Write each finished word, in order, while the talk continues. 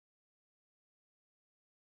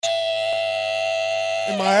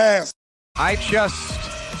in my ass. I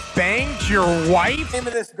just banged your wife? Name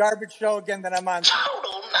of this garbage show again that I'm on.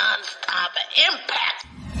 Total non-stop impact.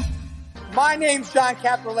 My name's John,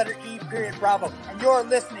 capital letter E, period, Bravo, and you're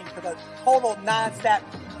listening to the Total Non-Stop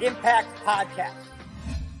Impact Podcast.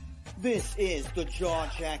 This is the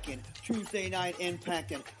jaw-jacking Tuesday Night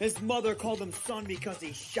Impact, and his mother called him son because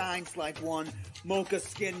he shines like one. Mocha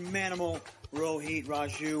Skin Manimal, Rohit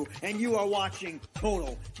Raju, and you are watching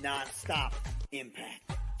Total Non-Stop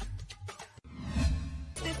Impact.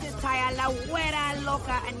 This is Taya La Güera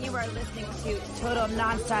Loca, and you are listening to Total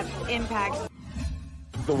Non-Stop Impact.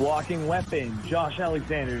 The Walking Weapon, Josh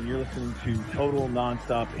Alexander, and you're listening to Total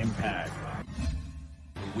Non-Stop Impact.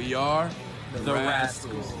 We are the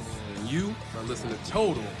Rascals. And you are listening to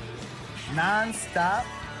Total Non-Stop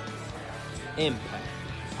Impact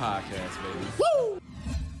Podcast, baby. Woo!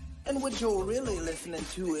 And what you're really listening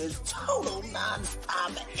to is Total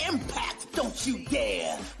Non-Stop Impact. Don't you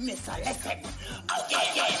dare miss a lesson. Oh, yeah.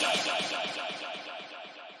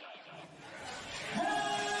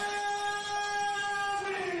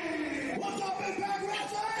 What's up, Impact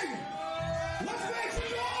Wrestling? Let's make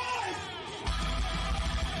some noise!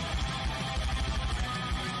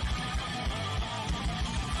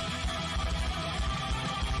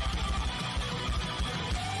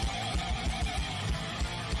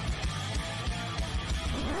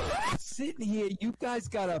 Sitting here, you guys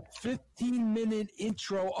got a 15-minute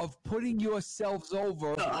intro of putting yourselves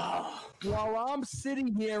over while I'm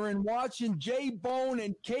sitting here and watching J-Bone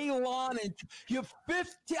and Kaylon and you're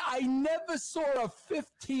 50. I never saw a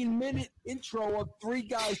 15-minute intro of three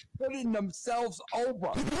guys putting themselves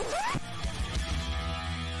over.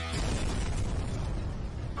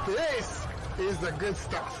 This is the good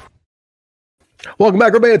stuff. Welcome back,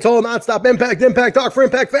 everybody, to Total Non-Stop Impact Talk for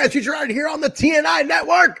Impact fans. Featured right here on the TNI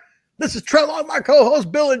Network. This is Trent Long, my co-host,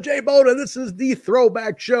 Bill and J-Bone, and this is the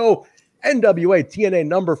Throwback Show, NWA TNA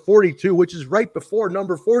number 42, which is right before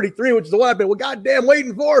number 43, which is the one I've been goddamn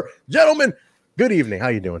waiting for. Gentlemen, good evening. How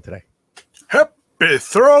you doing today? Happy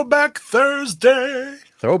Throwback Thursday.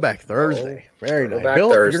 Throwback Thursday. Very nice. Throwback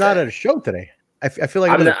Bill, Thursday. you're not at a show today. I feel like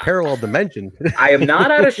I'm in a parallel dimension. I am not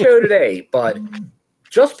at a show today, but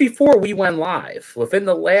just before we went live, within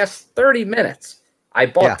the last 30 minutes, I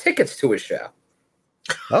bought tickets to a show.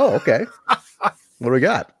 Oh, okay. What do we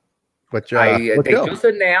got? They just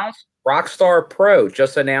announced Rockstar Pro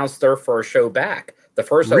just announced their first show back, the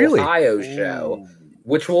first Ohio show,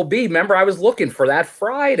 which will be. Remember, I was looking for that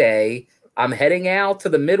Friday. I'm heading out to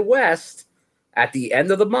the Midwest at the end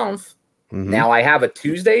of the month. Mm-hmm. Now I have a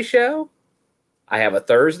Tuesday show, I have a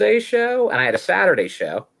Thursday show, and I had a Saturday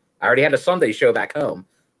show. I already had a Sunday show back home,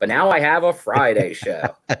 but now I have a Friday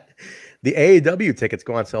show. The AEW tickets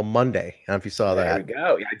go on sale Monday. I don't know if you saw that. There we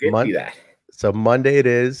go. Yeah, I did see that. So Monday it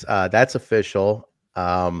is. That's official.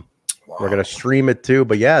 We're going to stream it too.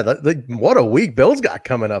 But yeah, what a week Bill's got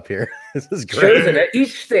coming up here. This is great. Shows in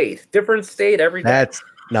each state, different state every day. That's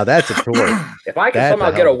a tour. If I can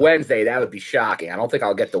somehow get a Wednesday, that would be shocking. I don't think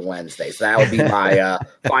I'll get the Wednesday. So that would be my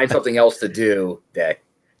find something else to do day.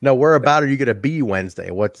 No, where about are you going to be Wednesday?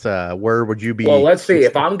 Where would you be? Well, let's see.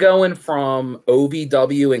 If I'm going from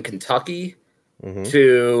OVW in Kentucky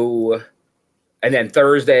to, and then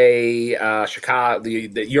Thursday, Chicago,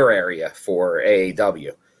 your area for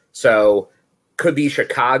AAW. So could be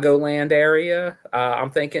Chicagoland area. I'm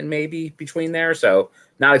thinking maybe between there. So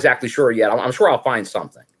not exactly sure yet. I'm sure I'll find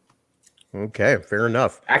something. Okay, fair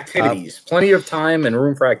enough. Activities, plenty of time and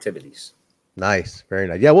room for activities. Nice, very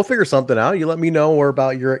nice. Yeah, we'll figure something out. You let me know where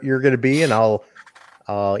about you're going to be, and I'll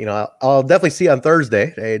definitely see you on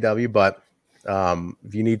Thursday at AEW. But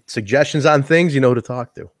if you need suggestions on things, you know who to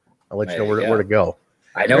talk to. I'll let you know where to go.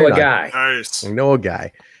 I know a guy. Nice. I know a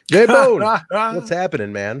guy. J-Bone, what's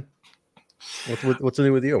happening, man? What's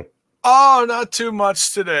new with you? Oh, not too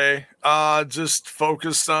much today. Just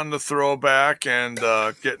focused on the throwback and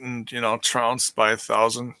getting trounced by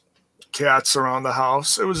 1,000 cats around the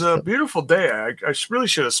house. It was a beautiful day. I really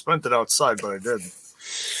should have spent it outside, but I didn't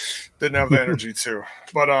have the energy to.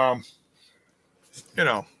 But at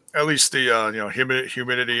least the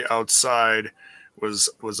humidity outside was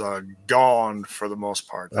gone for the most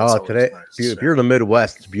part. That's today nice. If you're in the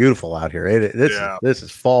Midwest, it's beautiful out here. This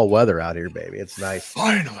is fall weather out here, baby. It's nice.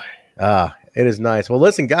 Finally. It is nice. Well,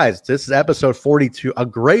 listen, guys, this is episode 42, a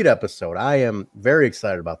great episode. I am very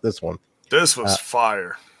excited about this one. This was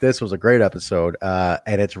fire. This was a great episode,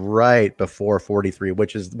 and it's right before 43,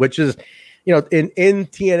 which is in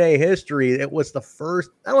TNA history, it was the first.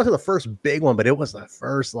 I don't want to say the first big one, but it was the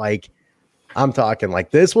first. I'm talking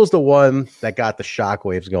this was the one that got the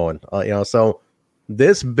shockwaves going. So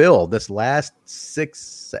this last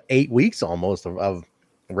 6-8 weeks almost of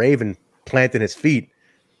Raven planting his feet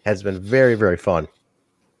has been very, very fun.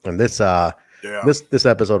 And this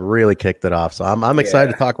episode really kicked it off. So I'm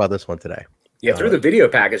excited to talk about this one today. Yeah, through the video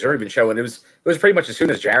package, they've been showing it was pretty much as soon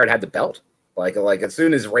as Jared had the belt. Like as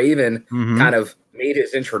soon as Raven kind of made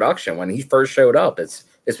his introduction when he first showed up, it's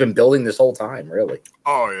been building this whole time, really.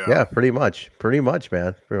 Oh yeah. Yeah, pretty much,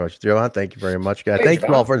 man. Pretty much. Johan, thank you very much, guys. Thank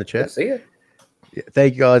you all for the chat. See you. Yeah,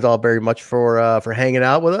 thank you guys all very much for hanging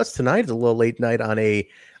out with us tonight. It's a little late night on a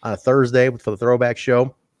Thursday for the throwback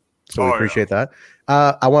show. So we appreciate that.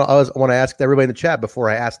 I want to ask everybody in the chat before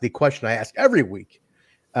I ask the question I ask every week.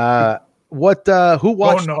 Who watched?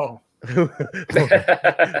 Oh no.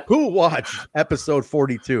 Who watched episode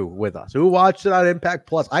 42 with us? Who watched it on Impact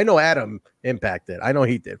Plus? I know Adam impacted. I know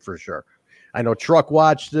he did for sure. I know Truck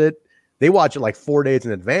watched it. They watch it like 4 days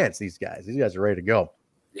in advance. These guys are ready to go.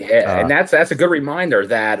 Yeah, and that's a good reminder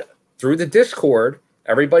that through the Discord,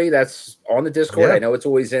 everybody that's on the Discord, I know it's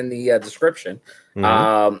always in the description.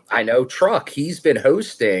 I know Truck, he's been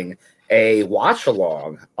hosting a watch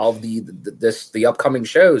along of the upcoming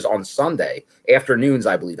shows on Sunday afternoons,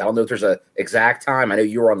 I believe. I don't know if there's a exact time. I know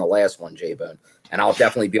you were on the last one, J-Bone, and I'll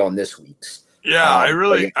definitely be on this week's. Yeah, I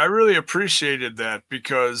really appreciated that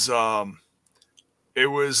because it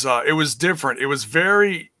was different. It was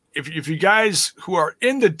very if you guys who are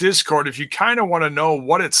in the Discord, if you kind of want to know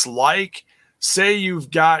what it's like, say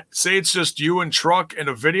it's just you and Truck in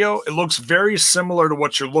a video, it looks very similar to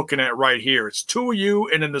what you're looking at right here. It's two of you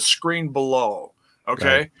and then the screen below.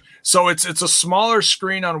 Okay. Right. So it's a smaller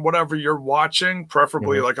screen on whatever you're watching,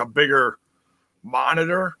 preferably like a bigger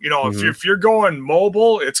monitor. You know, if you're going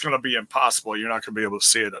mobile, it's going to be impossible. You're not going to be able to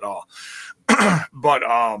see it at all. But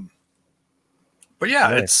yeah,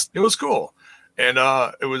 nice. It was cool. And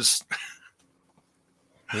it was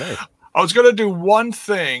nice. I was going to do one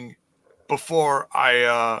thing before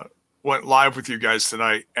I went live with you guys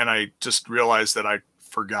tonight, and I just realized that I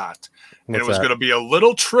forgot. And it was going to be a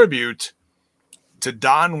little tribute to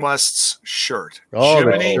Don West's shirt. Oh,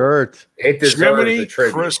 Jiminy, the shirt. It deserves a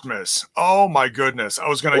tribute. Christmas. Oh, my goodness. I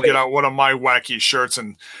was going to get out one of my wacky shirts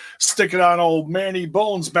and stick it on old Manny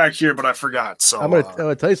Bones back here, but I forgot. So I'm going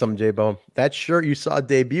to tell you something, J-Bone. That shirt you saw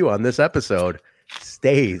debut on this episode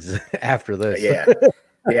stays after this. Yeah.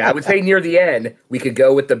 Yeah, I would say near the end, we could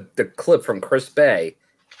go with the clip from Chris Bay,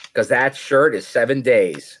 because that shirt is 7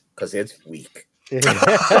 days, because it's weak.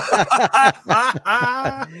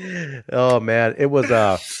 Oh, man. It was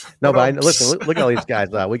no, but listen, look at all these guys.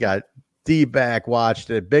 We got D-Back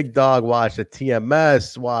watched it, Big Dog watched it,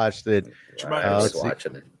 TMS watched it.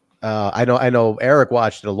 Watching it. I know Eric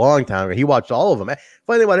watched it a long time ago. He watched all of them.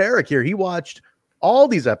 Funny thing about Eric here, he watched all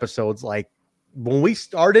these episodes like when we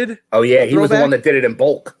started. Oh yeah, he was the one that did it in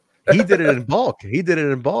bulk. He did it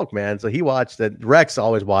in bulk, man. So he watched it. Rex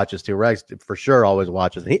always watches too. Rex for sure always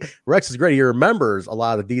watches. Rex is great. He remembers a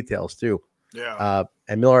lot of the details too. Yeah.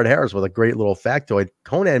 And Millard Harris with a great little factoid.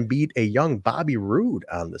 Conan beat a young Bobby Roode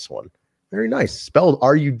on this one. Very nice. Spelled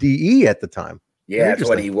R-U-D-E at the time. Yeah, that's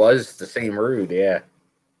what he was. The same Roode. Yeah.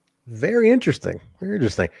 Very interesting. Very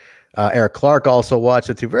interesting. Eric Clark also watched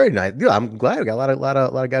it too. Very nice. Yeah, I'm glad we got a lot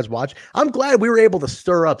of guys watch. I'm glad we were able to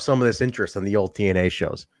stir up some of this interest in the old TNA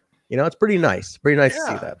shows. You know, it's pretty nice. Pretty nice to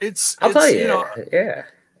see that. I'll tell you. Yeah,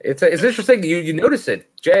 it's interesting. You notice it,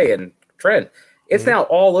 Jay and Trent. It's now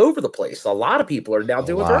all over the place. A lot of people are now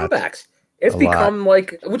doing throwbacks. It's become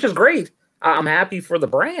like, which is great. I'm happy for the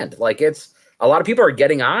brand. Like it's a lot of people are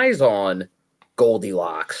getting eyes on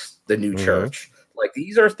Goldilocks, the new church. Like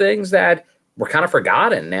these are things that were kind of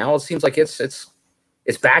forgotten. Now it seems like it's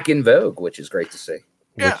back in vogue, which is great to see.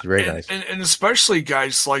 Yeah, which is very nice. And especially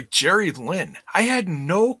guys like Jerry Lynn. I had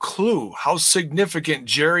no clue how significant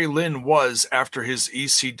Jerry Lynn was after his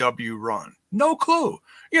ECW run. No clue.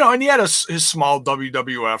 You know, and he had his small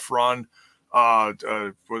WWF run.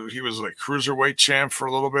 He was like cruiserweight champ for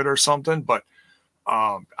a little bit or something, but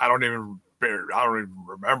I don't even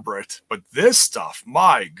remember it. But this stuff,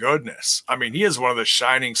 my goodness. I mean, he is one of the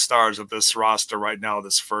shining stars of this roster right now,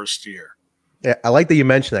 this first year. Yeah, I like that you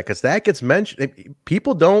mentioned that because that gets mentioned.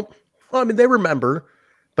 People don't, well, I mean, they remember,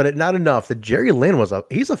 but not enough that Jerry Lynn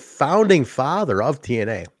he's a founding father of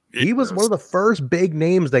TNA. He was one of the first big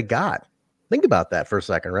names they got. Think about that for a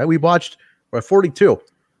second, right? We're at 42.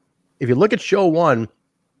 If you look at show one,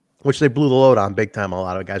 which they blew the load on big time, a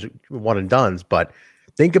lot of guys one and dones, but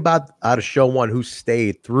think about out of show one who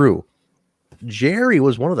stayed through. Jerry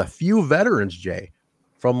was one of the few veterans, Jay,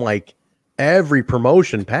 from like every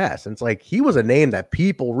promotion pass. And it's like he was a name that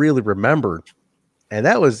people really remembered. And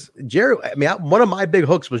that was Jerry. I mean, one of my big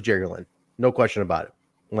hooks was Jerry Lynn. No question about it.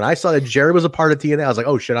 When I saw that Jerry was a part of TNA, I was like,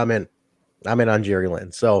 oh shit, I'm in on Jerry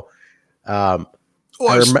Lynn. So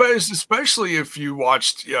Well, especially if you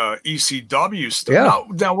watched ECW stuff. Yeah.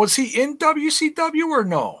 Now, was he in WCW or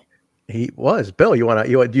no? He was. Bill,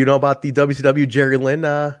 do you know about the WCW Jerry Lynn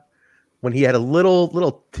when he had a little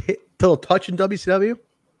touch in WCW?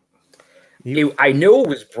 I knew it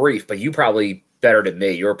was brief, but you probably better than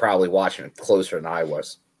me. You were probably watching it closer than I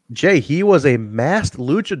was. Jay, he was a masked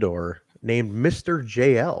luchador named Mr.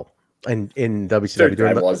 JL in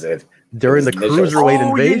WCW during the Cruiserweight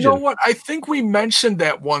invasion. You know what? I think we mentioned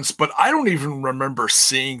that once, but I don't even remember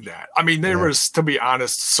seeing that. I mean, there was, to be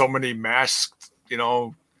honest, so many masked,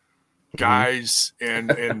 guys, and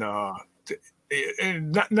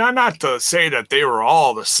not to say that they were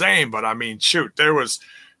all the same, but I mean, shoot, there was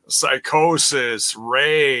Psychosis,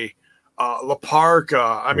 Ray, La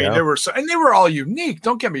Parka. I mean, and they were all unique.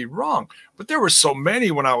 Don't get me wrong, but there were so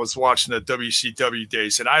many when I was watching the WCW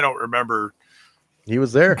days, and I don't remember. He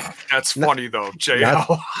was there. That's funny though,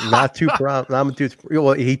 JL. Not too proud.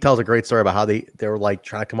 Well, he tells a great story about how they were like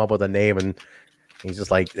trying to come up with a name, and he's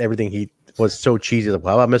just like everything he was so cheesy. Like,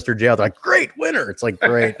 how about Mr. JL? They're like, great winner. It's like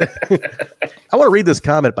great. I want to read this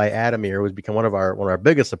comment by Adam here, who's become one of our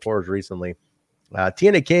biggest supporters recently.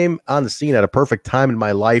 TNA came on the scene at a perfect time in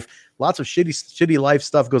my life. Lots of shitty life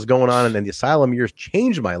stuff going on, and then the Asylum years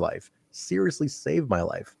changed my life. Seriously saved my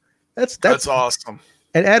life. That's awesome.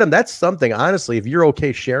 And Adam, that's something, honestly, if you're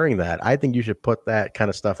okay sharing that, I think you should put that kind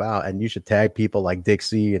of stuff out, and you should tag people like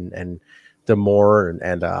Dixie and Demore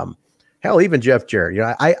and hell, even Jeff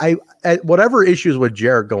Jarrett. I whatever issues with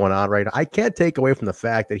Jarrett going on right now, I can't take away from the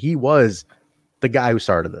fact that he was the guy who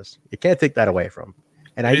started this. You can't take that away from him.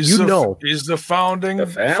 And he's the founding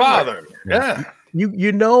father. Yeah.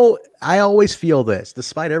 I always feel this,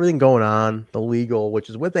 despite everything going on, the legal, which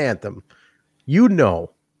is with Anthem,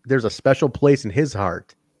 there's a special place in his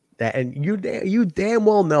heart and you damn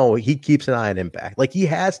well know he keeps an eye on Impact. Like he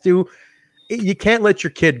has to. You can't let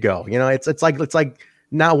your kid go. It's like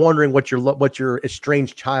not wondering what your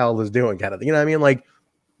estranged child is doing, kind of thing. You know what I mean? Like,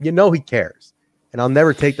 he cares, and I'll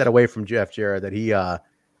never take that away from Jeff Jarrett that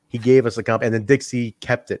he gave us a comp, and then Dixie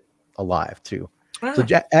kept it alive too. Yeah. So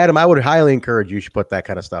Adam, I would highly encourage you should put that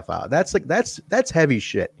kind of stuff out. That's heavy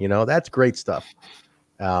shit. That's great stuff.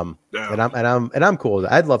 And I'm cool with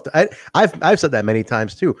it. I'd love to. I've said that many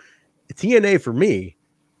times too. TNA for me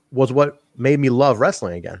was what made me love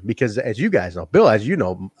wrestling again, because as you guys know, Bill, as you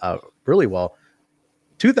know really well,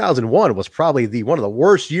 2001 was probably one of the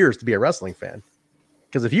worst years to be a wrestling fan,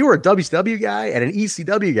 because if you were a WCW guy and an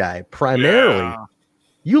ECW guy primarily,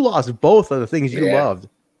 you lost both of the things you loved,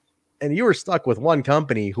 and you were stuck with one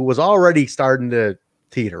company who was already starting to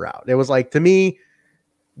teeter out. It was like, to me.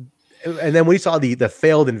 And then we saw the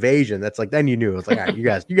failed invasion. That's like, then you knew. It's like, all right, you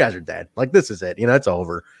guys are dead. Like, this is it. It's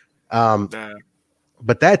over.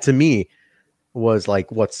 But that to me was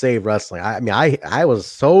like what saved wrestling. I mean, I was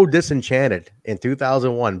so disenchanted in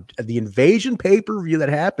 2001. The invasion pay-per-view that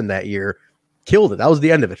happened that year killed it. That was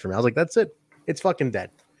the end of it for me. I was like, that's it. It's fucking dead.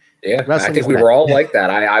 Yeah, I think we were all like that.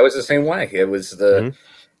 I was the same way. It was it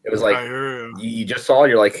was like you just saw it.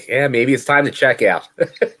 You're like, yeah, maybe it's time to check out.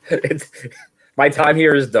 My time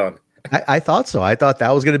here is done. I thought so. I thought that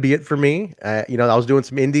was going to be it for me. I was doing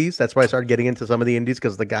some indies. That's why I started getting into some of the indies,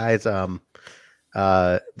 because the guys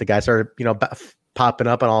started, popping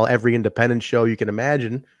up on every independent show you can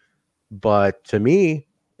imagine. But to me,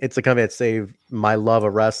 it's the company that saved my love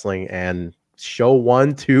of wrestling. And show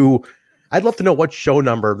 1, 2, I'd love to know what show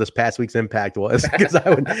number of this past week's Impact was, because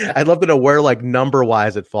I'd love to know where, like, number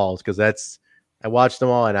wise it falls, because I watched them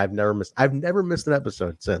all, and I've never missed an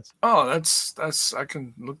episode since. Oh, that's I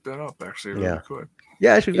can look that up actually. Really quick.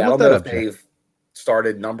 Yeah, I should look that up. They've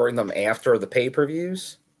started numbering them after the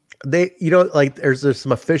pay-per-views. They, like there's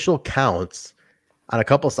some official counts on a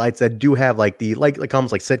couple sites that do have like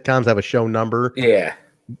almost like sitcoms have a show number. Yeah,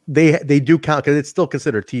 they do count because it's still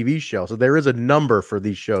considered a TV show, so there is a number for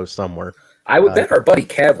these shows somewhere. I would bet our buddy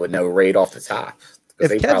Kev would know right off the top.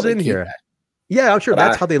 If Kev's in here. That. Yeah, I'm sure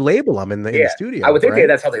that's how they label them in the studio. I would think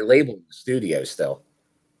that's how they label the studio still.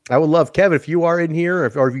 I would love, Kevin, if you are in here,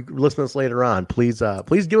 or if you listen to this later on, please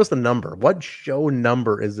give us the number. What show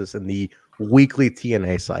number is this in the weekly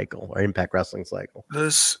TNA cycle or Impact Wrestling cycle?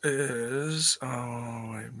 This is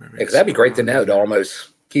because that'd be great to know, to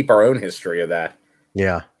almost keep our own history of that.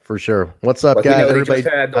 Yeah, for sure. What's up, guys? Everybody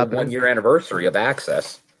just had the 1 year anniversary of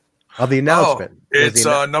Access. Of the announcement. It's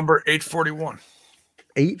number 841.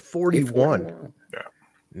 841. Yeah.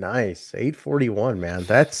 Nice. 841, man.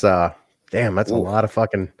 That's damn, that's a lot of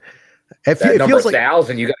fucking it feels like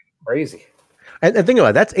 1,000, you got crazy. And think about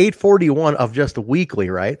it, that's 841 of just a weekly,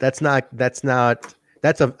 right? That's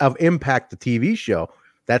of Impact, the TV show.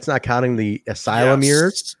 That's not counting the Asylum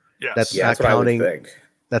years. Yes. That's Yeah, not that's what I would counting. think.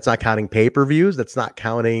 That's not counting pay-per-views. That's not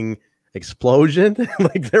counting Explosion.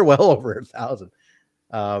 Like they're well over 1,000.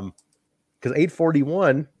 Because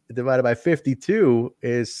 841 divided by 52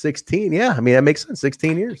 is 16. Yeah, I mean that makes sense.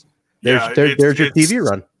 16 years. There's your TV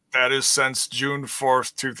run. That is since June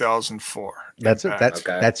 4th, 2004. That's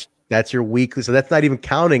it. That's your weekly. So that's not even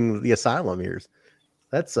counting the Asylum years.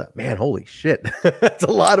 That's man, holy shit. That's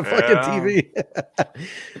a lot of fucking TV.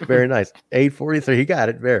 Very nice. 843. He got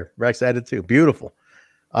it there. Rex added 2. Beautiful.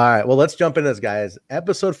 All right. Well, let's jump into this, guys.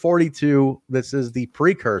 Episode 42. This is the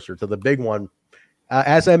precursor to the big one.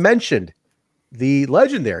 As I mentioned, the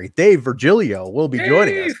legendary Dave Virgilio will be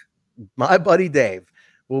joining us. My buddy Dave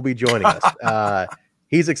will be joining us.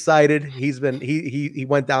 He's excited. He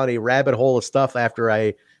went down a rabbit hole of stuff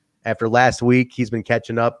after last week. He's been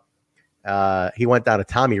catching up. He went down a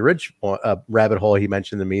Tommy Rich rabbit hole. He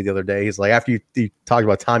mentioned to me the other day. He's like, after you talked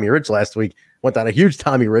about Tommy Rich last week, went down a huge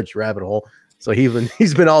Tommy Rich rabbit hole. So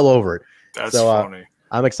he's been all over it. That's funny.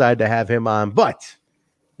 I'm excited to have him on, but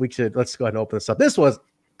let's go ahead and open this up. This was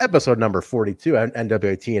episode number 42 on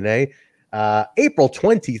NWA TNA, April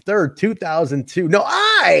 23rd, 2002. No,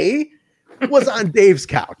 I was on Dave's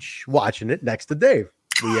couch watching it next to Dave.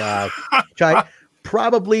 We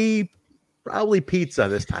probably pizza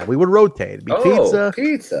this time. We would rotate. It'd be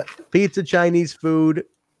pizza, Chinese food,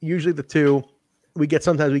 usually the two.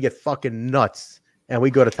 Sometimes we get fucking nuts and we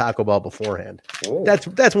go to Taco Bell beforehand. Ooh. That's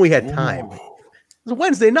when we had time. It was a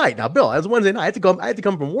Wednesday night. Now, Bill, it was a Wednesday night. I had to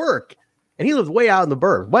come from work, and he lives way out in the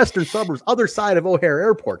burbs, western suburbs, other side of O'Hare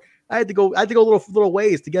Airport. I had to go little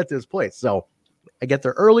ways to get to his place. So I get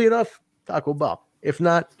there early enough, Taco Bell. If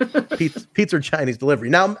not, pizza or Chinese delivery.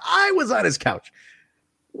 Now, I was on his couch.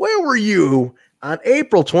 Where were you on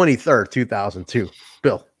April 23rd, 2002,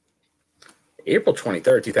 Bill? April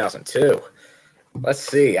 23rd, 2002. Let's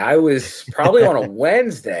see. I was probably on a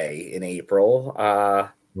Wednesday in April.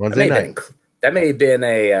 Wednesday night. That may have been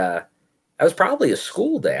that was probably a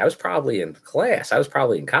school day. I was probably in class. I was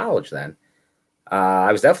probably in college then.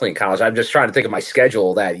 I was definitely in college. I'm just trying to think of my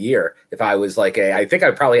schedule that year. If I was I think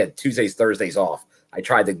I probably had Tuesdays, Thursdays off. I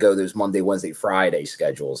tried to go those Monday, Wednesday, Friday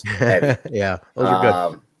schedules. Yeah, those are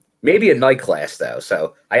good. Maybe a night class though.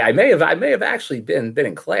 So I may have actually been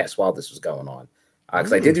in class while this was going on.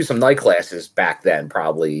 Because I did do some night classes back then,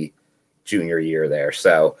 probably junior year there.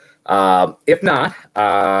 So if not,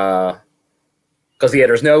 because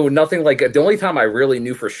there's nothing like the only time I really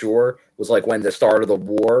knew for sure was like when the start of the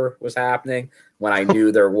war was happening, when I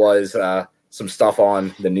knew there was some stuff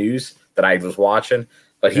on the news that I was watching.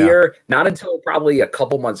 But here, not until probably a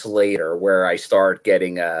couple months later, where I start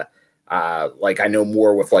getting I know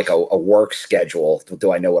more with like a work schedule.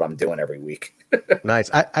 Do I know what I'm doing every week? Nice.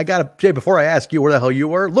 I got Jay, before I ask you where the hell you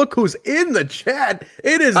were, look who's in the chat.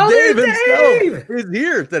 It is Dave himself. He's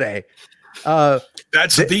here today.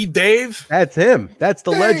 That's the Dave. That's him. That's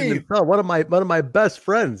the legend himself. One of my best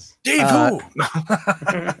friends. Dave who?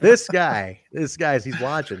 This guy's he's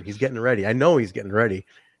watching. He's getting ready. I know he's getting ready.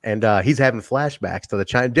 And he's having flashbacks to the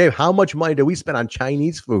China. Dave, how much money did we spend on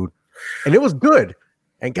Chinese food? And it was good.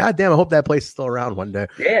 And goddamn, I hope that place is still around one day.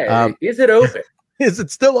 Yeah. Is it open? Is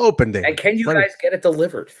it still open, Dave? And can you guys get it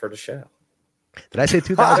delivered for the show? Did I say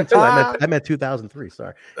 2002? I meant 2003.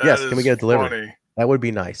 Sorry. Yes, can we get it delivered? Funny. That would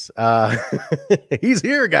be nice. He's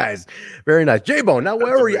here, guys. Very nice. J-Bone. Now,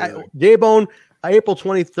 where were you? J-Bone, April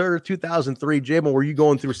 23rd, 2003. J-Bone, were you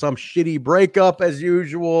going through some shitty breakup as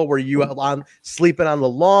usual? Were you sleeping on the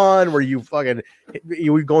lawn? Were you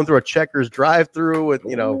going through a Checkers drive-through with,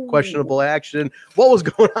 questionable action? What was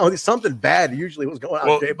going on? Something bad usually was going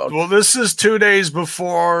on, J-Bone. Well, this is 2 days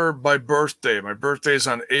before my birthday. My birthday's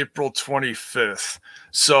on April 25th.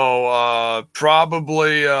 So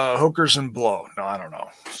probably Hookers and Blow. No, I don't know.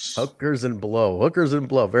 Hookers and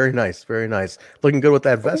Blow. Very nice. Very nice. Looking good with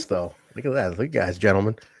that vest, though. Look at that. Look, guys,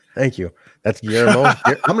 gentlemen. Thank you. That's Guillermo.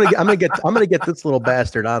 I'm gonna get this little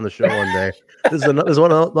bastard on the show one day. This is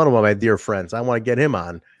one of my dear friends. I want to get him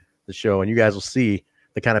on the show, and you guys will see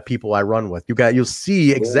the kind of people I run with. You'll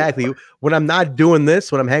see exactly when I'm not doing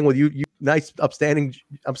this. When I'm hanging with you nice, upstanding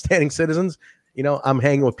citizens. I'm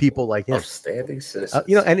hanging with people like him. Upstanding citizens.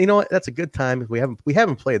 And what? That's a good time. We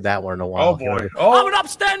haven't played that one in a while. Oh boy! I'm an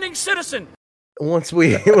upstanding citizen. Once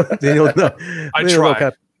we, know.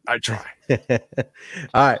 I try.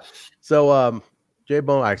 All right. So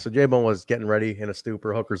J-Bone. All right. So J-Bone was getting ready in a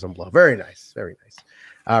stupor. Hookers and Blow. Very nice. Very nice.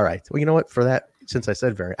 All right. Well, you know what? For that, since I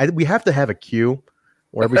said we have to have a cue.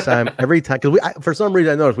 Or every time, because for some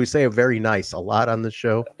reason I noticed we say very nice a lot on the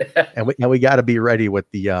show, and we got to be ready with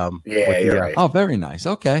the right. Oh, very nice.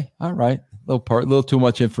 Okay, all right. A little too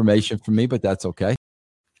much information for me, but that's okay.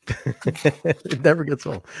 It never gets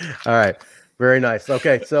old. All right. Very nice.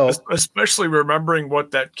 Okay. So especially remembering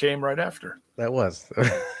what that came right after. That was.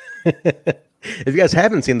 If you guys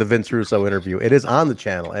haven't seen the Vince Russo interview, it is on the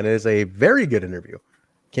channel and it is a very good interview.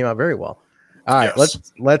 Came out very well. All right,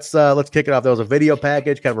 yes. let's kick it off. There was a video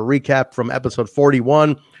package, kind of a recap from episode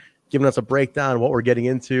 41, giving us a breakdown of what we're getting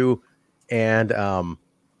into. And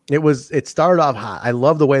it started off hot. I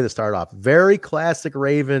love the way this started off. Very classic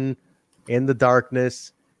Raven in the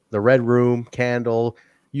darkness, the red room, candle.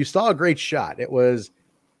 You saw a great shot. It was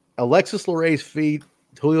Alexis Loray's feet,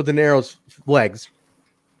 Julio De Niro's legs,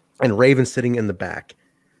 and Raven sitting in the back.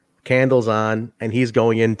 Candles on, and he's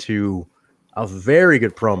going into a very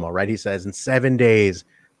good promo, right? He says, in 7 days,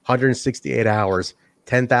 168 hours,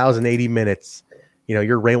 10,080 minutes,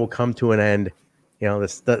 your reign will come to an end.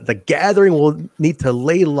 The gathering will need to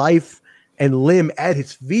lay life and limb at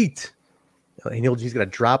his feet. And he's going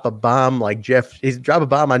to drop a bomb like Jeff. He's drop a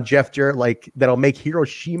bomb on Jeff Jarrett, like that'll make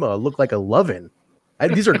Hiroshima look like a lovin'.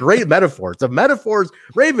 These are great metaphors. The metaphors,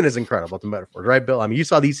 Raven is incredible at the metaphors, right, Bill? I mean, you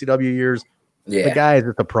saw the ECW years. Yeah. The guy is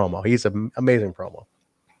just a promo. He's an amazing promo.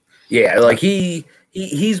 Yeah, like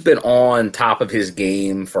he's been on top of his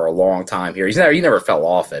game for a long time here. He never fell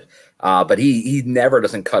off it, but he never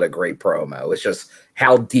doesn't cut a great promo. It's just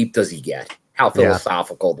how deep does he get? How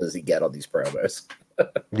philosophical does he get on these promos?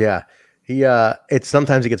 Yeah, it's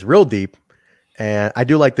sometimes he gets real deep, and I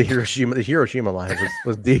do like the Hiroshima line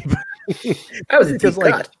was deep. That was a deep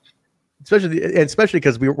cut, especially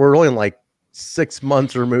because we're only like 6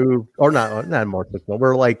 months removed, or not more.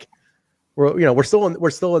 We're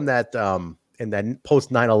still in that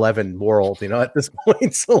post 9/11 world, at this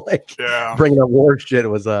point. So bringing up war shit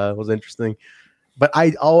was interesting. But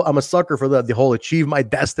I'm a sucker for the whole achieve my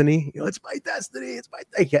destiny. It's my destiny. It's my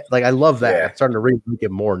I love that. Yeah. I'm starting to really like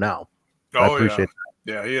it more now. I appreciate that.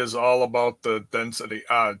 Yeah, he is all about the density,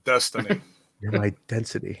 destiny. You're my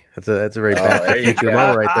density. That's a very bad feature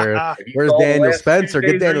moment right there. Where's Daniel Spencer?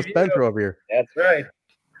 Get Daniel Spencer over here. That's right.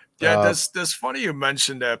 Yeah, that's funny you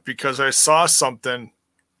mentioned that because I saw something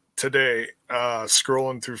today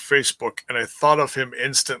scrolling through Facebook and I thought of him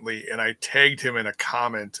instantly and I tagged him in a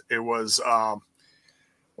comment. It was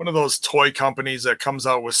one of those toy companies that comes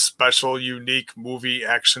out with special, unique movie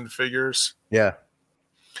action figures. Yeah.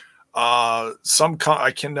 I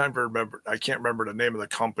can't remember the name of the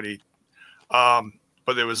company.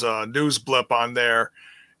 But there was a news blip on there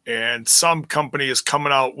and some company is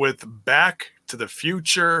coming out with Back to the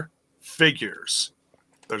Future figures.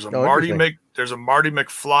 There's a Marty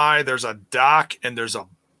McFly, there's a Doc, and there's a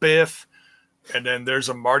Biff, and then there's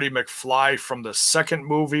a Marty McFly from the second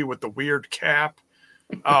movie with the weird cap.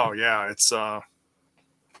 Oh yeah, it's and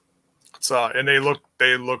they look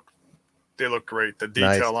great. The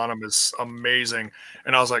detail on them is amazing.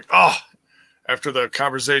 And I was like, after the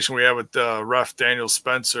conversation we had with ref Daniel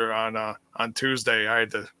Spencer on Tuesday, I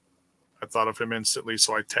thought of him instantly,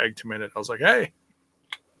 so I tagged him in it. I was like, "Hey,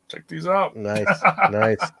 check these out." Nice.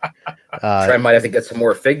 Trent might have to get some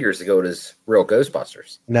more figures to go to his real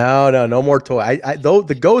Ghostbusters. No more toy. Though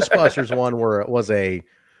the Ghostbusters one was a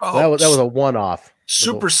one-off.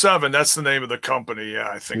 Super 7, that's the name of the company. Yeah,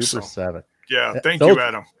 I think Super 7. Yeah, thank you,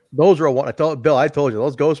 Adam. Those were one. I told Bill. I told you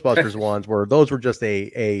those Ghostbusters ones were just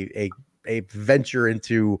a venture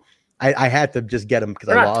into. I had to just get them because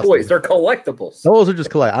I lost toys. Them. They're collectibles. Those are just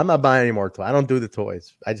collect. I'm not buying any more toys. I don't do the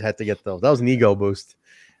toys. I just had to get those. That was an ego boost.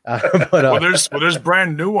 There's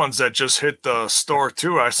brand new ones that just hit the store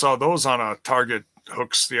too. I saw those on a Target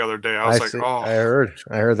hooks the other day. I was I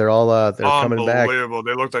heard they're all they're coming back. Unbelievable.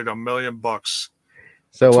 They looked like $1 million.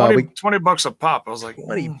 So $20 a pop. I was like,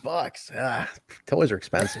 $20. Toys are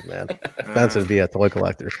expensive, man. Expensive to be a toy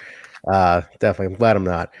collector. Definitely. I'm glad I'm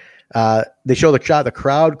not. They show the shot. The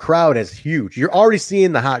crowd is huge. You're already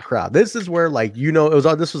seeing the hot crowd. This is where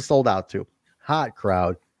this was sold out too. Hot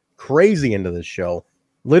crowd, crazy into this show.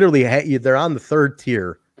 Literally, they're on the third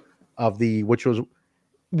tier of which was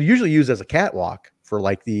usually used as a catwalk for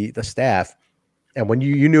like the staff. And when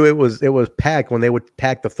you knew it was packed when they would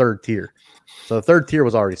pack the third tier. So the third tier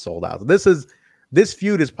was already sold out. This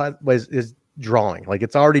feud is drawing. Like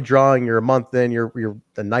it's already drawing. You're a month in. You're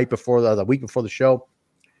the night before the week before the show.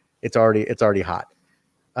 It's already hot.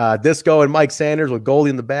 Disco and Mike Sanders with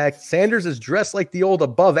Goldie in the back. Sanders is dressed like the old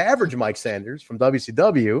above average Mike Sanders from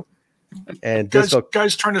WCW. And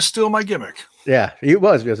guy's trying to steal my gimmick. Yeah, he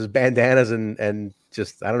was because his bandanas and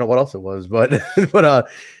just I don't know what else it was, but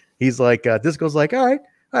he's like Disco's like, all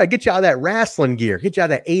right, get you out of that wrestling gear, get you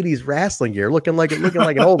out of that 80s wrestling gear, looking like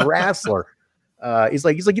an old wrestler. He's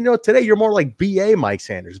like, today you're more like BA Mike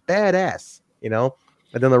Sanders, badass, And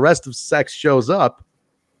then the rest of Sex shows up,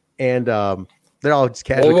 and They're all just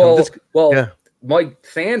casually. Mike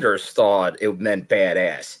Sanders thought it meant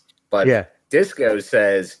badass, but Disco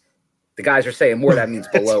says the guys are saying more. That means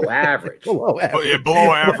below average. Below average. Oh, yeah,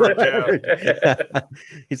 below average. Yeah.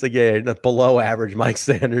 He's like, below average Mike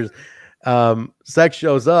Sanders. Sex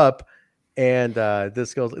shows up, and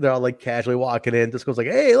Disco's, they're all like casually walking in. Disco's like,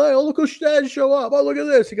 hey, look who show up. Oh, look at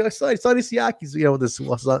this. He got Sonny Siaki's, with his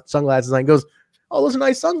sunglasses on. He goes, oh, those are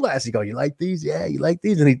nice sunglasses. You go, you like these? Yeah, you like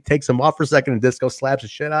these? And he takes them off for a second, and Disco slaps the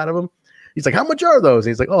shit out of him. He's like, how much are those?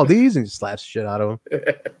 And he's like, oh, these, and he slaps the shit out of him.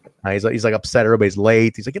 He's like upset everybody's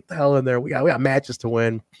late. He's like, get the hell in there. We got matches to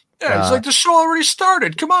win. Yeah, he's like, the show already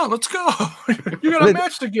started. Come on, let's go. You got a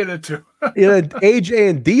match to get into. AJ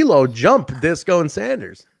and D'Lo jump Disco and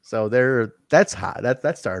Sanders. So that's hot.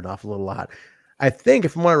 That started off a little hot. I think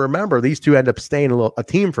if I want to remember, these two end up staying a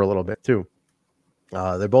team for a little bit too.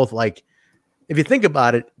 They're both like, if you think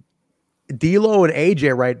about it, D'Lo and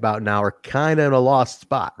AJ right about now are kind of in a lost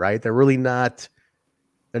spot, right? They're really not.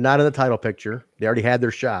 They're not in the title picture. They already had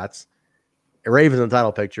their shots. Raven's in the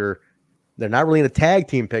title picture. They're not really in a tag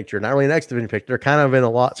team picture. Not really an X Division picture. They're kind of in a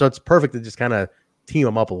lot. So it's perfect to just kind of team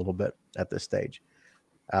them up a little bit at this stage.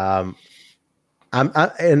 And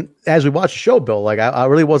as we watch the show, Bill, like I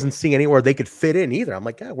really wasn't seeing anywhere they could fit in either. I'm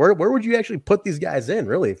like, God, where would you actually put these guys in?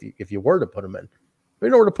 Really, if you were to put them in, we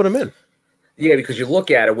know where to put them in. Yeah, because you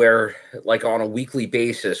look at it where, like on a weekly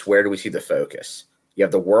basis, where do we see the focus? You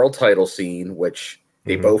have the world title scene, which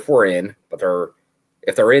they both were in, but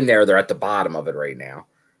if they're in there, they're at the bottom of it right now.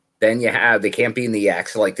 Then they can't be in the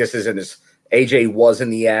X. Like this isn't as AJ was in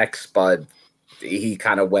the X, but he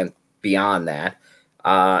kind of went beyond that.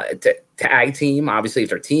 Tag team, obviously, if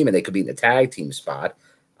they're teaming, they could be in the tag team spot.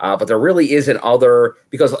 But there really isn't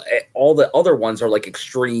because all the other ones are like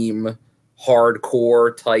extreme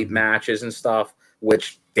hardcore type matches and stuff,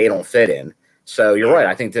 which they don't fit in. So you're right.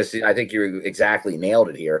 I think you exactly nailed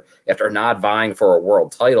it here. If they're not vying for a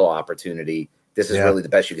world title opportunity, this is really the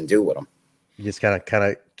best you can do with them. You just kind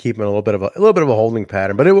of keep them in a little bit of a holding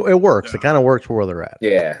pattern, but it works. Yeah. It kind of works for where they're at.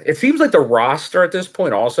 Yeah, it seems like the roster at this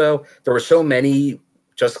point. Also, there were so many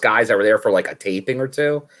just guys that were there for like a taping or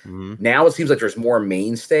two. Mm-hmm. Now it seems like there's more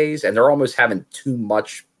mainstays, and they're almost having too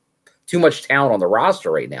much talent on the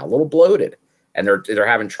roster right now. A little bloated, and they're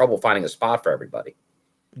having trouble finding a spot for everybody.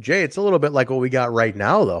 Jay, it's a little bit like what we got right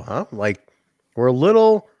now, though, huh? Like we're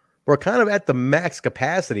kind of at the max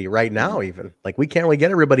capacity right now. Even like we can't really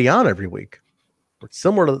get everybody on every week. It's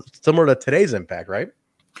similar to today's Impact, right?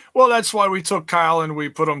 Well, that's why we took Kyle and we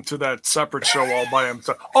put him to that separate show all by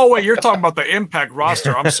himself. Oh, wait, you're talking about the Impact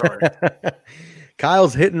roster. I'm sorry.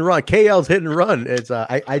 Kyle's hit and run. KL's hit and run. It's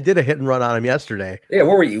I did a hit and run on him yesterday. Yeah,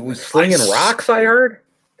 what were you slinging rocks? I heard.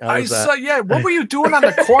 I saw. Yeah, what were you doing on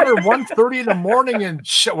the corner 1:30 in the morning? And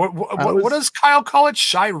what does Kyle call it?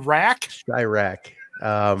 Chirac.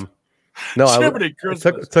 Chirac. No, I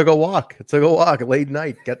took a walk. It took a walk late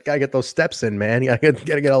night. Gotta get those steps in, man. You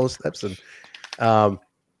gotta get all those steps in. No,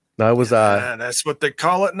 it was that's what they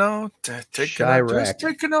call it now. Taking a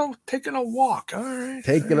walk. All right.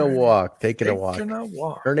 Taking a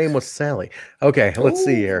walk. Her name was Sally. Okay, let's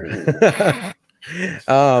see here.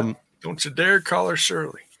 Don't you dare call her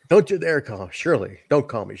Shirley. Don't you dare call her Shirley. Don't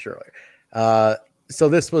call me Shirley. So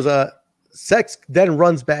this was Sex then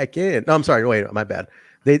runs back in. No, I'm sorry. Wait, my bad.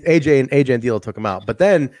 AJ and D'Lo took him out, but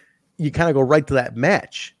then you kind of go right to that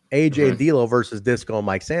match, AJ and D'Lo versus Disco and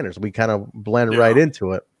Mike Sanders. We kind of blend right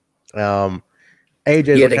into it.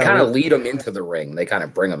 AJ, they kind of lead them into the ring. They kind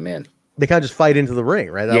of bring them in. They kind of just fight into the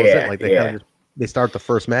ring, right? That was it. Like they start the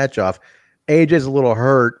first match off. AJ's a little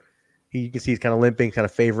hurt. You can see he's kind of limping, kind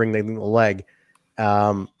of favoring the leg.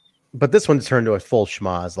 But this one's turned to a full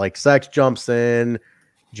schmoz. Like Sex jumps in,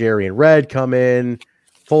 Jerry and Red come in.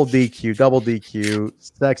 Full DQ, double DQ.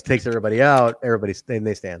 Sex takes everybody out.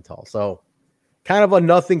 They stand tall. So, kind of a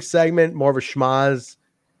nothing segment, more of a schmaz.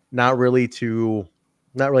 Not really. I don't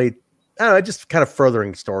know. Just kind of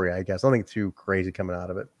furthering story, I guess. Nothing too crazy coming out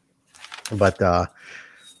of it. But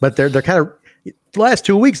they're kind of the last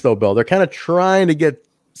 2 weeks though, Bill. They're kind of trying to get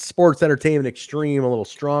sports entertainment extreme a little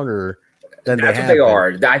stronger than they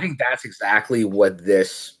are. I think that's exactly what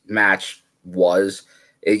this match was.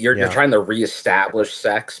 You're trying to reestablish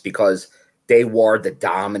Sex because they were the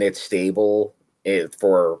dominant stable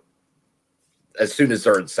for as soon as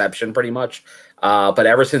their inception, pretty much. But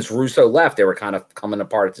ever since Russo left, they were kind of coming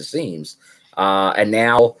apart at the seams. And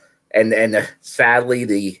now, sadly,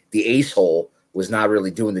 the ace hole was not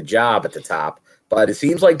really doing the job at the top. But it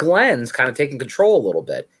seems like Glenn's kind of taking control a little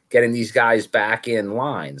bit, getting these guys back in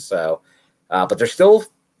line. So, but they're still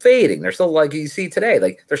fading. They're still like you see today,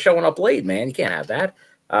 like they're showing up late, man. You can't have that.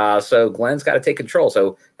 So Glenn's got to take control.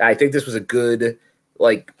 So I think this was a good,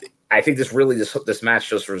 I think this match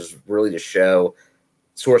just was really to show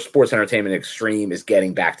Sports Entertainment Extreme is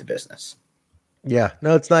getting back to business. Yeah,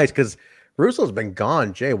 no, it's nice because Russo's been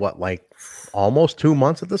gone, Jay, almost 2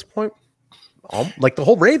 months at this point? Like the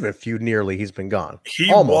whole Raven feud nearly, he's been gone. He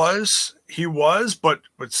was, but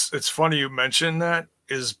it's funny you mentioned that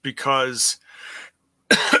is because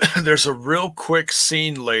there's a real quick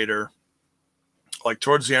scene later, like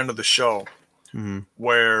towards the end of the show,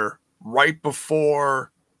 where right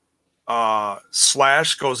before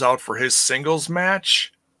Slash goes out for his singles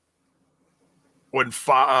match, when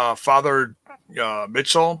Father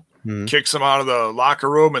Mitchell kicks him out of the locker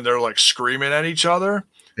room and they're like screaming at each other.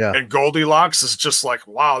 Yeah. And Goldilocks is just like,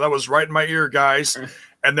 wow, that was right in my ear, guys.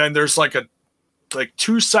 And then there's like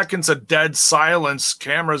 2 seconds of dead silence.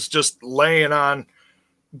 Cameras just laying on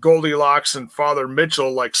Goldilocks and Father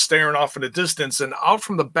Mitchell, like staring off in the distance. And out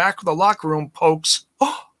from the back of the locker room pokes,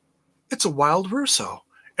 oh, it's a Wild Russo.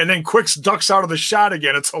 And then Quicks ducks out of the shot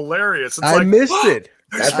again. It's hilarious. It's I missed it.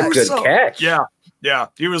 That's a good catch. Yeah. Yeah.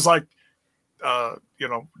 He was like,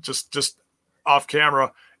 just off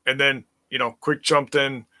camera. And then, Quick jumped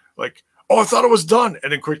in like, oh, I thought it was done.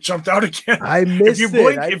 And then Quick jumped out again. I missed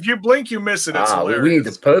it. If you blink, you miss it. It's hilarious. We need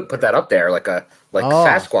to put that up there like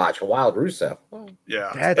Sasquatch, a Wild Russo.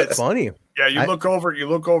 Yeah. That's funny. Yeah. You look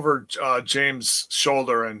over James'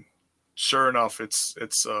 shoulder and sure enough, it's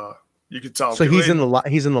you can tell. So he's in the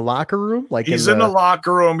locker room? Like he's in the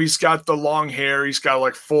locker room. He's got the long hair. He's got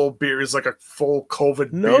like full beard. He's like a full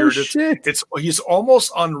COVID beard. Shit. He's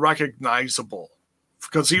almost unrecognizable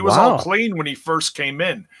because he was all clean when he first came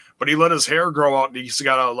in, but he let his hair grow out and he's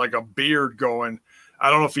got a beard going. I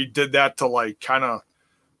don't know if he did that to like kind of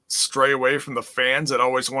stray away from the fans that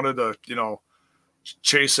always wanted to,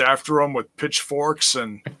 chase after him with pitchforks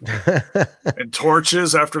and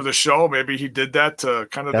torches after the show. Maybe he did that to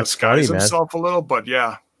kind of disguise himself a little, but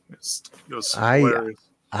yeah, it was hilarious.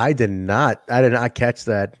 I did not catch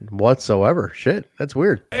that whatsoever. Shit, that's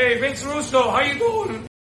weird. Hey, Vince Russo, how you doing?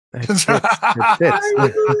 How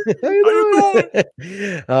you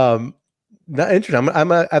doing? Not interesting. I'm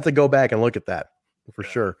gonna have to go back and look at that for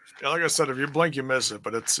sure. Yeah, like I said, if you blink, you miss it,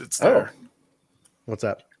 but it's there. What's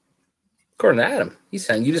that? According to Adam, he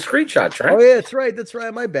sent you the screenshot, Trent. Oh yeah, that's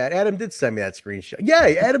right. My bad. Adam did send me that screenshot. Yeah,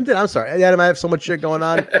 Adam did. I'm sorry, Adam. I have so much shit going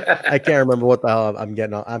on. I can't remember what the hell I'm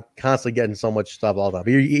getting. I'm constantly getting so much stuff all the time.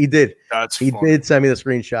 He did. He did send me the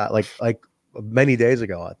screenshot like many days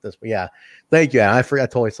ago at this. Yeah, thank you. Adam. I forgot.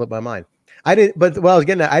 Totally slipped my mind. I didn't. But what I was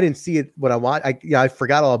getting at, I didn't see it when I watched. I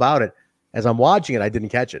forgot all about it as I'm watching it. I didn't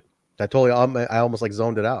catch it. I almost like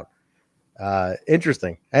zoned it out.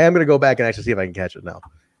 Interesting. I am going to go back and actually see if I can catch it now.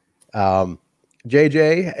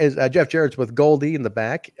 JJ is Jeff Jarrett's with Goldie in the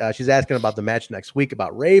back. She's asking about the match next week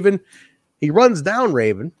about Raven. He runs down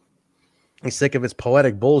Raven. He's sick of his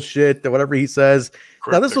poetic bullshit or whatever he says.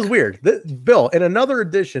 Cryptic. Now this was weird. Bill, in another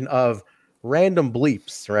edition of Random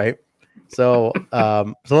Bleeps, right? So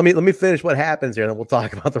let me finish what happens here, and then we'll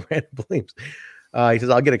talk about the random bleeps. He says,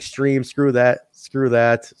 I'll get extreme. Screw that. Screw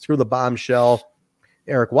the bombshell.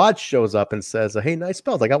 Eric Watts shows up and says, hey, nice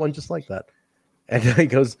spells. I got one just like that. And he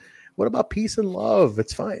goes, what about peace and love?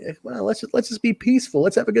 It's fine. Well, let's just be peaceful.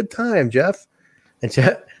 Let's have a good time, Jeff. And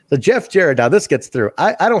Jeff Jarrett, now this gets through.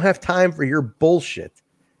 I don't have time for your bullshit.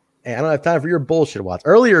 And I don't have time for your bullshit, Watts.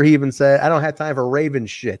 Earlier, he even said, I don't have time for Raven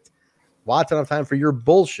shit. Watts, I don't have time for your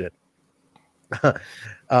bullshit. So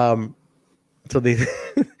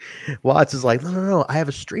Watts is like, no. I have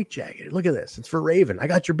a straight jacket. Look at this. It's for Raven. I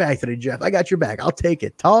got your back today, Jeff. I got your back. I'll take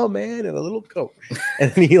it. Tall man in a little coat.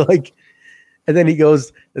 And then he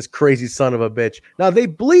goes, this crazy son of a bitch. Now they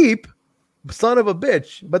bleep son of a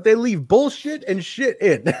bitch, but they leave bullshit and shit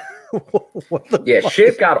in.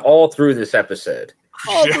 Shit got all through this episode.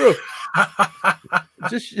 All through.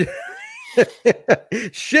 Just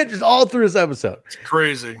shit just all through this episode. It's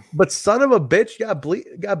crazy. But son of a bitch got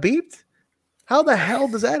beeped? How the hell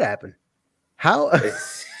does that happen? How?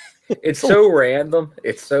 It's so random.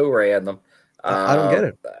 It's so random. I don't get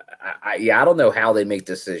it. I don't know how they make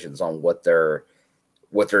decisions on what they're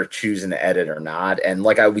choosing to edit or not. And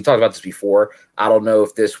we talked about this before. I don't know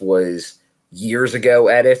if this was years ago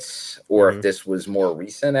edits or if this was more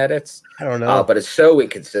recent edits. I don't know. But it's so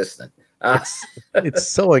inconsistent. It's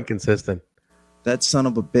so inconsistent. That son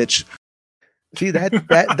of a bitch. See, that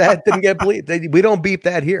didn't get bleeped. We don't beep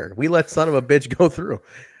that here. We let son of a bitch go through.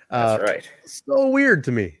 That's right. So weird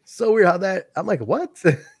to me. So weird how that. I'm like, what?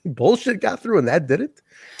 Bullshit got through and that did it.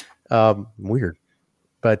 Weird.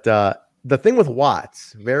 But the thing with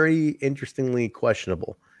Watts, very interestingly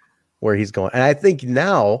questionable where he's going. And I think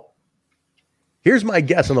now Here's my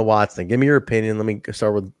guess on the Watts thing. Give me your opinion. Let me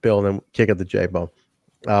start with Bill and then kick it to J-Bone.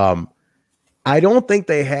 I don't think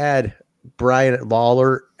they had Brian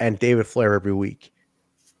Lawler and David Flair every week.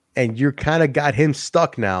 And you kind of got him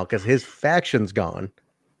stuck now because his faction's gone.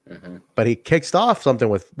 Mm-hmm. But he kicks off something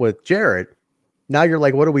with Jarrett. Now you're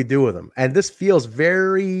like, what do we do with him? And this feels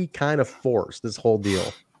very kind of forced, this whole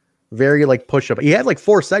deal. Very like push up. He had like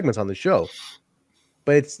 4 segments on the show,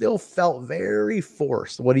 but it still felt very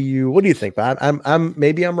forced. What do you think? I'm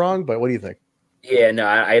maybe I'm wrong, but what do you think? Yeah, no,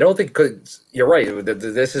 I don't think, cause you're right.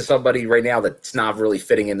 This is somebody right now that's not really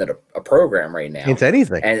fitting into a program right now. Into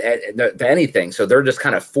anything. And to anything. So they're just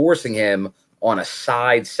kind of forcing him on a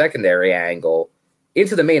side secondary angle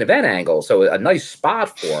into the main event angle. So a nice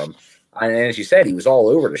spot for him. And as you said, he was all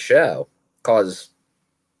over the show because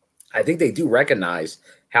I think they do recognize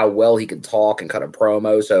how well he can talk and cut a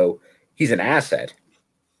promo. So he's an asset.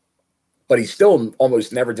 But he's still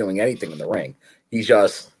almost never doing anything in the ring. He's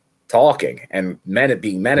just talking and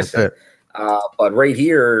being menacing. But right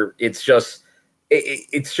here, it's just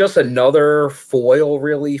another foil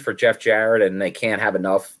really for Jeff Jarrett, and they can't have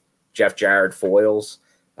enough Jeff Jarrett foils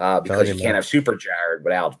because you can't have Super Jarrett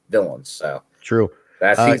without villains. So true.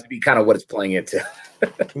 That seems to be kind of what it's playing into.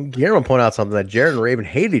 Guillermo pointed out something that Jarrett and Raven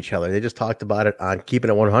hated each other. They just talked about it on Keeping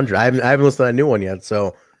It 100. I haven't listened to that new one yet.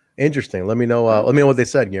 So interesting. Let me know. Let me know what they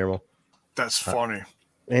said, Guillermo. That's funny.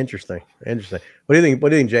 Interesting. What do you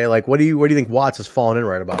think, Jay? Like, where do you think Watts is falling in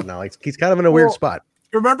right about now? Like, he's kind of in a weird spot.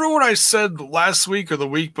 Remember what I said last week or the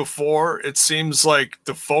week before? It seems like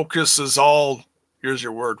the focus is all, here's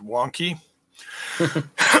your word, wonky.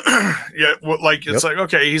 Yeah, it's like,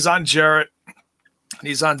 okay, he's on Jarrett, and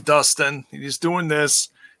he's on Dustin, and he's doing this,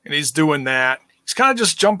 and he's doing that. He's kind of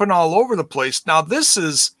just jumping all over the place. Now, this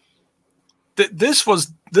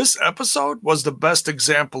episode was the best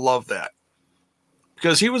example of that.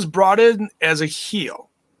 Because he was brought in as a heel.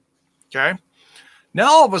 Okay.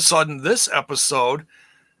 Now all of a sudden, this episode,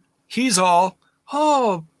 he's all,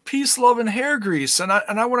 peace, love, and hair grease. And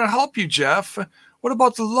I want to help you, Jeff. What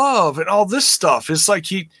about the love and all this stuff? It's like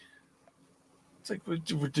did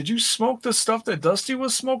you smoke the stuff that Dusty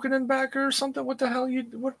was smoking in back or something? What the hell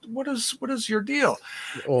what is your deal?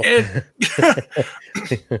 Oh. And,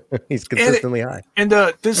 he's consistently high. And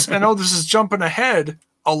I know this is jumping ahead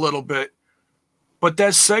a little bit. But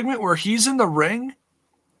that segment where he's in the ring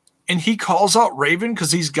and he calls out Raven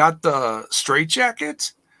because he's got the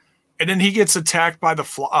straitjacket, and then he gets attacked by the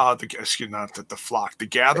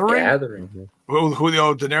Gathering.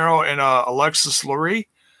 Julio De Niro and Alexis Lurie.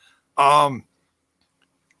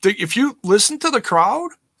 If you listen to the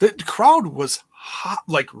crowd was hot,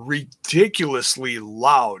 like ridiculously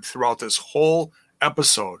loud throughout this whole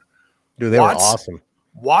episode. Dude, they were awesome.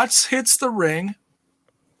 Watts hits the ring,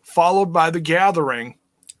 followed by the Gathering.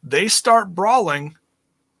 They start brawling.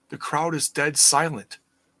 The crowd is dead silent.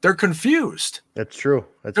 They're confused. That's true.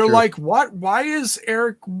 They're like, what? Why is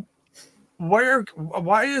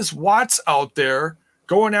why is Watts out there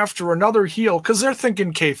going after another heel? Because they're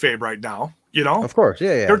thinking kayfabe right now, you know? Of course.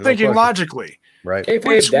 Yeah. They're thinking logically. Right.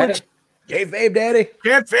 Kayfabe, daddy. Kayfabe, daddy.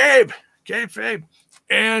 Kayfabe.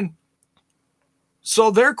 And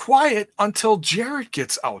so they're quiet until Jarrett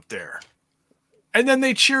gets out there. And then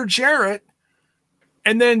they cheer Jarrett,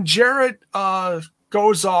 and then Jarrett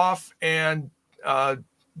goes off and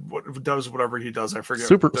does whatever he does. I forget.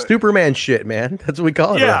 Superman shit, man. That's what we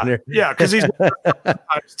call it around here. Yeah, because he's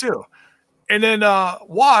times too. And then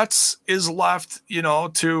Watts is left,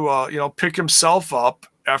 to pick himself up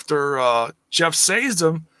after Jeff saves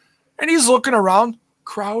him, and he's looking around.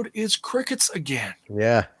 Crowd is crickets again.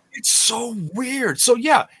 Yeah, it's so weird. So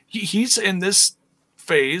yeah, he's in this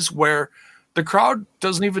phase where the crowd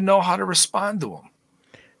doesn't even know how to respond to him.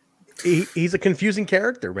 He's a confusing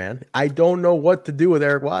character, man. I don't know what to do with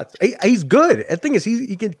Erik Watts. He's good. The thing is,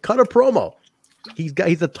 he can cut a promo.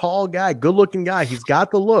 He's a tall guy, good looking guy. He's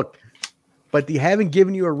got the look, but they haven't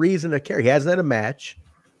given you a reason to care. He hasn't had a match.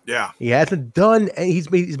 Yeah, he hasn't done. He's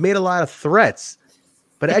made a lot of threats,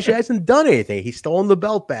 but actually hasn't done anything. He's stolen the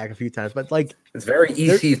belt back a few times, but like it's very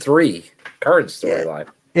EC3 current storyline.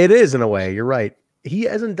 Yeah, it is in a way. You're right. He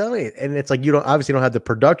hasn't done it, and it's like you don't have the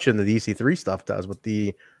production that the EC3 stuff does with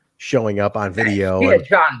the showing up on video. He had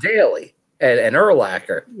John Daly and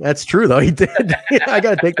Urlacher. That's true, though. He did. I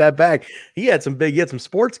got to take that back. He had some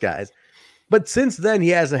sports guys, but since then he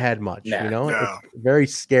hasn't had much. It's very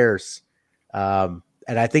scarce. And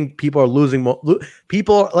I think people are losing.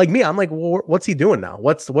 People like me. I'm like, well, what's he doing now?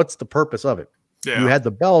 What's the purpose of it? Yeah. You had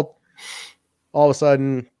the belt. All of a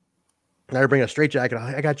sudden, now you bring a straitjacket.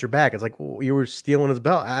 I got your back. It's like, well, you were stealing his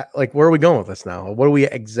belt. Where are we going with this now? What are we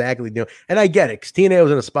exactly doing? And I get it, because TNA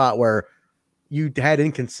was in a spot where you had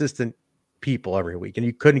inconsistent people every week, and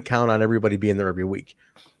you couldn't count on everybody being there every week.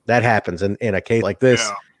 That happens in a case like this.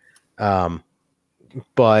 Yeah.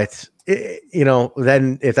 But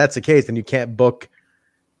then if that's the case, then you can't book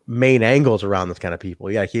main angles around this kind of people.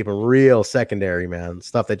 You got to keep them real secondary, man.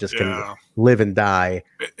 Stuff that just can live and die.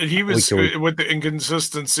 And he was with the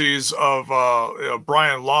inconsistencies of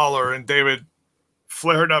Brian Lawler and David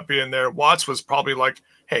Flair not being there. Watts was probably like,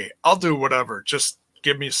 "Hey, I'll do whatever. Just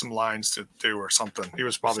give me some lines to do or something." He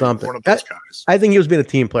was probably one of those guys. I think he was being a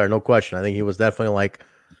team player, no question. I think he was definitely like,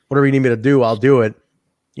 whatever you need me to do, I'll do it,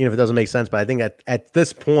 even if it doesn't make sense. But I think at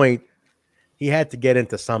this point, he had to get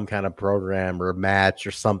into some kind of program or match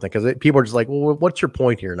or something, because people are just like, well, what's your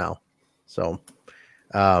point here now? So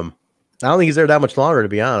I don't think he's there that much longer, to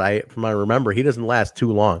be honest. From what I remember, he doesn't last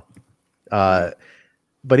too long.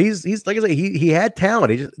 But he's like I say, he had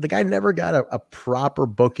talent. The guy never got a proper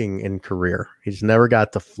booking in career. He just never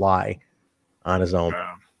got to fly on his own.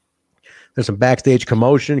 Yeah. There's some backstage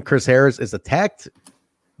commotion. Chris Harris is attacked.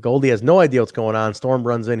 Goldie has no idea what's going on. Storm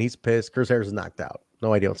runs in. He's pissed. Chris Harris is knocked out.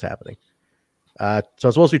 No idea what's happening. So it's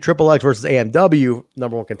supposed to be Triple X versus AMW,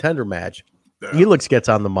 number one contender match. Yeah. Helix gets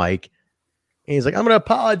on the mic, and he's like, I'm going to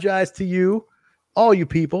apologize to you, all you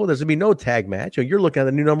people. There's going to be no tag match. You're looking at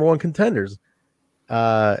the new number one contenders.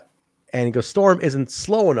 And he goes, Storm isn't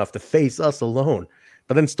slow enough to face us alone.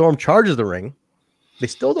 But then Storm charges the ring. They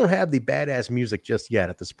still don't have the badass music just yet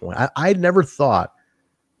at this point. I never thought,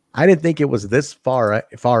 I didn't think it was this far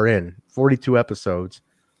in, 42 episodes,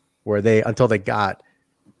 until they got,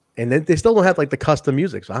 and then they still don't have like the custom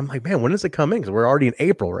music. So I'm like, man, when is it coming? Because we're already in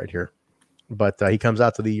April right here. But he comes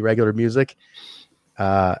out to the regular music.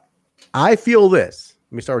 I feel this.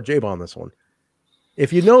 Let me start with J-Ball on this one.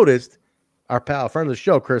 If you noticed, our pal, friend of the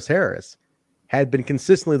show, Chris Harris, had been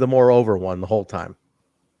consistently the more over one the whole time.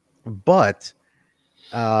 But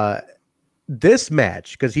this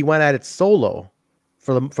match, because he went at it solo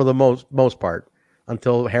for the most part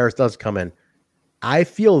until Harris does come in, I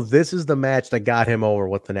feel this is the match that got him over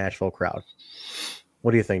with the Nashville crowd.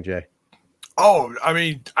 What do you think, Jay? Oh, I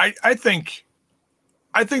mean, I think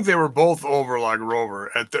they were both over like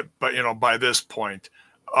Rover by this point.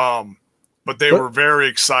 But they were very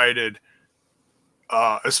excited.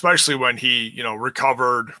 Especially when he,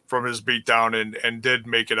 recovered from his beatdown and did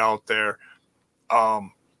make it out there.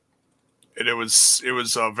 And it was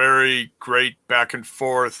a very great back and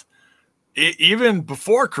forth. Even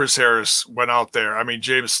before Chris Harris went out there, I mean,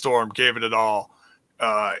 James Storm gave it all.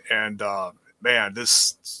 Man,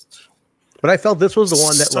 this. But I felt this was the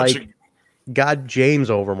one that got James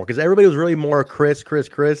over more, because everybody was really more Chris.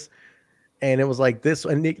 And it was like this,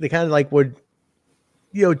 and they kind of like would,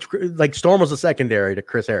 like Storm was a secondary to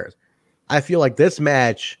Chris Harris. I feel like this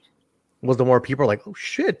match was the more people are like, oh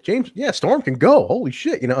shit, James, yeah, Storm can go. Holy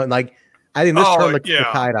shit, and like I think this turned the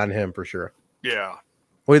tide on him for sure. Yeah.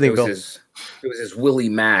 What do you think, Bill? It was his Willie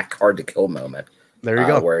Mack hard to kill moment. There you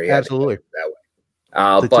go. Where he absolutely that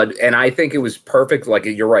way. And I think it was perfect. Like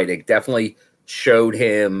you're right, it definitely showed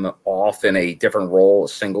him off in a different role, a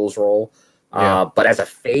singles role. But as a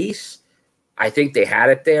face, I think they had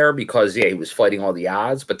it there because he was fighting all the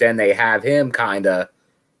odds, but then they have him kind of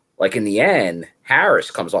like in the end,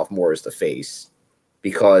 Harris comes off more as the face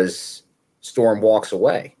because Storm walks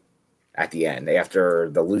away at the end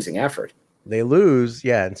after the losing effort. They lose,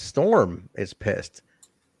 and Storm is pissed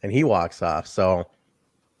and he walks off. So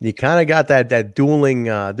you kind of got that dueling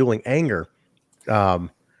anger. I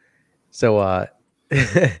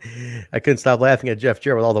couldn't stop laughing at Jeff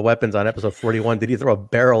Jarrett with all the weapons on episode 41. Did he throw a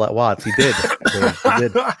barrel at Watts? He did. He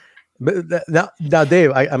did. But now, Dave,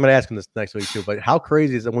 I'm going to ask him this next week too. But how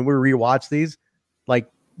crazy is it when we rewatch these? Like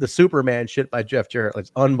the Superman shit by Jeff Jarrett,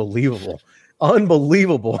 it's unbelievable.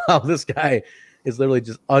 Unbelievable how this guy is literally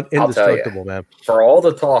just indestructible, man. For all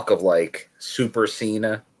the talk of like Super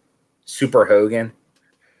Cena, Super Hogan,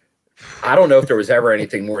 I don't know if there was ever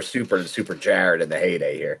anything more super than Super Jarrett in the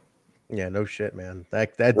heyday here. Yeah, no shit, man.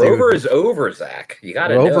 That Rover is over, Zach. You got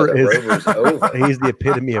to know that Rover's over. He's the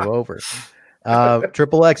epitome of over.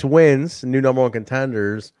 Triple X wins, new number one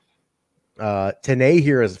contenders. Tenay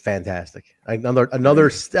here is fantastic. Another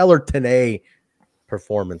stellar Tenay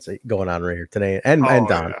performance going on right here. Tenay and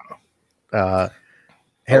Don. Yeah.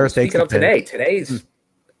 Harris takes speaking of Tenay,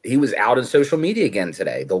 he was out on social media again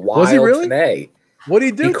today. The wild was he really? Tenay. What did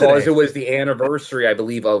he do because today? It was the anniversary, I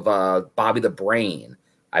believe, of Bobby the Brain.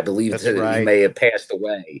 I believe he may have passed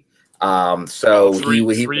away. So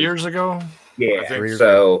three years ago. Yeah.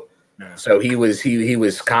 So he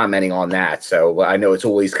was commenting on that. So I know it's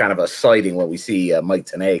always kind of exciting when we see Mike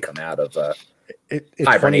Tenay come out of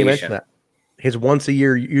it's funny you mention that. His once a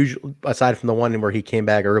year, usually aside from the one where he came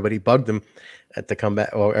back, everybody bugged him. at the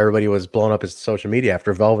comeback. Well, everybody was blowing up his social media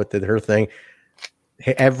after Velvet did her thing.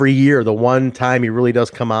 Every year, the one time he really does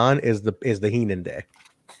come on is the Heenan day.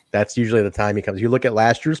 That's usually the time he comes. You look at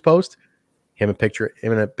last year's post, him in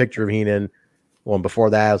a picture of Heenan. One before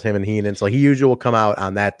that was him and Heenan. So he usually will come out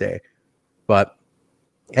on that day. But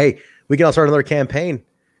hey, we can all start another campaign.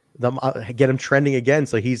 Get him trending again.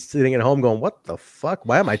 So he's sitting at home going, "What the fuck?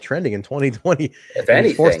 Why am I trending in 2020?" If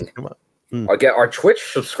anything, get our Twitch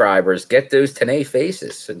subscribers, get those Tenay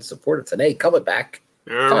faces and support of Tenay coming back.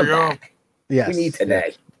 There we go. Yes, we need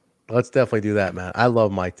Tenay. Let's definitely do that, man. I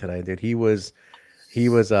love Mike Tenay, dude. He was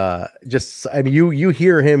just. I mean, you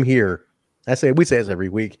hear him here. We say this every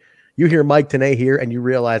week. You hear Mike Tenay here, and you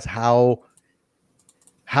realize how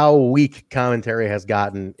weak commentary has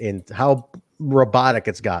gotten, and how robotic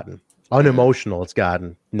it's gotten, unemotional it's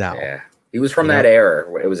gotten now. Yeah, he was from that era.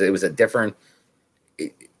 It was a different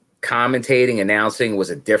commentating, announcing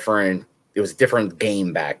was a different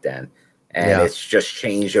game back then, and it's just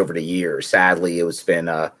changed over the years. Sadly, it's been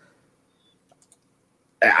I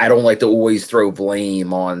don't like to always throw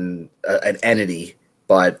blame on an entity,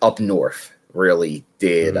 but up north really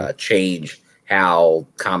did change how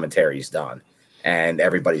commentary is done, and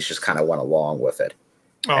everybody's just kind of went along with it.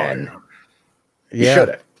 You should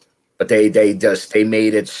have, but they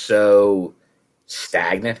made it so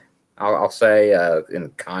stagnant. I'll say in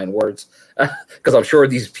kind words, because I'm sure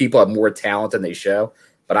these people have more talent than they show.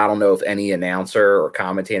 But I don't know if any announcer or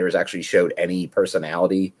commentators actually showed any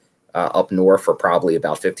personality up north for probably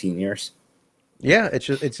about 15 years. Yeah, it's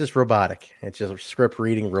just robotic. It's just script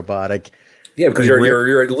reading robotic. Yeah, because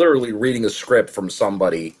you're literally reading a script from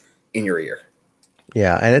somebody in your ear.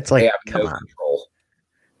 Yeah, and it's like, come on. Control.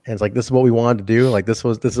 And it's like, this is what we wanted to do. Like this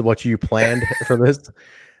is what you planned for this.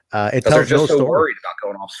 It tells they're just so story. worried about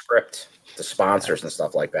going off script, the sponsors and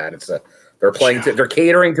stuff like that. They're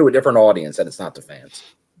catering to a different audience, and it's not the fans.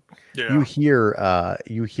 Yeah. You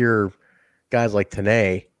hear guys like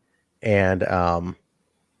Tenay, and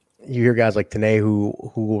you hear guys like Tenay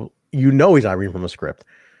who he's not reading from a script.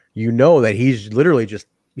 You know that he's literally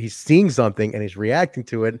he's seeing something and he's reacting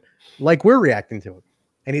to it like we're reacting to it.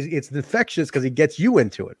 And it's infectious because he gets you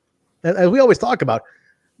into it. And as we always talk about,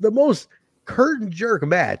 the most curtain jerk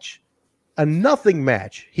match, a nothing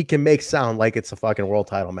match, he can make sound like it's a fucking world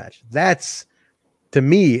title match. That's, to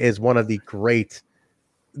me, is one of the great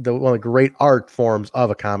art forms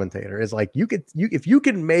of a commentator. Is like if you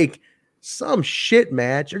can make some shit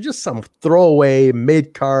match or just some throwaway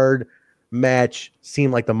mid-card match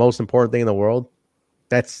seem like the most important thing in the world,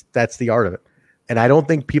 that's the art of it. And I don't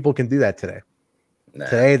think people can do that today. Nah.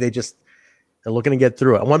 Today, they're looking to get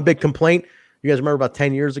through it. One big complaint, you guys remember about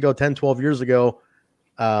 12 years ago,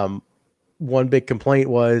 one big complaint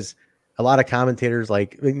was a lot of commentators,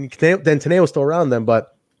 like, then Tenay was still around them,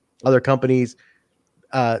 but other companies,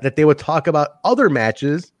 that they would talk about other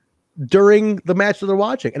matches during the match that they're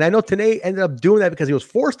watching. And I know Tenay ended up doing that because he was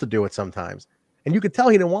forced to do it sometimes. And you could tell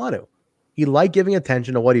he didn't want to. He liked giving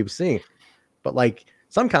attention to what he was seeing. But like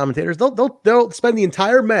some commentators, they'll spend the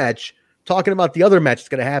entire match talking about the other match that's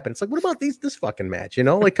going to happen. It's like, what about this fucking match?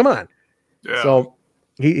 Like, come on. Yeah. So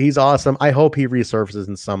he's awesome. I hope he resurfaces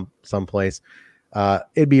in some place.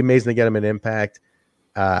 It'd be amazing to get him an Impact.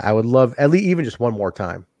 I would love at least even just one more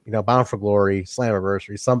time. Bound for Glory,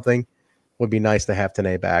 Slammiversary, something would be nice to have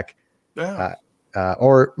Tenay back. Yeah.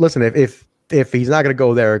 Or listen, if he's not going to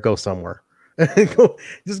go there, go somewhere.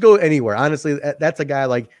 Just go anywhere. Honestly, that's a guy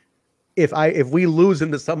like if we lose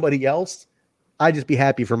him to somebody else, I'd just be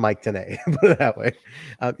happy for Mike Tenay. Put it that way.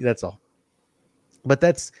 That's all. But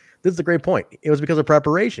this is a great point. It was because of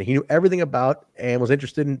preparation. He knew everything about and was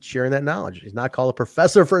interested in sharing that knowledge. He's not called a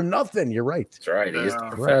professor for nothing. You're right. That's right. He is the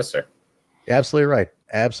professor. Right. Absolutely right.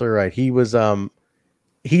 Absolutely right. He was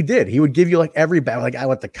he would give you like every battle. Like I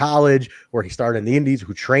went to college where he started in the Indies,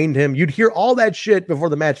 who trained him. You'd hear all that shit before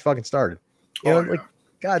the match fucking started. Like,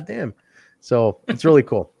 God damn. So it's really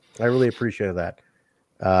cool. I really appreciated that.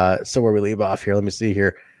 So where we leave off here, let me see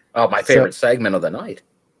here. Oh, my favorite segment of the night.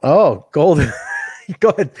 Oh, Golden. Go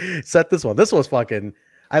ahead. Set this one. This was fucking.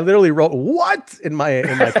 I literally wrote what in my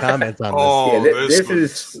comments on this.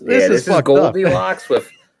 This is Goldilocks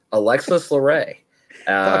with Alexis Leray.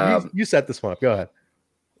 You set this one up. Go ahead.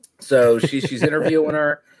 So she's interviewing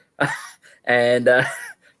her, and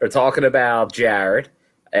they're talking about Jared,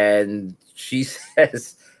 and she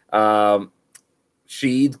says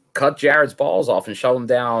she cut Jared's balls off and shoved them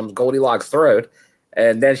down Goldilocks' throat,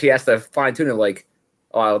 and then she has to fine tune it like,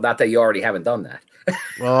 oh, not that you already haven't done that.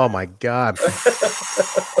 Oh my God!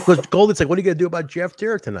 Because Goldie's like, "What are you gonna do about Jeff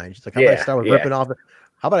Jarrett tonight?" She's like, "How about I start ripping off?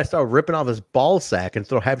 How about I start ripping off his ball sack and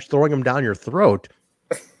throwing him down your throat?"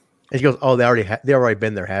 And she goes, "Oh, they already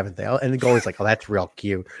been there, haven't they?" And the goalie's like, "Oh, that's real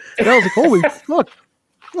cute." And I was like, "Holy fuck!"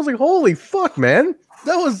 I was like, "Holy fuck, man!"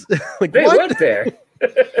 That was like they what? went there.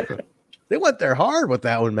 They went there hard with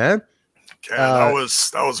that one, man. Yeah,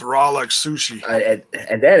 that was raw like sushi.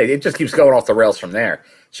 And then it just keeps going off the rails from there.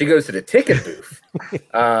 She goes to the ticket booth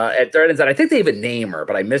at Thread Inside. I think they even name her,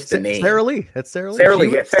 but I missed the name. Sarah Lee. That's Sarah Lee. Sarah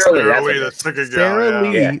Lee. Yeah, Sarah Lee. The ticket Sarah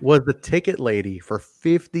Lee Yeah. was the ticket lady for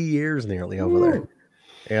 50 years nearly over there.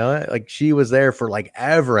 You know, like she was there for like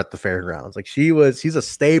ever at the fairgrounds. Like she's a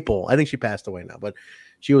staple. I think she passed away now, but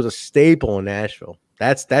she was a staple in Nashville.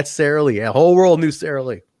 That's Sarah Lee. Yeah, the whole world knew Sarah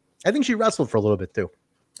Lee. I think she wrestled for a little bit too.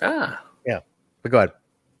 Ah. Yeah. But go ahead.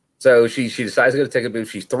 So she decides to go to ticket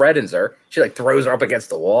booth. She threatens her. She like throws her up against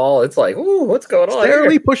the wall. It's like, ooh, what's going on? Sarah here?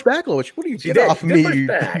 Lee pushed back a little. What are you get off me?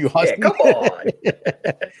 You husky. Come on.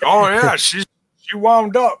 Oh yeah, she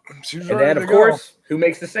wound up. She's And ready then to of go. course, who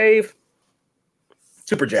makes the save?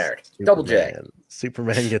 Super Jared. Double J.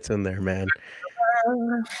 Superman gets in there, man.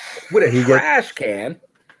 With a trash can.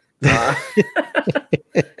 And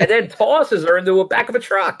then tosses her into the back of a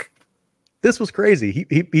truck. This was crazy.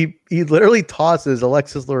 He literally tosses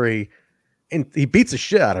Alexis Lurie and he beats the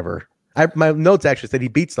shit out of her. My notes actually said he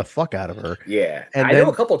beats the fuck out of her. Yeah. And I know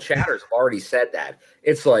a couple chatters have already said that.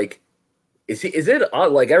 It's like, is it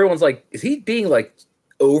like everyone's like, is he being like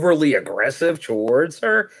overly aggressive towards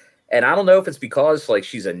her? And I don't know if it's because like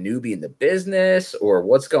she's a newbie in the business or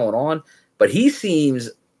what's going on, but he seems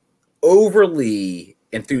overly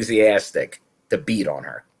enthusiastic to beat on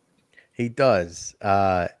her. He does.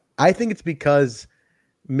 I think it's because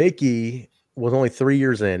Mickey was only 3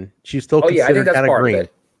 years in. She's still considered kind of green.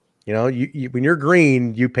 You know, you when you're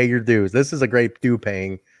green, you pay your dues. This is a great due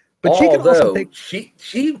paying. But she can also take.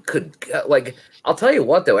 She could like. I'll tell you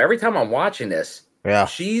what though. Every time I'm watching this, yeah,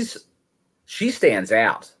 she stands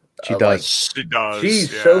out. She does. Like, she does.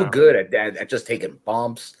 She's so good at that, at just taking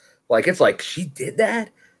bumps. Like it's like she did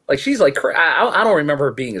that. Like she's like I don't remember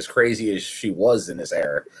her being as crazy as she was in this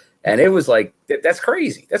era. And it was like that's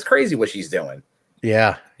crazy. That's crazy what she's doing.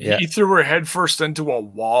 Yeah. He threw her head first into a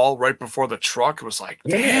wall right before the truck. It was like,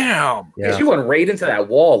 damn. Yeah. She went right into that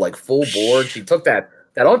wall like full board. She took that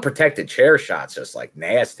unprotected chair shots, just like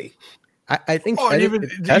nasty. I think. Oh, and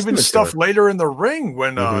even stuff later in the ring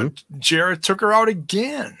when Jarrett took her out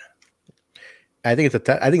again. I think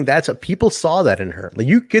I think that's what people saw that in her. Like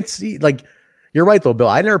you could see, like you're right though, Bill.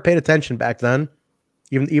 I never paid attention back then,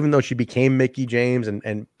 even though she became Mickey James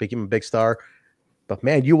and became a big star. But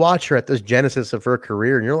man, you watch her at this genesis of her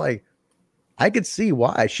career, and you're like, I could see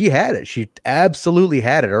why she had it. She absolutely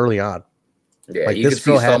had it early on. Yeah, like, you could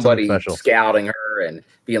see somebody scouting her and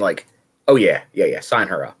being like, "Oh yeah, sign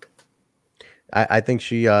her up." I think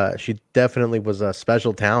she definitely was a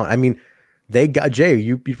special talent. I mean, they got Jay.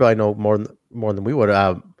 You probably know more than we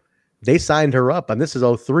would. They signed her up, and this is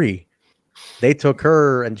 2003. They took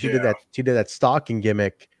her, and she did that. She did that stalking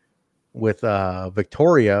gimmick with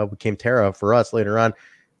Victoria, became Tara for us later on.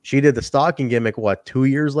 She did the stalking gimmick 2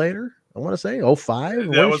 years later? I want to say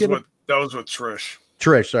 2005. That was with Trish.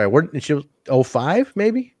 Trish, sorry. She was 2005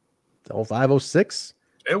 maybe? 2005, 06?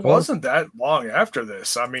 It wasn't that long after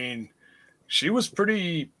this. I mean, she was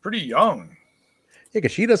pretty young. Yeah,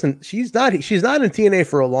 because she's not in TNA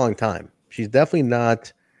for a long time. She's definitely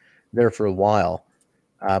not there for a while.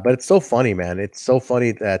 But it's so funny, man. It's so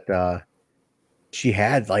funny that she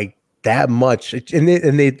had like that much, and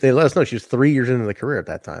they let us know she was 3 years into the career at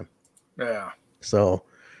that time. Yeah. So,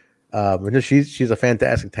 she's a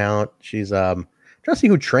fantastic talent. She's trying to see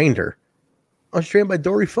who trained her. I was trained by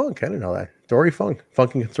Dory Funk. I didn't know that. Dory Funk,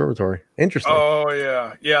 Funkin' Conservatory. Interesting. Oh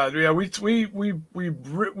yeah.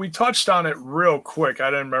 We touched on it real quick. I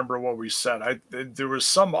didn't remember what we said. There was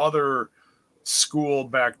some other school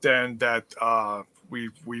back then that we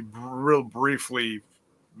real briefly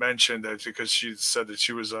mentioned that because she said that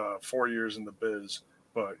she was 4 years in the biz.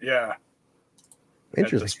 But yeah,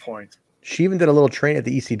 interesting. At this point, she even did a little train at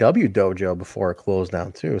the ECW dojo before it closed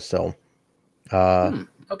down too. So,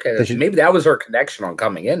 okay, maybe that was her connection on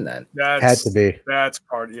coming in. Then had to be. That's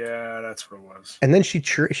part. Yeah, that's what it was. And then she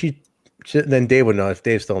then Dave would know if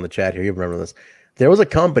Dave's still in the chat here. You remember this? There was a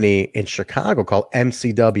company in Chicago called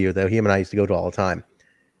MCW that him and I used to go to all the time.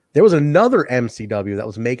 There was another MCW that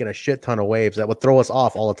was making a shit ton of waves that would throw us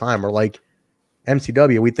off all the time. We're like,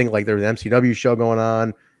 MCW, we think like there's an MCW show going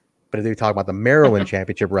on, but they talk about the Maryland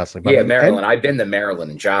Championship Wrestling. But Maryland. I've been to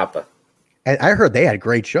Maryland and Joppa. And I heard they had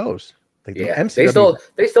great shows. Like MCW,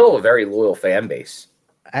 they still have a very loyal fan base.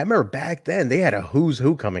 I remember back then they had a who's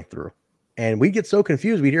who coming through. And we get so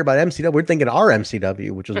confused. We'd hear about MCW. We're thinking our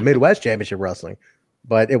MCW, which was Midwest Championship Wrestling.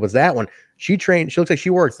 But it was that one. She trained. She looks like she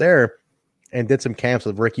works there. and did some camps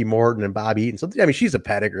with Ricky Morton and Bobby Eaton. So I mean, she's a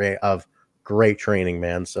pedigree of great training,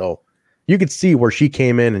 man. So you could see where she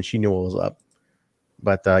came in and she knew what was up.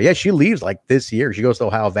 But yeah, she leaves like this year. She goes to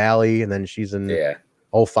Ohio Valley, and then she's in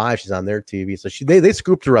 05. She's on their TV. So they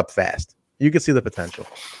scooped her up fast. You can see the potential.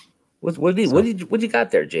 What you got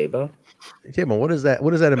there, J-Bo? J-Bo, what is that?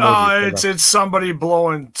 What is that emoji? It's somebody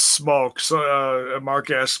blowing smoke. So Mark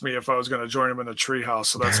asked me if I was going to join him in the treehouse.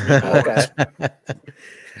 So that's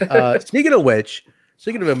me. Speaking of which,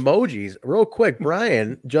 speaking of emojis, real quick,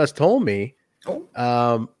 Brian just told me.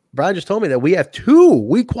 Brian just told me that we have 2.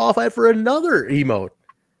 We qualified for another emote.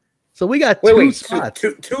 So we got two spots.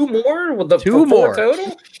 Two more with the 2 more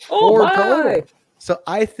total? Oh, 4 my. total. So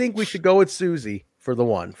I think we should go with Susie for the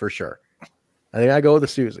one for sure. I think I go with the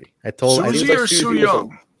Susie. Susie or Sue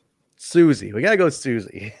Young? Susie. We got to go with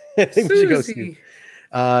Susie. I think we should go Susie.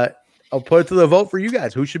 I'll put it to the vote for you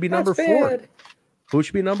guys. Who should be number 4? Who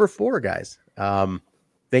should be number 4, guys?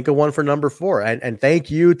 Think of one for number 4. And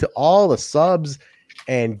thank you to all the subs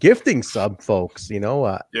and gifting sub folks.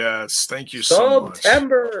 Yes, thank you so much.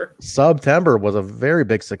 September was a very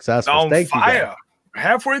big success. Thank you, guys.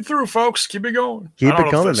 Halfway through, folks. Keep it going. Keep it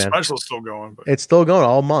coming, man. Special's still going, but it's still going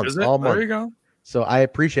all month. Is it? All month. There you go. So I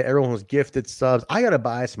appreciate everyone who's gifted subs. I gotta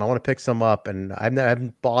buy some. I want to pick some up, and I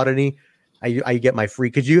haven't bought any. I get my free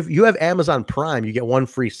because you have Amazon Prime. You get 1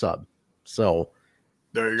 free sub. So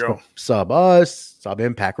there you go. Sub us, sub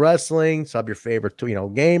Impact Wrestling, sub your favorite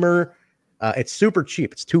gamer. It's super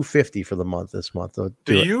cheap. It's $2.50 for the month this month. So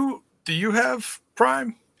do you have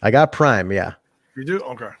Prime? I got Prime. Yeah. You do?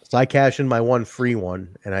 Okay. So I cash in my 1 free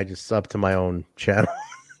one, and I just sub to my own channel.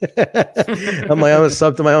 I'm a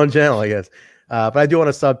sub to my own channel, I guess. But I do want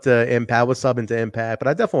to sub to Impact. We'll sub into Impact, but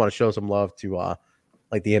I definitely want to show some love to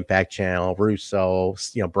like the Impact channel, Russo,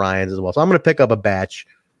 Brian's as well. So I'm going to pick up a batch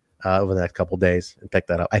over the next couple of days and pick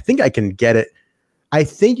that up. I think I can get it. I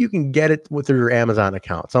think you can get it through your Amazon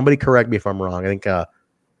account. Somebody correct me if I'm wrong. I think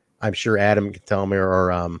I'm sure Adam can tell me,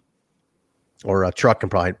 or Truck can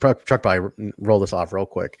probably roll this off real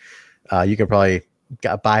quick. You can probably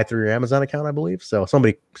buy through your Amazon account, I believe. So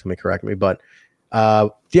somebody correct me, but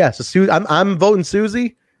yeah. So I'm voting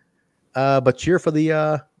Susie, but cheer for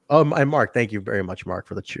the and Mark. Thank you very much, Mark,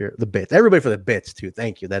 for the cheer, the bits. Everybody for the bits too.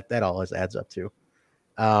 Thank you. That always adds up too.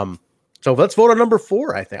 So let's vote on number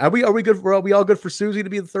 4. I think are we good? Are we all good for Susie to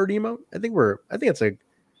be the 3rd emote? I think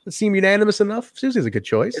it seemed unanimous enough. Susie's a good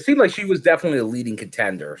choice. It seemed like she was definitely a leading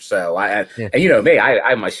contender. So and you know me, I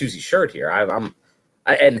have my Susie shirt here.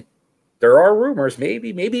 And there are rumors, maybe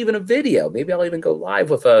even a video. Maybe I'll even go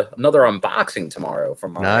live with another unboxing tomorrow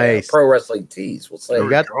from my Pro Wrestling Tees. We'll say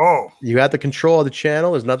you got the control of the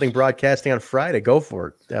channel. There's nothing broadcasting on Friday. Go for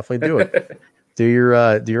it. Definitely do it. do your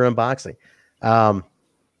unboxing.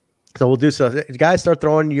 So we'll do so. Guys, start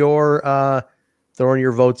throwing your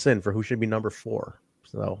votes in for who should be number 4.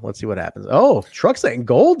 So let's see what happens. Oh, Truck's saying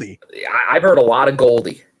Goldie. I've heard a lot of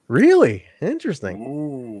Goldie. Really interesting.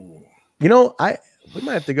 Ooh. We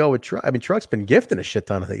might have to go with Truck. I mean, Truck's been gifting a shit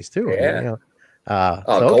ton of these too. Yeah.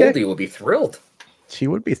 Goldie would be thrilled. She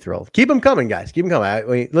would be thrilled. Keep them coming, guys. Keep them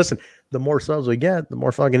coming. Listen, the more subs we get, the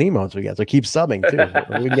more fucking emotes we get. So keep subbing too.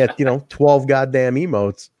 We get 12 goddamn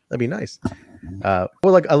emotes. That'd be nice. I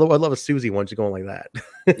love a Susie one just going like that.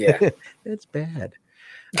 Yeah, it's bad.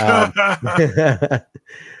 I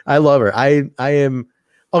love her. I am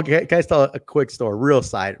okay. Can I tell a quick story? Real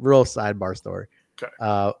sidebar story.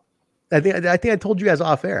 Okay. I think I told you guys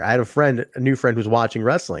off air. I had a new friend who's watching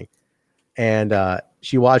wrestling, and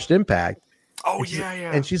she watched Impact. Oh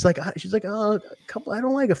yeah. And she's like, oh, I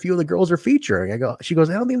don't like a few of the girls are featuring. She goes,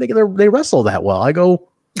 I don't think they wrestle that well. I go,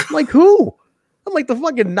 I'm like, who? I'm like, the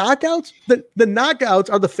fucking knockouts. The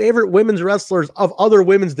knockouts are the favorite women's wrestlers of other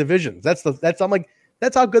women's divisions. I'm like,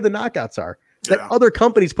 that's how good the knockouts are. That other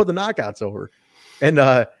companies put the knockouts over.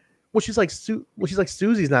 And she's like,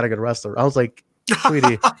 Susie's not a good wrestler. I was like,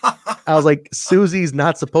 sweetie, Susie's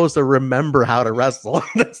not supposed to remember how to wrestle.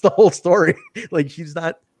 That's the whole story. Like, she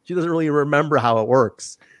doesn't really remember how it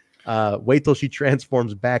works. Wait till she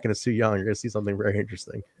transforms back into Sue Young. You're gonna see something very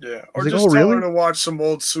interesting. Yeah, or just tell her to watch some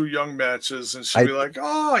old Sue Young matches, and she'll be like,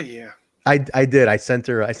 "Oh yeah." I did. I sent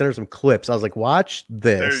her some clips. I was like, "Watch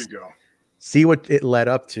this. There you go. See what it led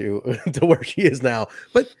up to where she is now."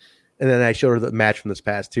 And then I showed her the match from this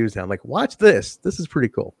past Tuesday. I'm like, "Watch this. This is pretty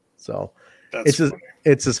cool." So it's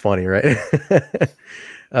just funny, right?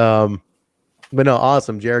 But no,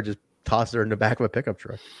 awesome. Jared just tosses her in the back of a pickup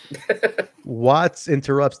truck. Watts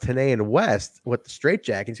interrupts Tenay and West with the straight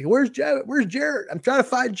jacket. He's like, "Where's Jared? Where's Jared? I'm trying to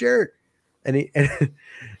find Jared." And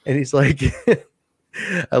he's like,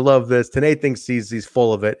 I love this. Tenay thinks he's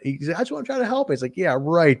full of it. He's like, "I just want to try to help." He's like, "Yeah,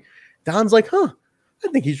 right." Don's like, huh, I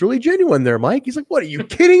think he's really genuine there, Mike. He's like, what, are you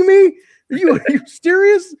kidding me? Are you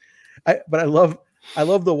serious? But I love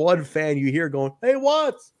the one fan you hear going, hey,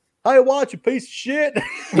 Watts, you piece of shit.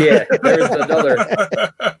 Yeah, there's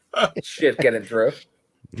another shit getting through.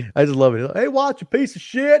 I just love it. Hey, Watts, you piece of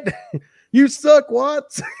shit. You suck,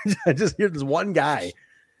 Watts. I just hear this one guy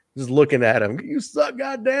just looking at him. You suck,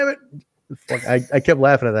 goddammit. Fuck, I kept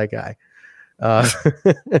laughing at that guy.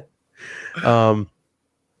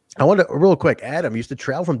 I want to real quick. Adam used to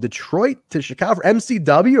travel from Detroit to Chicago for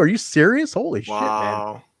MCW. Are you serious? Holy shit,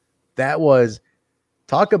 man! That was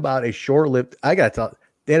talk about a short-lived. I got to tell.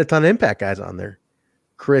 They had a ton of Impact guys on there.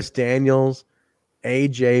 Chris Daniels,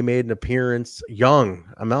 AJ made an appearance. Young,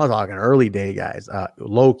 I'm not talking early day guys.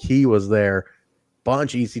 Low Key was there.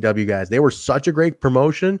 Bunch of ECW guys. They were such a great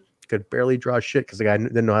promotion. Could barely draw shit because the guy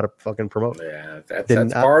didn't know how to fucking promote. Yeah,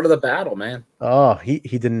 that's part of the battle, man. Oh, he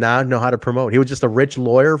did not know how to promote. He was just a rich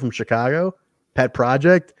lawyer from Chicago, pet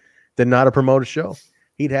project, didn't know how to promote a show.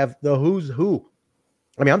 He'd have the who's who.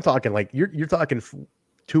 I mean, I'm talking like you're talking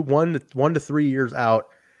 1 to 3 years out.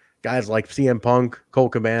 Guys like CM Punk, Cole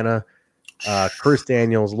Cabana, Chris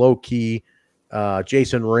Daniels, Low Key,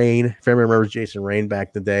 Jason Rain. If anyone remembers Jason Rain back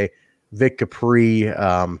in the day, Vic Capri,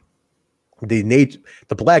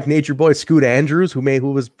 the Black Nature Boy, Scoot Andrews, who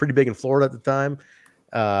was pretty big in Florida at the time.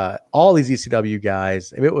 All these ECW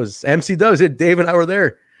guys. I mean, it was MCW. Dave and I were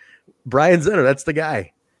there. Brian Zenner, that's the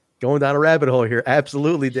guy. Going down a rabbit hole here.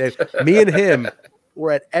 Absolutely, Dave. Me and him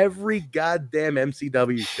were at every goddamn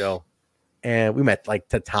MCW show. And we met like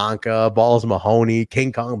Tatanka, Balls Mahoney,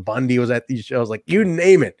 King Kong Bundy was at these shows. Like, you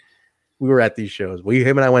name it. We were at these shows.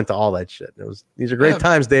 Him and I went to all that shit. These are great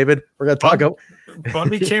times, David. We're gonna talk about.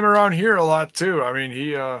 Bundy came around here a lot too. I mean,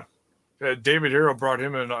 David Hero brought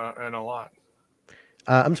him in a lot.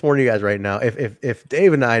 I'm just warning you guys right now. If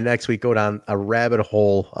Dave and I next week go down a rabbit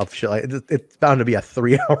hole of shit, like, it's bound to be a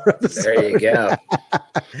 3-hour episode. There you go.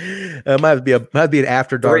 It might be an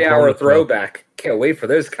after dark 3-hour throwback. Can't wait for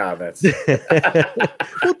those comments.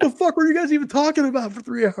 What the fuck were you guys even talking about for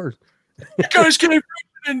 3 hours? You guys gave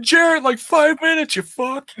and Jarrett like 5 minutes, you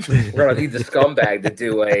fuck. We're gonna need the scumbag to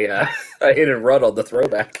do a hit and run on the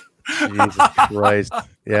throwback. Jesus Christ.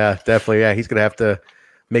 Yeah, definitely. Yeah, he's gonna have to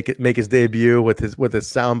make his debut with his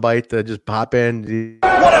soundbite to just pop in.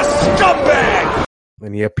 What a scumbag!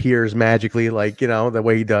 And he appears magically, like, the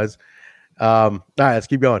way he does. All right, let's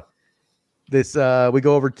keep going. This we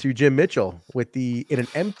go over to Jim Mitchell in an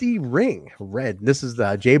empty ring, red. This is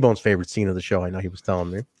J-Bone's favorite scene of the show. I know he was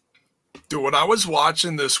telling me. Dude, when I was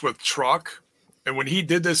watching this with Truck, and when he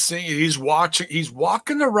did this thing, he's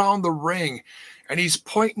walking around the ring, and he's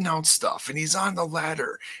pointing out stuff, and he's on the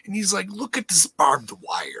ladder, and he's like, look at this barbed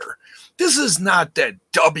wire. This is not that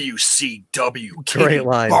WCW great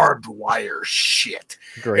line. Barbed wire shit.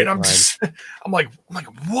 Great and I'm like,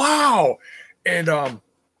 wow. And,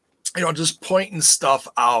 just pointing stuff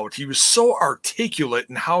out. He was so articulate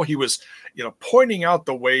in how he was, pointing out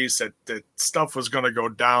the ways that stuff was going to go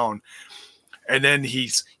down. And then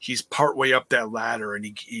he's partway up that ladder, and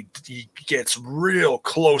he gets real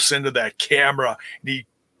close into that camera, and he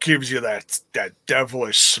gives you that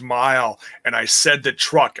devilish smile. And I said to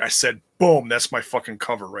Truck, boom, that's my fucking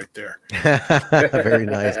cover right there. Very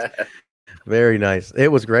nice. Very nice. It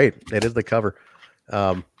was great. It is the cover.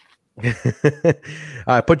 All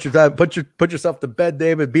right, put yourself to bed,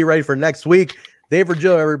 David. Be ready for next week. Dave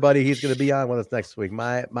Virgilio, everybody, he's going to be on with us next week.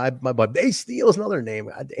 My bud, Ace Steel is another name.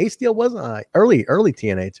 Ace Steel was early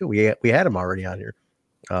TNA too. We had him already on here.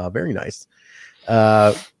 Very nice.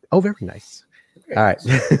 Very nice. All right,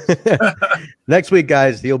 next week,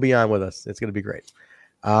 guys, he'll be on with us. It's going to be great.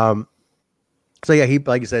 So yeah, he,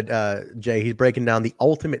 like you said, Jay, he's breaking down the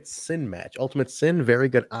Ultimate Sin match. Ultimate Sin, very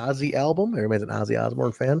good Ozzy album. Everybody's an Ozzy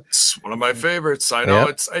Osbourne fan. It's one of my favorites. I know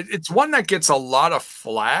it's one that gets a lot of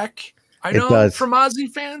flack. I know from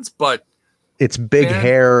Ozzy fans, but it's big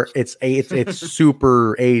hair. It's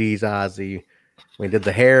super 80s Ozzy. We did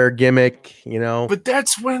the hair gimmick, But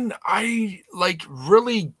that's when I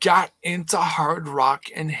really got into hard rock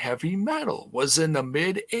and heavy metal. Was in the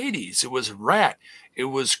mid 80s. It was Rat. It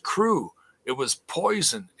was Crew. It was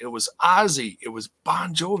Poison. It was Ozzy. It was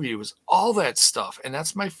Bon Jovi. It was all that stuff, and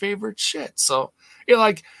that's my favorite shit. So,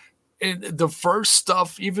 the first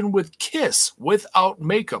stuff, even with Kiss, without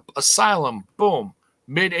makeup, Asylum, boom,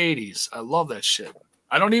 mid 80s. I love that shit.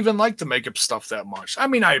 I don't even like the makeup stuff that much. I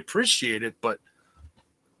mean, I appreciate it, but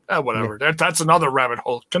whatever. Yeah. That's another rabbit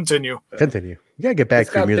hole. Continue. You gotta get back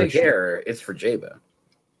to your music. Big hair. It's for J-Bo.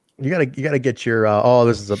 You gotta get your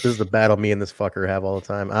this is the battle me and this fucker have all the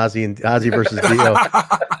time. Ozzy versus Dio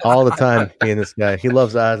all the time. Me and this guy. He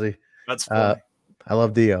loves Ozzy. That's funny. I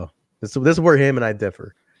love Dio. This is where him and I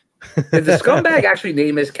differ. Did the scumbag actually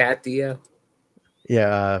name his cat Dio?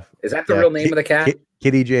 Yeah. Is that the real name of the cat?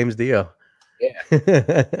 Kitty James Dio.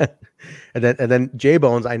 Yeah. and then J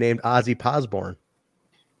Bones, I named Ozzy Posborn.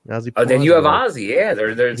 Oh, then you have Ozzy. Yeah,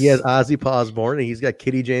 there's. He has Ozzy Posborn, and he's got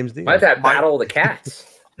Kitty James Dio. Might have Battle of the Cats.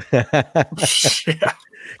 Yeah.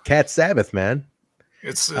 Cat Sabbath, man.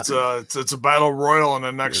 It's a battle royal in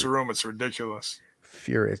the next room. It's ridiculous.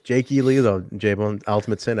 Furious. Jake E. Lee though, J-Bone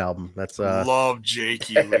Ultimate Sin album. That's love Jake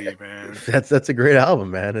E. Lee, man. That's a great album,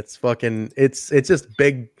 man. It's fucking it's just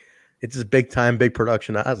big. It's just big time, big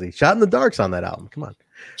production Ozzy. Shot in the Dark's on that album. Come on.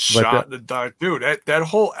 Shot in the Dark. Dude, that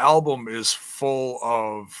whole album is full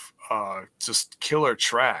of just killer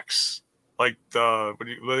tracks. Like what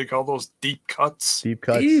do they call those? Deep cuts. Deep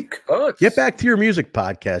cuts. Get back to your music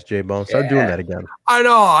podcast, J-Bone. Start doing that again. I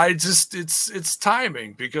know. It's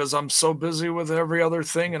timing because I'm so busy with every other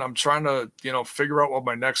thing, and I'm trying to figure out what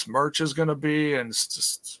my next merch is going to be, and it's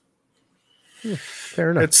just fair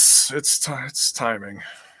enough. It's timing.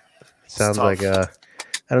 Sounds like I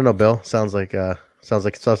don't know, Bill. Sounds like an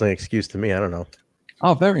excuse to me. I don't know.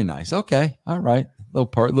 Oh, very nice. Okay, all right.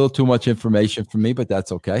 Little too much information for me, but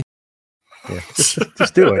that's okay. Yeah,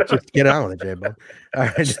 just do it. Just get on with it, J-Bone. All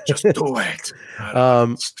right, just do it. Just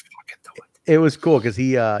fucking do it. It was cool because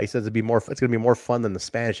he says it's gonna be more fun than the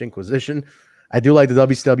Spanish Inquisition. I do like the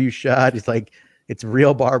WCW shot. It's like it's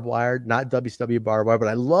real barbed wire, not WCW barbed wire. But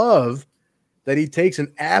I love that he takes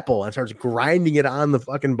an apple and starts grinding it on the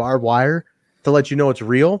fucking barbed wire to let you know it's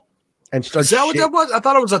real. And starts. Is that what that was? I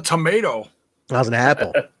thought it was a tomato. That was an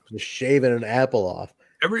apple. Just shaving an apple off.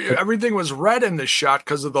 Everything was red in this shot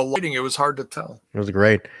because of the lighting. It was hard to tell. It was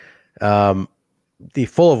great. The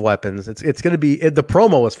full of weapons. It's going to be. The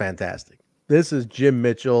promo was fantastic. This is Jim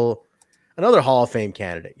Mitchell, another Hall of Fame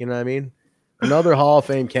candidate. You know what I mean? Another Hall of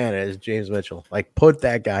Fame candidate is James Mitchell. Like, put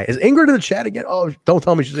that guy. Is Ingrid in the chat again? Oh, don't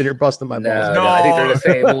tell me she's in here busting my balls. No, I think they're just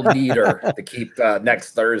saying we'll need her to keep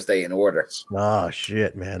next Thursday in order. Oh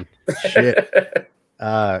shit, man. Shit.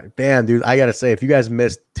 Damn, dude. I gotta say, if you guys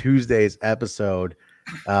missed Tuesday's episode.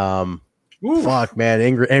 Fuck, man.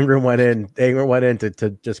 Ingrid went in to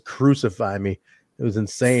just crucify me. It was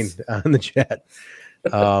insane on the chat.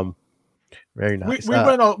 Very nice.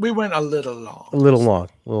 We went a little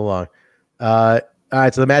long. All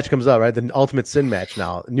right, so the match comes up, right? The Ultimate Sin match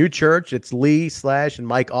now. New Church, it's Lee, Slash, and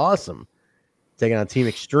Mike Awesome taking on Team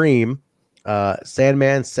Extreme,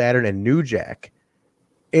 Sandman, Saturn, and New Jack.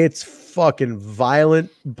 It's fucking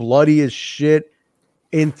violent, bloody as shit.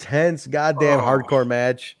 Intense, goddamn hardcore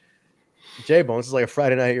match. J-Bone, this is like a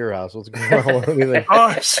Friday night at your house. What's going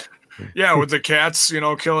on? Yeah, with the cats,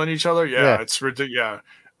 killing each other. Yeah. It's ridiculous.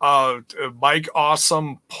 Yeah. Mike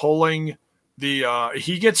Awesome pulling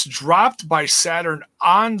he gets dropped by Saturn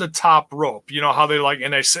on the top rope. You know how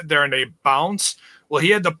they sit there and they bounce? Well, he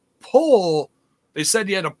had to pull. They said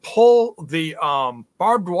he had to pull the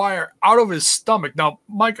barbed wire out of his stomach. Now,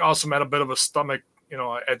 Mike Awesome had a bit of a stomach.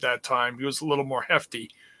 At that time, he was a little more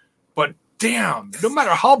hefty, but damn, no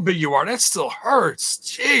matter how big you are, that still hurts.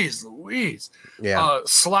 Jeez Louise. Yeah.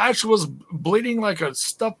 Slash was bleeding like a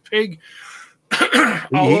stuffed pig. He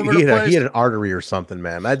had an artery or something,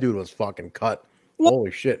 man. That dude was fucking cut. What?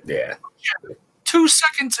 Holy shit. Yeah. 2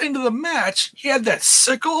 seconds into the match, he had that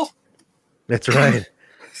sickle. That's right.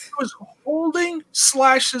 He was holding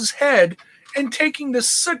Slash's head and taking the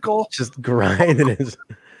sickle. Just grinding his...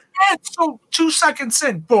 And so 2 seconds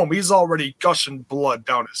in, boom, he's already gushing blood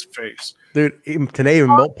down his face. Dude, Tanay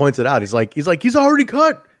even points it out. He's like, he's already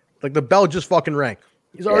cut. Like the bell just fucking rang.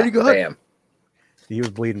 He's already cut. Damn. He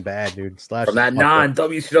was bleeding bad, dude. Slash from that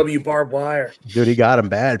non-WCW barbed wire. Dude, he got him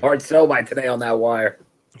bad. Hard sell by Tanay on that wire.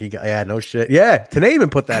 No shit. Yeah, Tanay even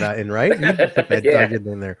put that in, right? He put that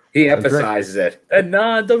in there. He emphasizes it. A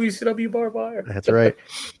non-WCW barbed wire. That's right.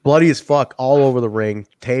 Bloody as fuck all over the ring.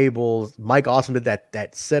 Tables. Mike Awesome did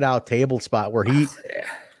that sit-out table spot where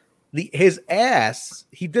his ass.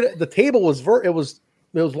 He did it. The table was it was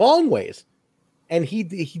long ways, and he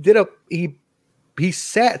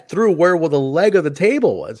sat through where the leg of the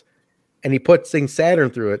table was, and he put Saturn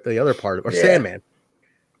through it. The other part or Sandman.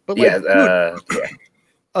 But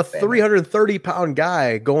a 330-pound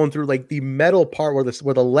guy going through like the metal part where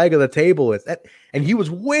the leg of the table is, and he was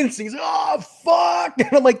wincing. He's like, "Oh fuck!" And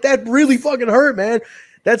I'm like, "That really fucking hurt, man.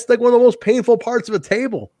 That's like one of the most painful parts of a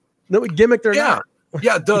table. No gimmick, they're not."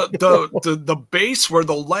 Yeah, the base where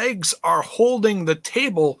the legs are holding the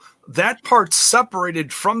table, that part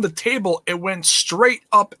separated from the table. It went straight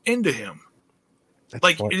up into him. That's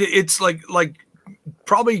like it's like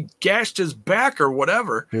probably gashed his back or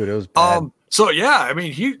whatever. Dude, it was bad. So yeah, I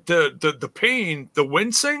mean, the pain, the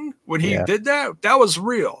wincing when he did that was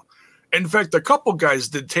real. In fact, a couple guys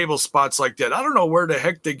did table spots like that. I don't know where the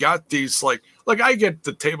heck they got these. Like I get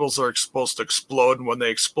the tables are supposed to explode, and when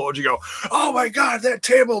they explode, you go, "Oh my god, that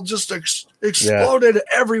table just exploded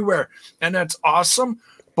everywhere," and that's awesome.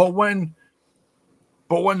 But when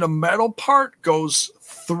the metal part goes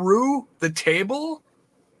through the table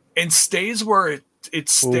and stays where it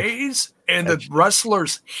stays, and the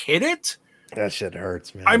wrestlers hit it, that shit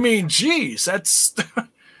hurts, man. I mean, geez, that's.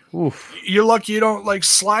 Oof. You're lucky you don't like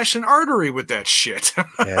slash an artery with that shit.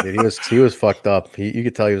 Yeah, dude, he was fucked up. You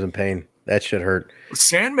could tell he was in pain. That shit hurt.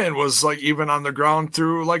 Sandman was like even on the ground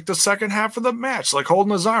through like the second half of the match, like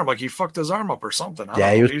holding his arm, like he fucked his arm up or something.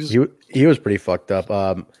 He was pretty fucked up.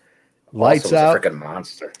 Lights out, a freaking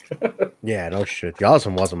monster. Yeah, no shit.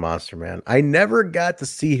 Awesome was a monster, man. I never got to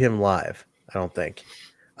see him live. I don't think.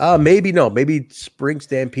 Maybe Spring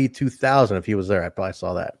Stampede 2000. If he was there, I probably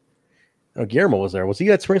saw that. Oh, Guillermo was there. Was he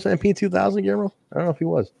at Spring Stampede 2000, Guillermo? I don't know if he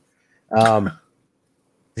was.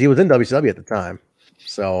 He was in WCW at the time.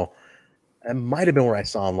 So it might have been where I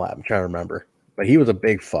saw him live. I'm trying to remember. But he was a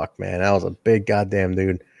big fuck, man. That was a big goddamn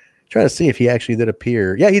dude. Trying to see if he actually did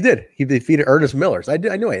appear. Yeah, he did. He defeated Ernest Millers. I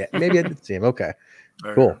knew it. Maybe I did see him. Okay.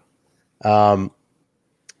 Cool.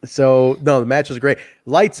 So no, the match was great.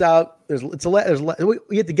 Lights out.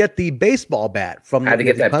 We had to get the baseball bat from. Had to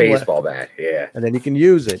get that baseball bat, yeah. And then you can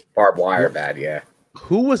use it. Barbed wire bat, yeah.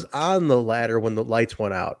 Who was on the ladder when the lights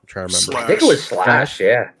went out? I'm trying to remember. Slash. I think it was Slash,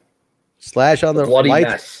 yeah. Slash on the bloody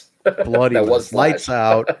lights. Mess. Bloody that was lights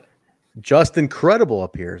out. Just Incredible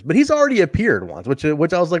appears, but he's already appeared once, which I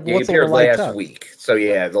was like, yeah, what's he appeared the lights last out? week? So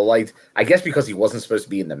yeah, the lights. I guess because he wasn't supposed to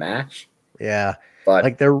be in the match. Yeah. But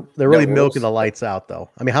like they're really milking the lights out, though.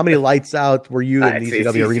 I mean, how many lights out were you in the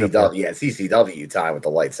ECW arena for? Yeah, CCW time with the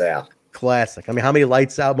lights out. Classic. I mean, how many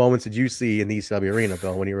lights out moments did you see in the ECW arena,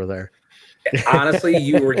 Bill, when you were there? Honestly,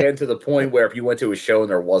 you were getting to the point where if you went to a show and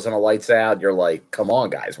there wasn't a lights out, you're like, "Come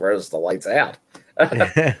on, guys, where's the lights out?"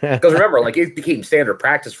 Because remember, like it became standard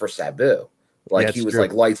practice for Sabu. Like Yeah, he was true.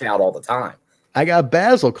 like lights out all the time. I got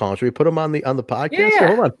Basil calling. Should we put him on the podcast? Yeah. So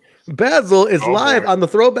hold on. Basil is live on the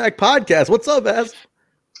Throwback Podcast. What's up, Baz?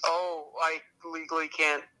 Oh, I legally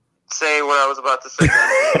can't say what I was about to say.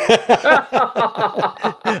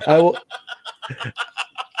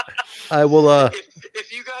 I will.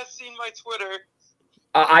 If you guys seen my Twitter,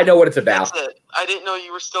 I know what it's about. that's it. I didn't know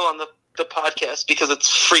you were still on the podcast because it's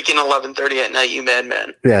freaking 11:30 at night, you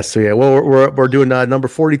madman. Yeah. So yeah. Well, we're doing number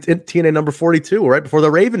 40 TNA number 42 right before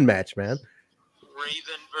the Raven match, man.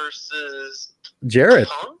 Raven versus Jarrett.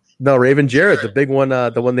 Punk? No, Raven Jarrett, the big one,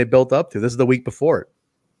 the one they built up to. This is the week before it.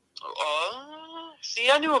 See,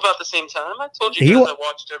 I knew about the same time. I told you guys I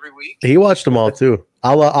watched every week. He watched them all too.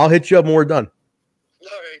 I'll hit you up when we're done. All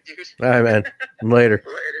right, dude. All right, man. Later.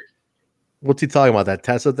 What's he talking about? That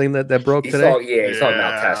Tessa thing that broke He's today? he's talking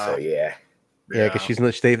about Tessa. Yeah. Yeah,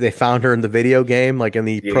 because they found her in the video game, like in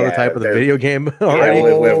the prototype of the video game Yeah,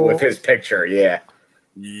 already. with his picture. Yeah.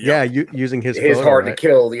 Yeah, using his his photo, hard right? to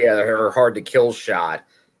kill. Yeah, her hard to kill shot.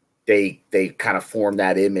 They kind of formed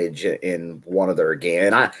that image in one of their games,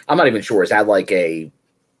 and I'm not even sure. Is that like a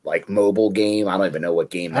mobile game? I don't even know what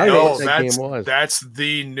game that is. That's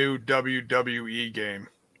the new WWE game.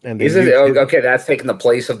 And is it okay? That's taking the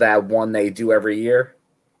place of that one they do every year.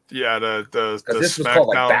 Yeah, the this was SmackDown called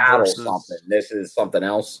like Battle versus- something. This is something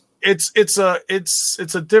else. It's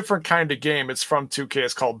a different kind of game. It's from 2K.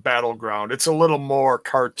 It's called Battleground. It's a little more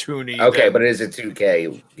cartoony. Okay, than- but it is a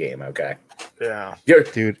 2K game. Okay, yeah,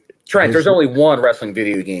 dude. Trent, there's only one wrestling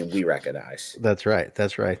video game we recognize. That's right.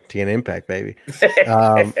 TNA Impact, baby. Perfect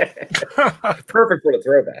for the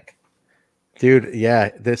throwback. Dude,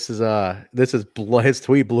 yeah, this is his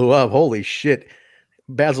tweet blew up. Holy shit.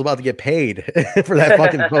 Basil's about to get paid for that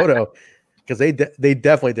fucking photo because they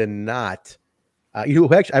definitely did not.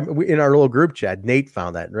 Actually, in our little group chat, Nate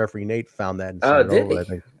found that. Referee Nate found that. And sent it did over, he? I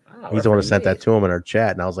think. Oh, He's the one who sent that to him in our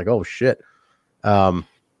chat, and I was like, "Oh shit!"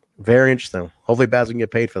 Very interesting. Hopefully, Basil can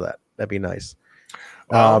get paid for that. That'd be nice.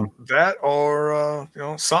 That or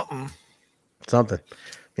something.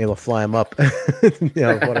 Maybe we'll fly him up.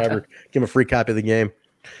 Whatever. Give him a free copy of the game.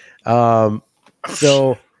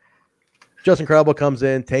 So Justin Incredible comes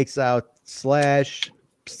in, takes out Slash.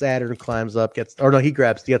 Saturn climbs up, gets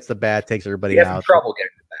the bat, takes everybody He has out. some trouble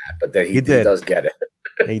getting the bat, but then he does get it.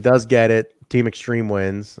 He does get it. Team Extreme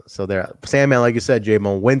wins. So there, Sandman, like you said,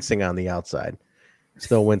 J-Bone wincing on the outside.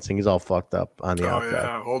 Still wincing. He's all fucked up on the outside.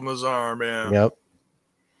 Yeah, holding his arm, yeah. Yep.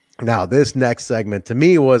 Now, this next segment to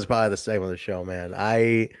me was probably the segment of the show, man.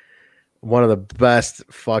 One of the best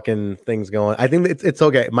fucking things going. I think it's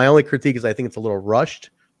okay. My only critique is I think it's a little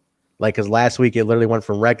rushed. Like, because last week it literally went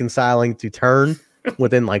from reconciling to turn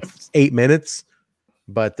within like 8 minutes.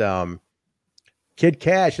 But Kid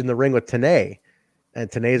Cash in the ring with Tenay. And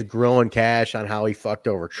Tanay's grilling Cash on how he fucked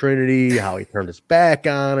over Trinity, how he turned his back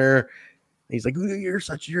on her. He's like, you're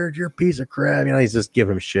a piece of crap. You know, he's just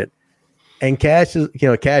giving him shit. And Cash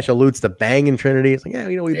alludes to banging Trinity. It's like, yeah,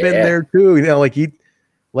 we've been there too. You know, like he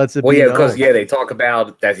lets it be known. Because they talk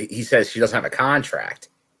about that. He says she doesn't have a contract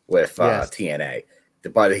with TNA,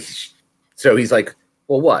 but so he's like,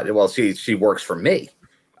 well, what? Well, she works for me.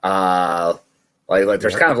 Like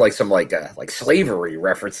there's kind of like some like slavery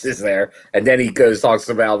references there, and then he talks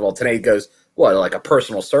about Tenay goes, what, like a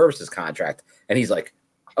personal services contract, and he's like,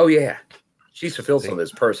 oh yeah, she's fulfilled some of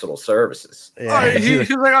his personal services. Yeah. He's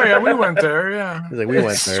like, oh yeah, we went there. Yeah, he's like, we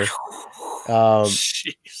went there.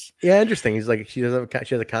 Yeah, interesting. He's like, she has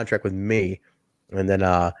a contract with me, and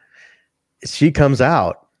then she comes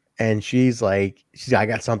out and she's like, I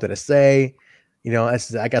got something to say. You know,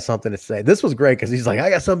 I got something to say. This was great because he's like, I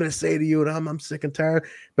got something to say to you, and I'm sick and tired.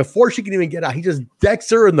 Before she can even get out, he just decks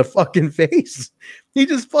her in the fucking face. He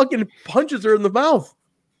just fucking punches her in the mouth.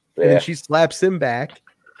 Yeah. And then she slaps him back.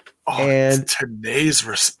 Oh, and Tenay's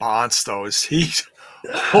response, though, is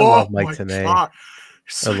I love Mike Tenay. I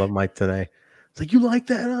love Mike Tenay. It's like, you like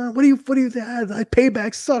that? What do you that?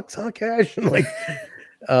 Payback sucks, huh, Cash? And like,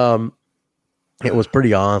 it was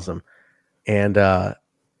pretty awesome. And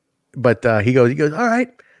but he goes, all right.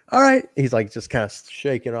 He's like just kind of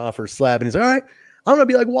shaking off her slap, and he's like, all right, I'm gonna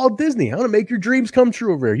be like Walt Disney. I'm gonna make your dreams come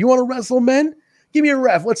true over here. You want to wrestle men? Give me a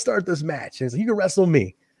ref. Let's start this match. And he's like, you can wrestle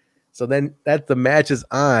me. So then the match is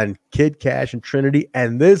on Kid Cash and Trinity,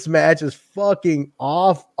 and this match is fucking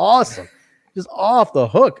awesome, just off the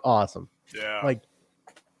hook, awesome. Yeah, like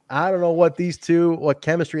I don't know what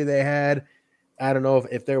chemistry they had. I don't know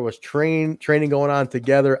if there was training going on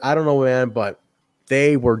together. I don't know, man, but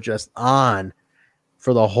they were just on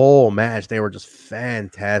for the whole match. They were just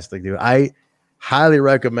fantastic, dude. I highly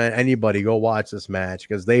recommend anybody go watch this match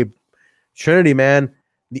because Trinity, man,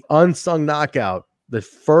 the unsung knockout, the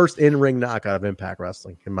first in-ring knockout of Impact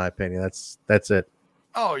Wrestling, in my opinion. That's it.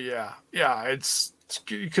 Oh yeah. It's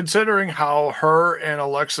considering how her and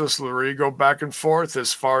Alexis Lurie go back and forth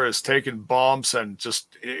as far as taking bumps and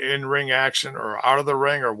just in-ring action or out of the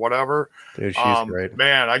ring or whatever. Dude, she's great.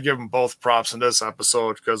 Man, I give them both props in this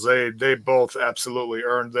episode because they both absolutely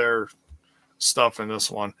earned their stuff in this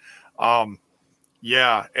one.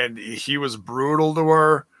 Yeah, and he was brutal to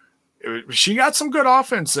her. She got some good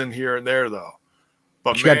offense in here and there, though.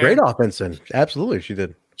 But she got great offense in. Absolutely, she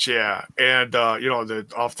did. Yeah, and the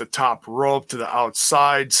off the top rope to the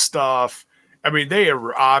outside stuff. I mean, they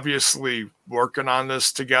are obviously working on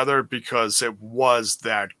this together because it was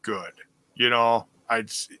that good. You know,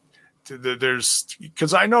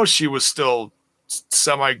 because I know she was still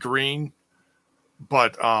semi-green,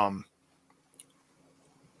 but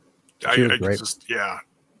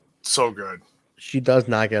so good. She does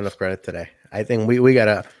not get enough credit today. I think we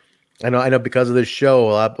gotta. I know because of this show,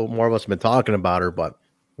 a lot more of us have been talking about her, but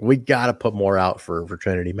we gotta put more out for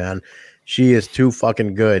Trinity, man. She is too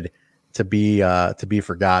fucking good to be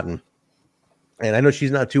forgotten. And I know she's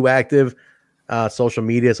not too active social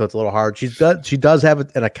media, so it's a little hard. She does have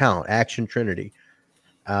an account, Action Trinity.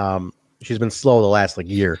 She's been slow the last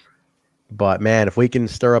year, but man, if we can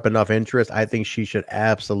stir up enough interest, I think she should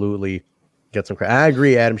absolutely get some credit. I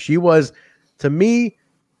agree, Adam. To me,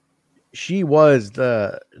 she was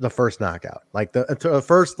the first knockout. Like the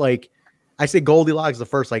first, I say Goldilocks is the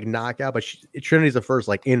first knockout, but Trinity's the first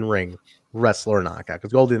in-ring wrestler knockout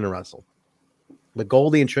because Goldie didn't wrestle. But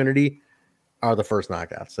Goldie and Trinity are the first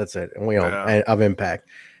knockouts. That's it. And of Impact.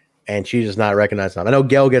 And she's just not recognized enough. I know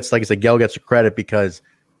Gail gets, Gail gets credit because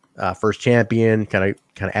first champion, kind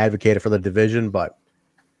of advocated for the division, but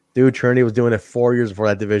dude, Trinity was doing it 4 years before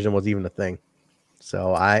that division was even a thing.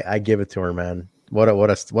 So I give it to her, man. What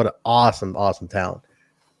an awesome talent.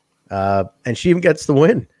 And she even gets the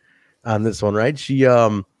win on this one, right? She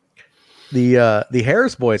the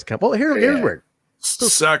Harris boys come. Well, here's where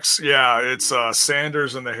Sex, it's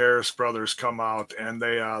Sanders and the Harris brothers come out and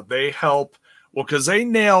they help. Well, because they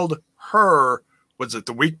nailed her. Was it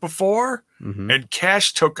the week before? Mm-hmm. And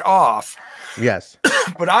Cash took off. Yes,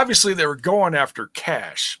 but obviously they were going after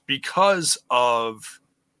Cash because of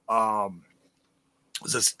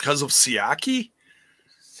was this because of Siaki?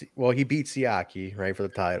 Well, he beat Siaki, right, for the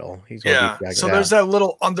title. So there's that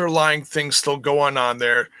little underlying thing still going on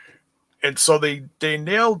there. And so they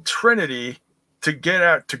nailed Trinity to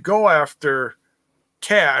go after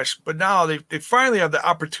Cash, but now they finally have the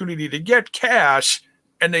opportunity to get Cash,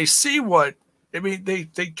 and they see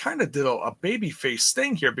they kind of did a babyface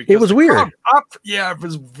thing here because it was weird. It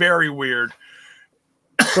was very weird.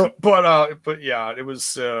 But yeah, it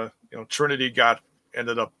was Trinity got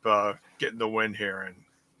ended up getting the win here, and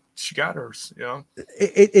she got hers. You know,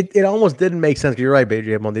 it almost didn't make sense. You're right, Baby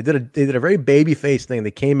J-Bone. They did a very baby face thing.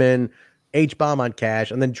 They came in H-bomb on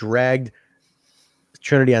Cash and then dragged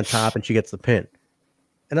Trinity on top, and she gets the pin.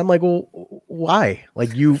 And I'm like, well, why?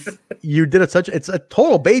 Like you did it's a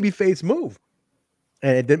total baby face move,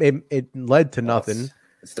 and it led to nothing.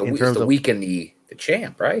 It's the weaken the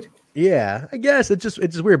champ, right? Yeah, I guess it's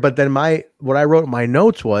just weird. But then what I wrote in my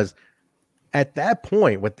notes was, at that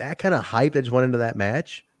point, with that kind of hype that just went into that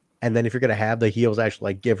match, and then if you're gonna have the heels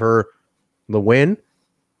actually like give her the win,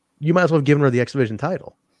 you might as well have given her the X Division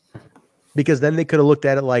title, because then they could have looked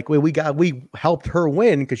at it like, we helped her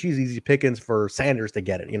win because she's easy pickings for Sanders to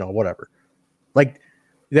get it, whatever. Like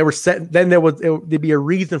they were set. Then there'd be a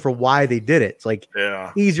reason for why they did it. It's like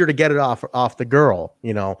easier to get it off the girl,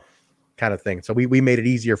 kind of thing. So we made it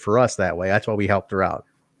easier for us that way. That's why we helped her out.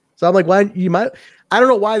 So I'm like, I don't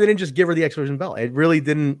know why they didn't just give her the X Division belt. It really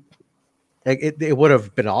didn't. It would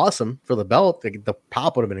have been awesome for the belt. The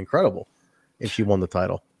pop would have been incredible if she won the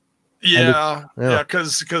title. Yeah,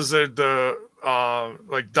 because the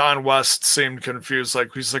like Don West seemed confused.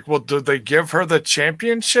 Like he's like, well, did they give her the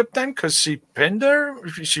championship then? Because she pinned her.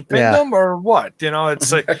 She pinned them or what?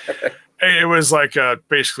 It's like it was like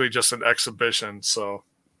basically just an exhibition. So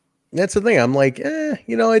that's the thing. I'm like, it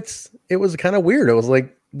was kind of weird. It was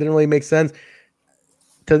like didn't really make sense.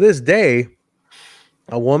 To this day,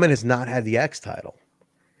 a woman has not had the X title.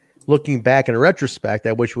 Looking back in retrospect,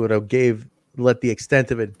 I wish we would have let the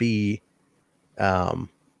extent of it be for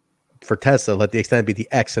Tessa, let the extent be the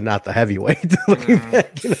X and not the heavyweight. Looking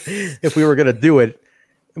back, if we were going to do it,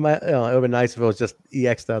 it would have been nice if it was just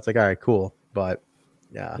EX stuff. It's like, all right, cool. But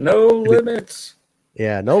yeah. No limits.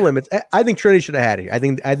 Yeah, no limits. I think Trinity should have had it. I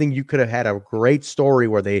think you could have had a great story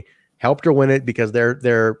where they helped her win it because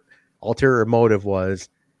their ulterior motive was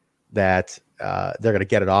that they're going to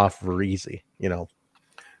get it off for easy,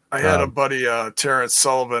 I had a buddy, Terrence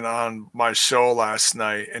Sullivan, on my show last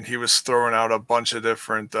night, and he was throwing out a bunch of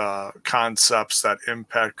different concepts that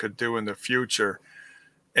Impact could do in the future.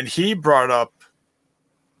 And he brought up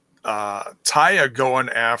Taya going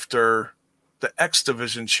after the X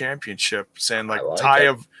Division Championship, saying like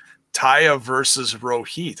Taya versus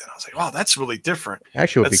Rohit. And I was like, wow, that's really different.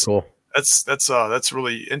 Actually, would be cool. That's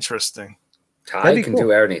really interesting. Taya can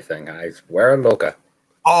do anything. I swear, loca.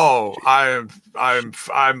 Oh, I'm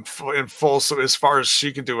in full. So as far as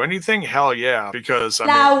she can do anything, hell yeah! Because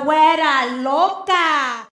La güera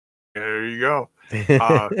loca. There you go.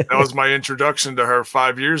 That was my introduction to her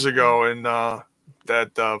 5 years ago in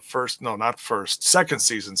second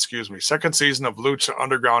season. Excuse me, second season of Lucha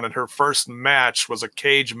Underground, and her first match was a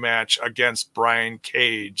cage match against Brian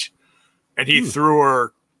Cage, and he threw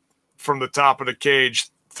her from the top of the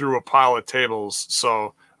cage through a pile of tables.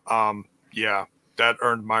 So, yeah. That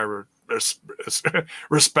earned my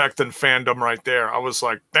respect and fandom right there. I was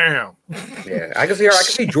like, damn. Yeah, I can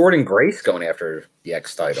see Jordan Grace going after the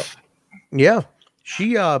X title. Yeah,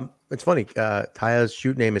 she. It's funny. Taya's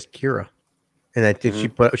shoot name is Kira, and that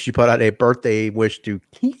she put out a birthday wish to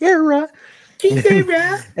Kira.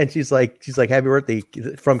 And she's like, happy birthday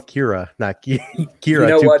from Kira, not Kira. You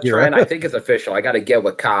know what, Kira. Trent? I think it's official. I got to get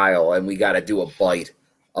with Kyle, and we got to do a bite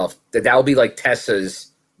of that. Will be like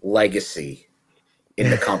Tessa's legacy. In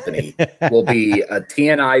the company will be a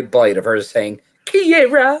TNI bite of her saying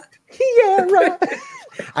Kiera.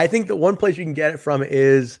 I think the one place you can get it from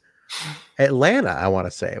is Atlanta. I want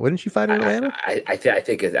to say, wouldn't she fight in Atlanta? I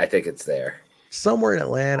think it's there somewhere in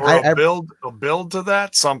Atlanta. Or build to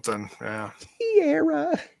that something. Yeah.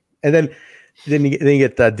 Kiera. And then you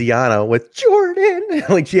get Deanna with Jordan.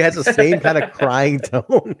 Like she has the same kind of crying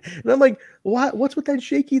tone, and I'm like, what's with that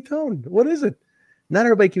shaky tone? What is it? Not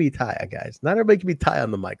everybody can be Taya, guys. Not everybody can be Taya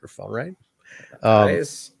on the microphone, right? She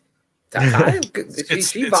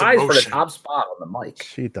vies for the top spot on the mic.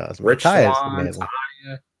 She does. Rich Swann,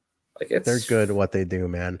 Taya. They're good at what they do,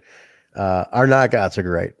 man. Our knockouts are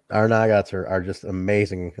great. Our knockouts are just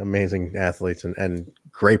amazing athletes and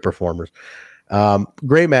great performers.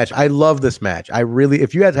 Great match. I love this match.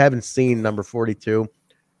 If you guys haven't seen number 42,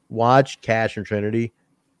 watch Cash and Trinity,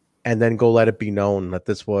 and then go let it be known that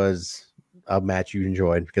this was a match you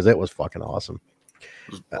enjoyed because it was fucking awesome.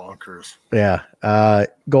 It was bonkers. Yeah.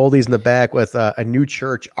 Goldie's in the back with a new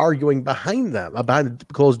church arguing behind them, behind the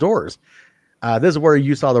closed doors. This is where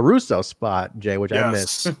you saw the Russo spot, Jay, which I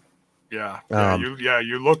missed. Yeah.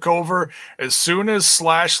 You look over as soon as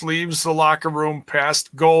Slash leaves the locker room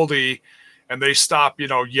past Goldie and they stop,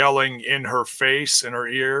 yelling in her face, in her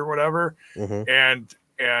ear, whatever. Mm-hmm.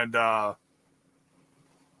 And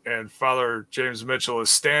and Father James Mitchell is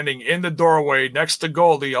standing in the doorway next to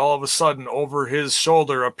Goldie. All of a sudden, over his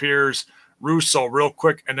shoulder appears Russo real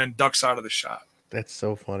quick and then ducks out of the shot. That's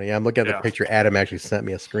so funny. I'm looking at the picture. Adam actually sent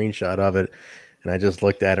me a screenshot of it, and I just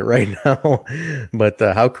looked at it right now. But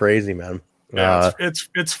how crazy, man. Yeah,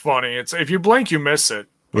 it's funny. It's if you blink, you miss it.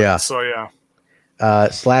 Yeah. So, yeah.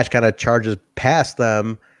 Slash kind of charges past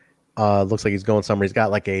them. Looks like he's going somewhere. He's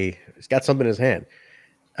got something in his hand.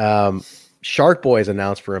 Shark Boy is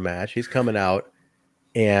announced for a match. He's coming out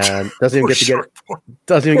and doesn't even get to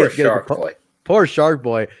get Poor Shark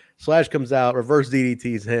Boy. Slash comes out, reverse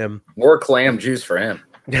DDTs him. More clam juice for him.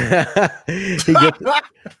 He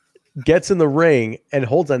gets in the ring and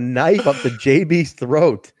holds a knife up to JB's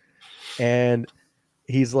throat. And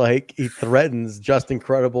he's like, he threatens Justin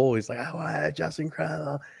Credible. He's like, I want Justin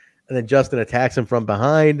Credible. And then Justin attacks him from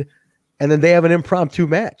behind. And then they have an impromptu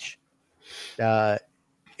match. It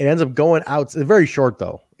ends up going out. It's very short,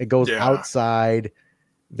 though. It goes outside.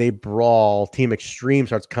 They brawl. Team Extreme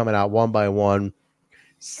starts coming out one by one.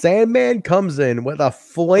 Sandman comes in with a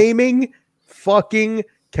flaming fucking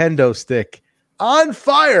kendo stick on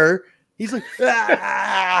fire. He's like,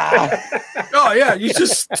 ah! Oh, yeah. He's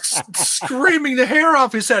just screaming the hair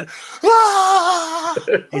off his head. Ah!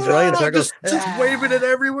 He's running in circles. Just waving it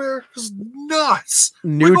everywhere. It's nuts.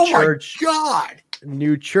 New Church. Oh, my God.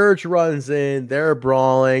 New Church runs in. They're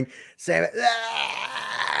brawling. Sam,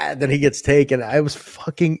 then he gets taken. I was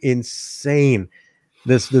fucking insane.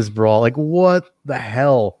 This brawl. Like, what the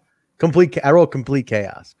hell? I wrote complete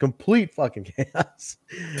chaos. Complete fucking chaos.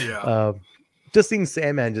 Yeah. Just seeing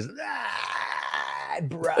Sandman just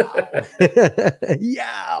bro.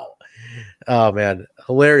 Yow. Oh man.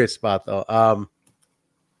 Hilarious spot though.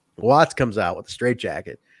 Watts comes out with a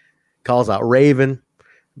straitjacket, calls out Raven.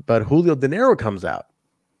 But Julio De Niro comes out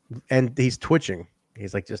and he's twitching.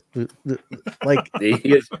 He's like, just like he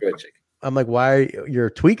is twitching. I'm like, why you're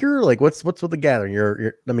a tweaker? Like, what's with the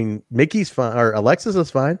gathering? I mean, Mickey's fine or Alexis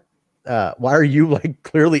is fine. Why are you like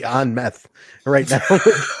clearly on meth right now?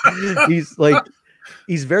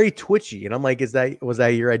 he's very twitchy. And I'm like, was that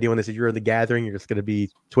your idea when they said you're in the gathering? You're just going to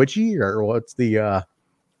be twitchy or what's the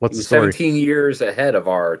story? 17 years ahead of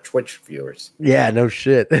our Twitch viewers. Yeah, no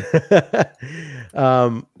shit. Julio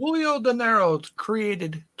De Niro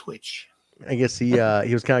created Twitch. I guess he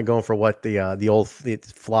was kind of going for what the old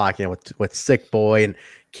flock, you know, with Sick Boy and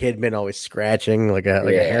Kidman always scratching like a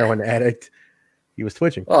heroin addict. He was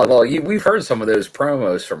twitching. Well, we've heard some of those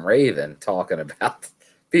promos from Raven talking about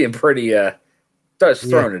being pretty just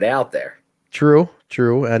throwing it out there. True.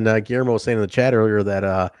 And Guillermo was saying in the chat earlier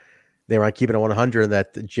that they were keeping it 100,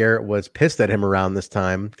 that Jarrett was pissed at him around this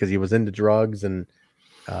time because he was into drugs and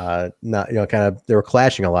not, you know, kind of they were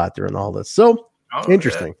clashing a lot during all this. So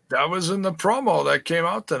interesting. That was in the promo that came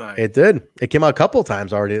out tonight. It did. It came out a couple of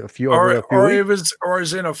times already. Or it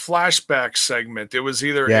was in a flashback segment. It was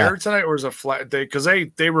either aired tonight or it was a flat day because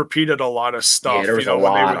they repeated a lot of stuff. Yeah, there was a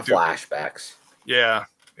lot of flashbacks. Yeah.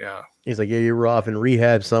 He's like, yeah, you were off in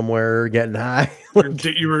rehab somewhere getting high.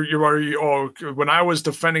 you were. When I was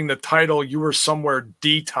defending the title, you were somewhere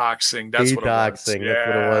detoxing. That's what it was. That's what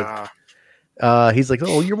it was. He's like,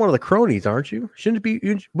 oh, you're one of the cronies, aren't you? Shouldn't it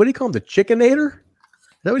be? What do you call him? The Chickinator?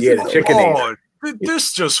 The Chickinator.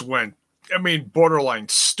 This just went. I mean, borderline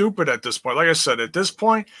stupid at this point. Like I said, at this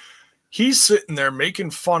point, he's sitting there making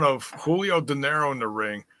fun of Julio De Niro in the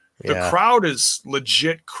ring. The crowd is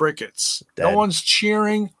legit crickets. Dead. No one's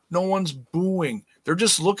cheering. No one's booing. They're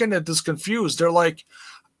just looking at this confused. They're like,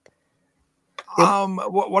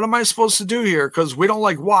 what am I supposed to do here? Because we don't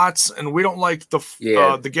like Watts and we don't like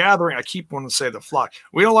the gathering. I keep wanting to say the flock.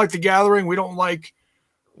 We don't like the gathering. We don't like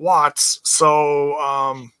Watts. So,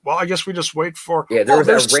 I guess we just wait for. Yeah, there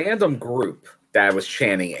was a random group that was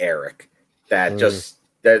chanting Eric that just.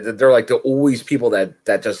 They're like the always people that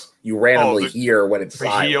just you randomly hear when it's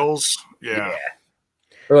silent. Heels. Yeah.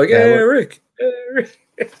 They're like, Eric.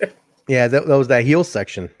 Yeah, that was that heel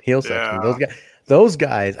section. Those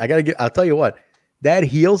guys, I'll tell you what, that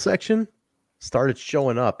heel section started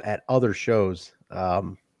showing up at other shows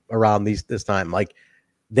around this time. Like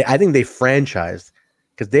I think they franchised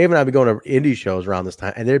because Dave and I would be going to indie shows around this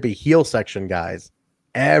time, and there'd be heel section guys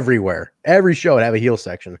everywhere. Every show would have a heel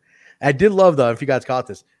section. I did love, though, if you guys caught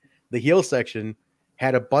this, the heel section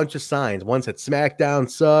had a bunch of signs. One said SmackDown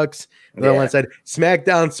sucks. Another one said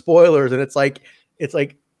SmackDown spoilers. And it's like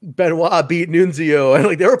Benoit beat Nunzio. And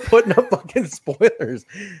like they were putting up fucking spoilers,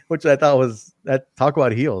 which I thought was talk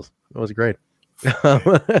about heels. It was great. Just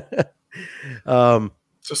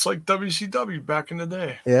like WCW back in the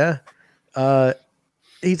day. Yeah.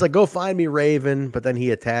 He's like, go find me, Raven. But then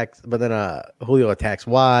Julio attacks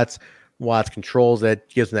Watts. Watts controls it,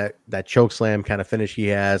 gives him that choke slam kind of finish he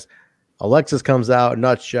has. Alexis comes out,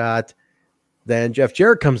 nut shot. Then Jeff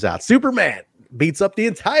Jarrett comes out. Superman beats up the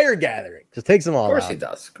entire gathering. Just takes them all out.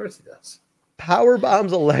 Of course he does. Power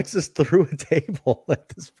bombs Alexis through a table at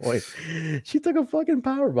this point. She took a fucking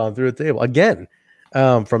power bomb through a table again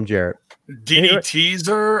from Jarrett. DDT's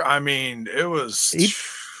her. I mean, it was... He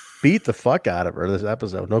beat the fuck out of her this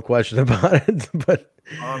episode. No question about it. But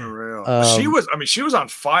unreal. She was on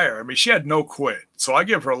fire. I mean, she had no quit. So I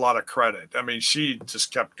give her a lot of credit. I mean, she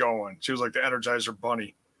just kept going. She was like the Energizer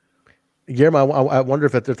Bunny. Guillermo, I wonder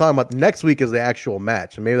if they're talking about next week is the actual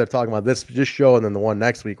match. And maybe they're talking about this show and then the one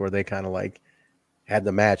next week where they kind of like had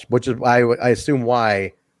the match, which is I assume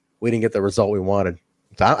why we didn't get the result we wanted.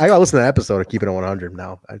 So I got to listen to that episode of Keeping It 100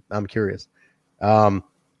 now. I'm curious. So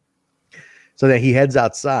then he heads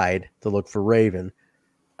outside to look for Raven.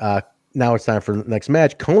 Now it's time for the next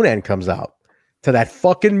match. Conan comes out to that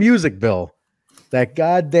fucking music, Bill. That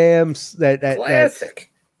goddamn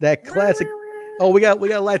classic. That classic. Oh, we got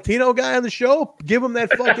a Latino guy on the show. Give him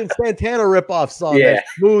that fucking Santana ripoff song. Yeah. That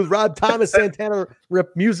smooth Rob Thomas Santana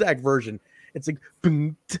rip music version. It's like,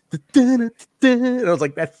 and I was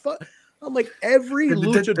like that. I'm like every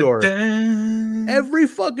luchador, every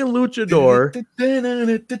fucking luchador.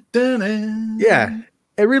 Yeah,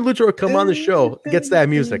 every luchador come on the show gets that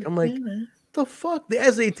music. I'm like, the fuck? The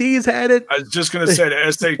SATs had it. I was just gonna say the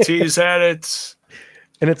SATs had it.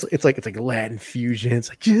 And it's like Latin fusion. It's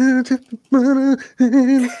like the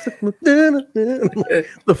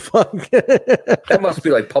fuck. That must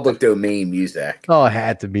be like public domain music. Oh, it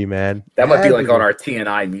had to be, man. That might be like on our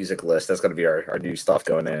TNI music list. That's gonna be our new stuff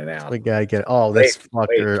going in and out. We gotta get this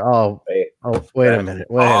fucker. Wait a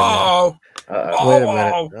minute. Wait a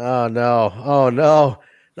minute. Oh no.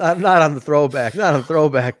 Not on the throwback. Not on the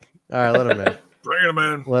throwback. All right, let him in. Bring him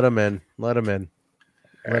in. Let him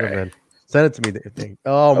in. Send it to me.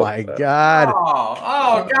 Oh my God.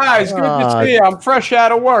 Oh, guys, good to see you. I'm fresh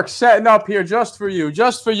out of work, setting up here just for you,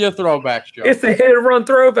 just for your throwback show. It's the hit and run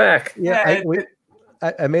throwback. Yeah,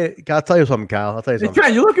 I made it. I'll tell you something, Kyle. I'll tell you something.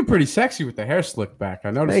 Hey, you're looking pretty sexy with the hair slicked back.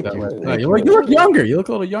 I noticed Thank that. you. You look younger. You look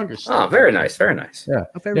a little younger. Oh, very nice. Very nice. Yeah.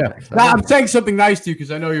 Nice. Now, I'm saying something nice to you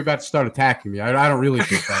because I know you're about to start attacking me. I don't really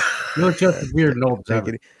think that. You look just as weird and old. Take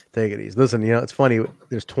it easy. Listen, it's funny.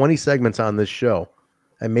 There's 20 segments on this show.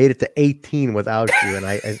 I made it to 18 without you, and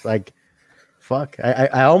I like, fuck.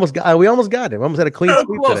 I almost got. We almost got it. We almost had a clean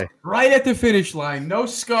sweep today. Right at the finish line. No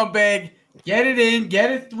scumbag. Get it in.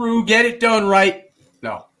 Get it through. Get it done right.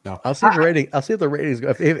 No. I'll see the rating. I'll see if the ratings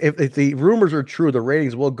go. If the rumors are true, the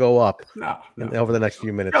ratings will go up. Over the next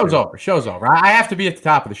few minutes. Show's over. I have to be at the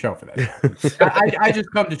top of the show for that. I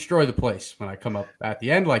just come destroy the place when I come up at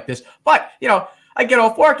the end like this. But I get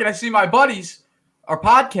off work and I see my buddies are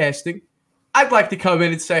podcasting. I'd like to come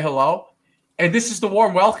in and say hello. And this is the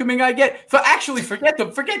warm welcoming I get. Forget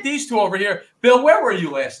them. Forget these two over here. Bill, where were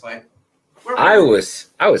you last night? I was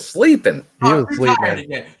sleeping.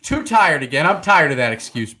 Too tired again. I'm tired of that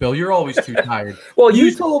excuse, Bill. You're always too tired. Well,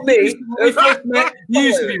 you told me. When we first met, you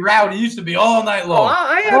used to be rowdy. You used to be all night long. Oh,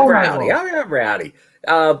 I am rowdy.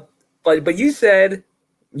 But you said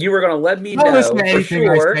you were going to let me know listen to for anything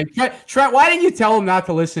sure. I say. Trent, why didn't you tell him not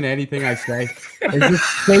to listen to anything I say? And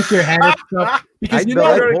just shake your head and stuff? Because you were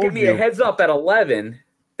going to give me a heads up at 11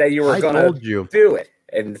 that you were going to do it.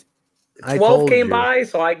 And 12 came by,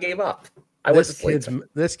 so I gave up.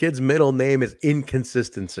 This kid's middle name is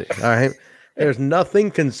inconsistency. All right. There's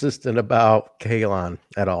nothing consistent about Kalon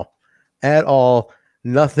at all.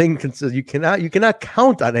 Nothing consistent. You cannot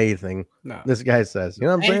count on anything. No. This guy says. You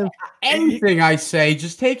know what I'm saying? Anything I say,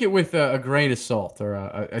 just take it with a grain of salt or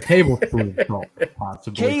a tablespoon of salt,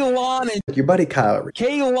 possibly. Kalon and your buddy Kyle.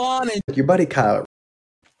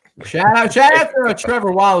 Shout out to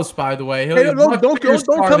Trevor Wallace, by the way. Hey, don't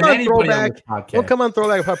come on throwback. Don't come on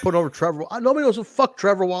throwback if I put over Trevor. Nobody knows who fuck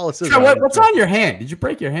Trevor Wallace is. What's on your hand? Did you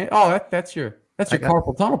break your hand? Oh, that's your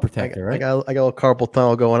carpal tunnel protector, right? I got a little carpal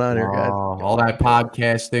tunnel going on here, guys. All that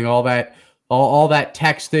podcasting, all that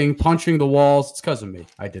texting, punching the walls. It's because of me.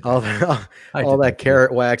 I did all that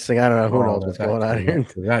carrot waxing. I don't know who knows what's going on here.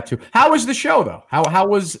 That too. How was the show though? How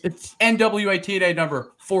was it's NWA TNA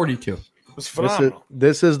number 42? It was phenomenal.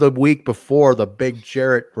 This is the week before the big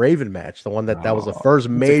Jarrett Raven match, the one that was the first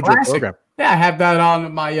major program. Yeah, I have that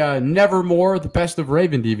on my Nevermore, the Best of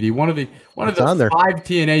Raven DVD. One of the 5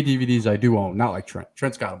 TNA DVDs I do own. Not like Trent.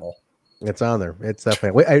 Trent's got them all. It's on there. It's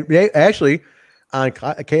definitely. Actually, on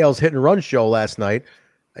KL's Hit and Run show last night,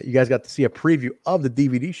 you guys got to see a preview of the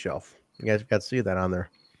DVD shelf. You guys got to see that on there.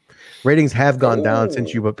 Ratings have gone down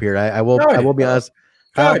since you've appeared. I will be honest.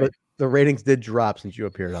 the ratings did drop since you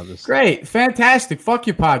appeared on this. Great, fantastic. Fuck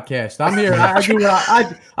your podcast. I'm here.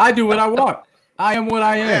 I do what I want. I am what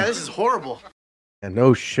I am. Yeah, this is horrible. And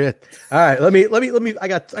no shit. All right, let me. I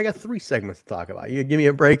got 3 segments to talk about. You give me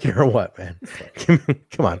a break here or what, man?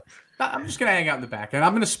 Come on. I'm just gonna hang out in the back and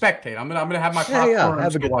I'm gonna spectate. I'm gonna have my popcorn. Yeah,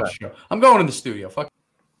 have a good watch show. I'm going in the studio. Fuck.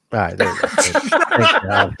 All right, there you go. Thank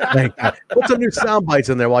God. Thank God. Put some new sound bites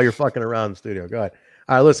in there while you're fucking around in the studio. Go ahead.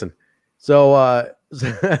 All right, listen. So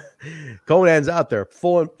Conan's out there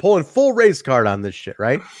pulling full race card on this shit,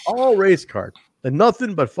 right? All race card. And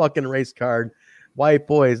nothing but fucking race card. White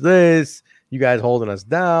boys, this. You guys holding us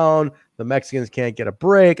down. The Mexicans can't get a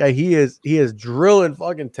break. He is drilling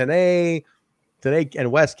fucking Tenay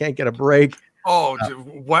and West can't get a break. Oh,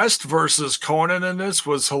 West versus Conan in this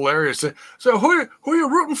was hilarious. So who are you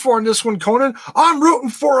rooting for in this one, Conan? I'm rooting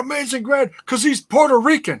for Amazing Red because he's Puerto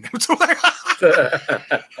Rican.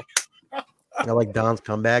 I like Don's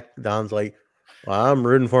comeback. Don's like, well, I'm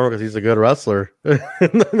rooting for him because he's a good wrestler,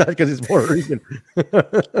 not because he's Puerto Rican.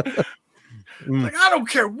 Like, I don't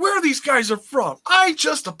care where these guys are from. I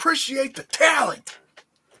just appreciate the talent.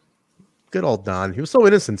 Good old Don. He was so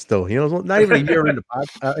innocent still. Not even a year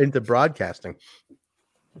into broadcasting.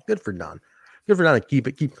 Good for Don. Good for Don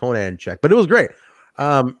to keep Conan in check. But it was great.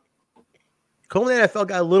 Conan, I felt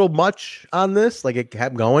got a little much on this. Like it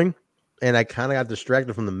kept going, and I kind of got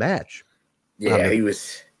distracted from the match. Yeah, he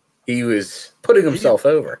was putting himself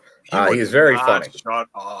over. He was very funny. Shut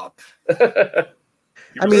up.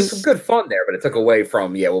 I mean, some good fun there, but it took away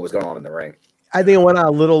from what was going on in the ring. I think it went out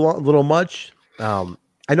a little much.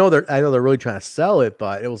 I know they're really trying to sell it,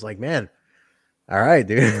 but it was like, man, all right,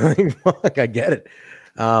 dude. Fuck, I get it.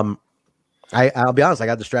 I'll be honest, I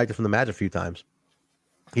got distracted from the match a few times.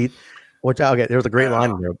 There was a great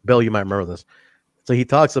line there. Bill, you might remember this. So he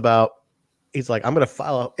talks about, he's like, I'm gonna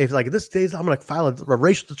file a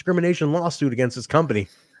racial discrimination lawsuit against this company,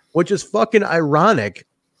 which is fucking ironic.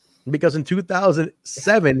 Because in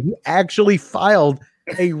 2007, he actually filed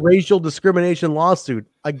a racial discrimination lawsuit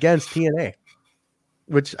against TNA,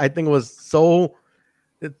 which I think was so.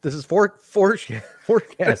 This is forecasting,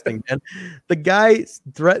 man. The guy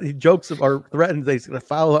threatens that he's going to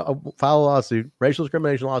file a lawsuit, racial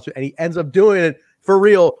discrimination lawsuit, and he ends up doing it for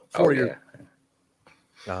real for you.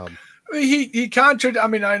 He contradicted. I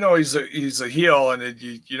mean, I know he's a heel, and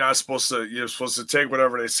you're supposed to take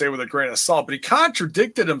whatever they say with a grain of salt. But he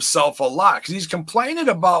contradicted himself a lot because he's complaining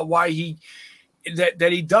about why he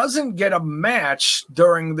doesn't get a match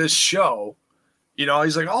during this show.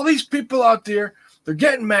 He's like, all these people out there, they're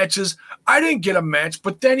getting matches. I didn't get a match.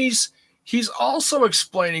 But then he's also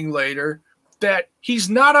explaining later that he's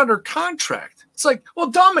not under contract. It's like,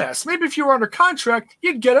 well, dumbass. Maybe if you were under contract,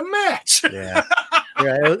 you'd get a match. Yeah.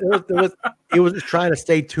 Yeah, it was just trying to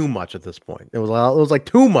stay too much at this point. It was like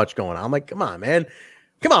too much going on. I'm like, come on, man.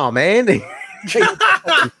 Come on, man. I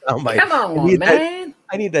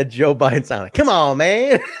need that Joe Biden sound. Come on,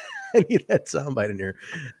 man. I need that soundbite in here.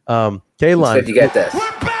 K-Line. Did you get this?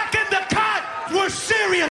 We're back in the cut. We're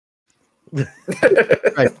serious.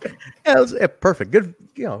 Right. Yeah, it was perfect. Good.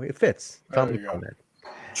 It fits.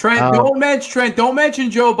 Trent, don't mention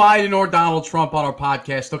Joe Biden or Donald Trump on our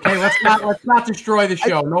podcast, okay? Let's not destroy the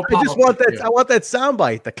show. No politics. I want that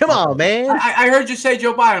soundbite. Come on, man. I heard you say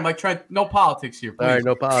Joe Biden. I'm like, Trent, no politics here, please. All right,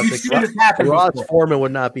 no politics. Ross Foreman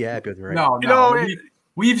would not be happy with me right now. No.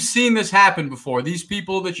 We've seen this happen before. These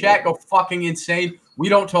people in the chat go fucking insane. We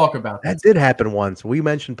don't talk about that. That did happen once. We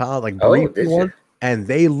mentioned politics briefly, and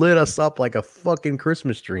they lit us up like a fucking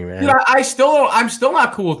Christmas tree, man. Dude, I'm still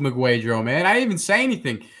not cool with McGuadro, man. I didn't even say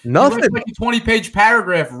anything. Nothing. He wrote like a 20-page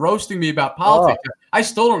paragraph roasting me about politics. I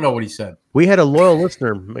still don't know what he said. We had a loyal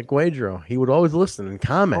listener, McGuadro. He would always listen and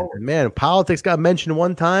comment. And man, politics got mentioned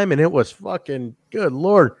one time, and it was fucking good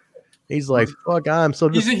Lord. He's like, fuck, I'm so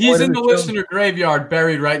disappointed. He's in the listener graveyard,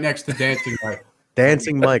 buried right next to Dancing Mike.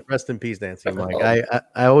 Dancing Mike, rest in peace, Dancing Mike.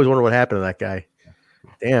 I always wonder what happened to that guy.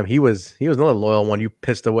 Damn, he was another loyal one you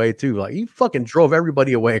pissed away too. Like you fucking drove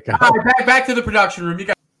everybody away. All right, back to the production room. You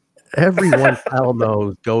got everyone Kyle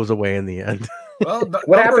knows goes away in the end. Well,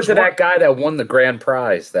 what happened to that guy that won the grand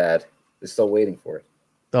prize that is still waiting for it?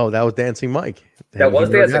 Oh, that was Dancing Mike. That was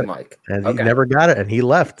Dancing Mike. And he never got it, and he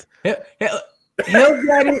left. He'll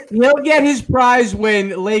get it. He'll get his prize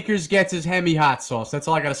when Lakers gets his Hemi hot sauce. That's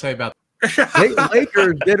all I got to say about that.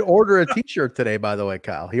 Lakers did order a T-shirt today, by the way,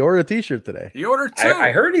 Kyle. He ordered a T-shirt today. He ordered two.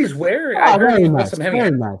 I heard he's wearing. Oh, very nice.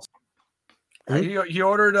 Very nice. He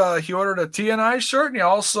ordered a TNI shirt, and he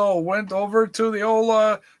also went over to the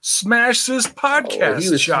old Smash This podcast he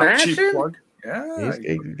was shop. smashing? Cheap plug. Yeah,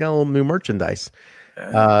 he got a little new merchandise.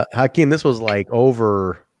 Hakeem, this was like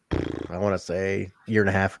over I want to say a year and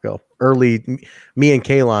a half ago. Early me and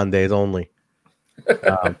Kalon days only.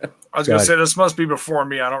 I was going to say this must be before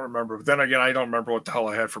me. I don't remember. But then again, I don't remember what the hell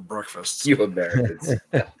I had for breakfast. You Americans.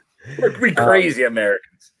 We're crazy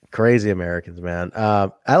Americans. Crazy Americans, man.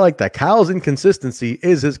 I like that. Kyle's inconsistency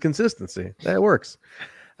is his consistency. That works.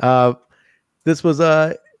 This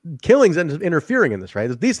was Killings interfering in this, right?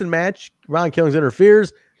 It's a decent match. Ron Killings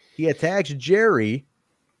interferes. He attacks Jerry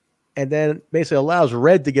and then basically allows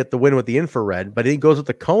Red to get the win with the infrared. But he goes with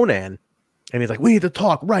the Conan and he's like, we need to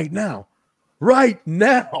talk right now. Right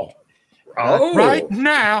now. Oh, right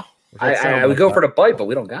now. I would go for the bite, but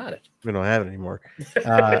we don't got it. We don't have it anymore.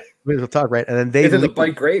 We need to talk right. And then they it's in the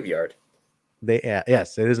bike graveyard.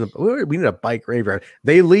 Yes, it isn't. We need a bike graveyard.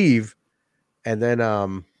 They leave, and then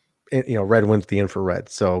Red wins the infrared.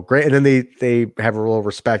 So great. And then they have a little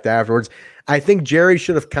respect afterwards. I think Jerry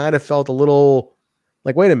should have kind of felt a little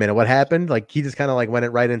like, wait a minute, what happened? Like he just kind of like went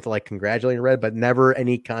right into like congratulating Red, but never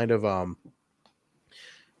any kind of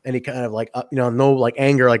like no like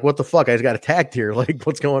anger, like what the fuck? I just got attacked here. Like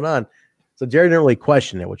what's going on? So Jerry didn't really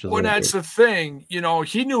question it, which is well, that's the thing. He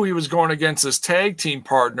knew he was going against his tag team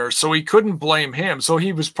partner, so he couldn't blame him. So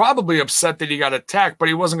he was probably upset that he got attacked, but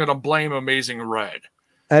he wasn't going to blame Amazing Red.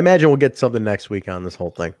 I imagine we'll get something next week on this whole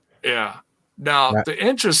thing. Yeah. Now, the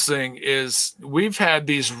interesting is we've had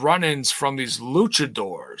these run-ins from these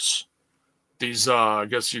luchadors. These, I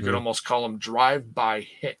guess you could almost call them drive-by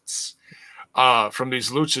hits from these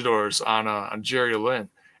luchadors on Jerry Lynn.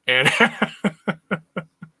 And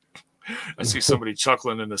I see somebody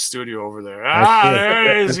chuckling in the studio over there.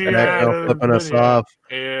 There he is. Flipping us off.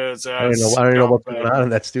 I don't know what's going on in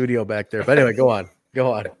that studio back there. But anyway, go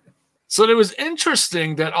on. So it was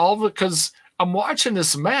interesting that because I'm watching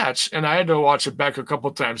this match, and I had to watch it back a couple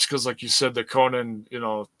of times because, like you said, the Conan,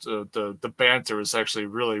 the banter is actually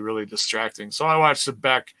really, really distracting. So I watched it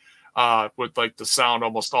back with like the sound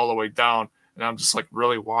almost all the way down, and I'm just like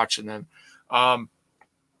really watching it.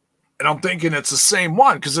 And I'm thinking it's the same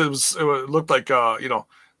one because it looked like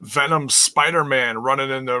Venom Spider-Man running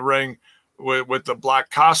in the ring with the black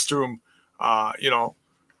costume, and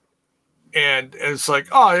it's like,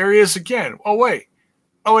 oh, there he is again. Oh wait,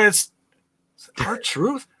 it's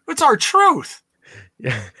R-Truth. It's R-Truth.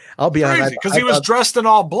 Yeah, I'll be honest because he was dressed in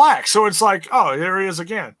all black, so it's like, oh, there he is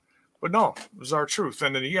again. But no, it was R-Truth,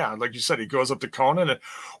 and then like you said, he goes up to Conan and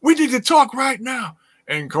we need to talk right now.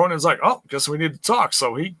 And Conan's like, oh, guess we need to talk.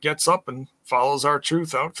 So he gets up and follows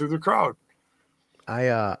R-Truth out through the crowd.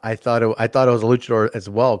 I thought it was a luchador as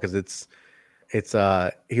well because it's he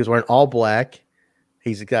was wearing all black.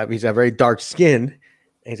 He's got very dark skin.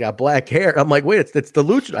 He's got black hair. I'm like, wait, it's the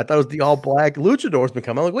luchador. I thought it was the all black luchador's been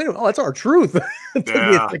coming. I'm like, wait a minute, that's R-Truth. It took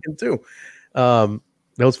me a second too. That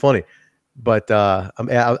was funny. But I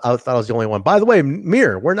thought I was the only one. By the way,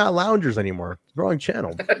 Mir, we're not loungers anymore. Wrong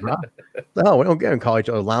channel. No, we don't call each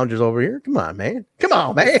other loungers over here. Come on, man.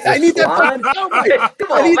 I need that soundbite.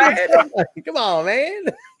 Come on, man.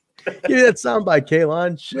 Give me that soundbite,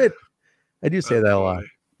 Kalon. Shit. I do say that a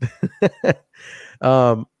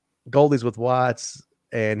lot. Goldie's with Watts,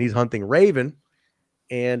 and he's hunting Raven.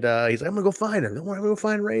 And he's like, I'm going to go find him. I'm going to go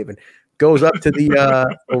find Raven. Goes up to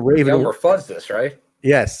the Raven. We're fuzz this, right?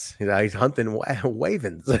 Yes, he's hunting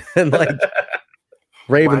Wavens, and like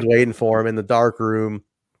Raven's waiting for him in the dark room,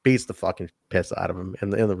 beats the fucking piss out of him in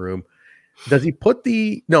the room. Does he put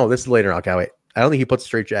no? This is later. Okay, wait. I don't think he puts a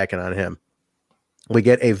straight jacket on him. We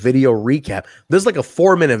get a video recap. This is like a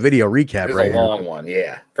 4-minute video recap, it's right? A long one,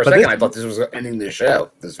 yeah. For a second, I thought this was ending the show.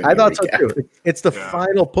 I thought so too. It's the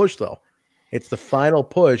final push, though. It's the final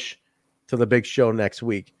push to the big show next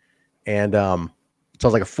week, and so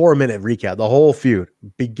it's like a 4-minute recap, the whole feud,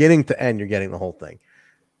 beginning to end. You're getting the whole thing.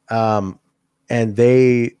 And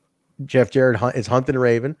Jeff Jarrett is hunting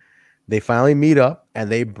Raven. They finally meet up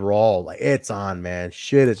and they brawl. Like, it's on, man.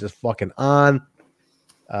 Shit is just fucking on.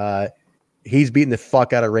 He's beating the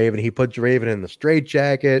fuck out of Raven. He puts Raven in the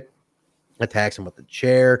straitjacket, attacks him with the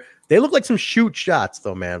chair. They look like some shoot shots,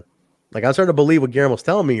 though, man. Like, I'm starting to believe what Guillermo's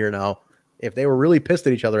telling me here now. If they were really pissed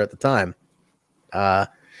at each other at the time,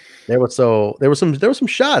 there was some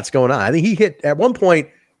shots going on. I think he hit at one point.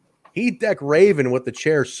 He decked Raven with the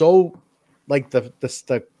chair so, like the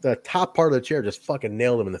top part of the chair just fucking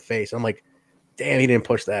nailed him in the face. I'm like, damn, he didn't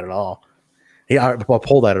push that at all. He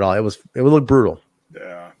pulled that at all. It would look brutal.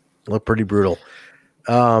 Yeah, it looked pretty brutal.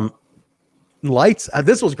 Lights.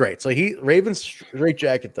 This was great. So Raven's straight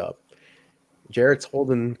jacket up. Jarrett's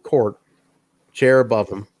holding court, chair above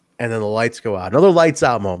him, and then the lights go out. Another lights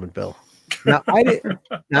out moment, Bill. Now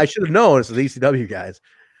I should have known it's the ECW guys,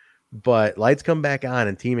 but lights come back on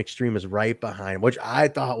and Team Extreme is right behind, which I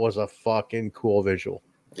thought was a fucking cool visual.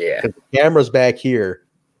 Yeah. The camera's back here.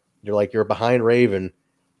 You're behind Raven.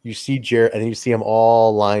 You see Jarrett, and then you see them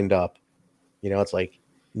all lined up. It's like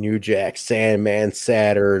New Jack, Sandman,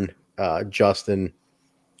 Saturn, Justin.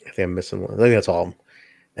 I think I'm missing one. I think that's all of them.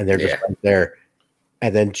 And they're just right there.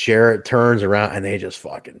 And then Jarrett turns around, and they just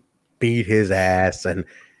fucking beat his ass. And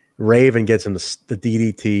Raven gets him the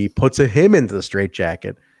DDT, puts him into the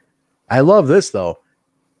straitjacket. I love this, though.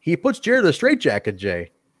 He puts Jarrett in the straitjacket, Jay,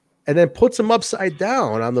 and then puts him upside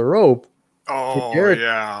down on the rope. Oh, Jarrett,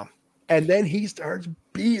 yeah. And then he starts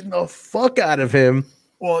beating the fuck out of him.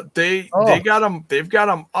 Well, they've got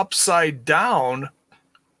him upside down,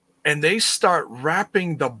 and they start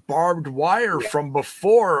wrapping the barbed wire from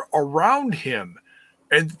before around him.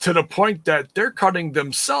 And to the point that they're cutting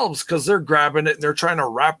themselves because they're grabbing it and they're trying to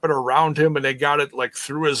wrap it around him, and they got it like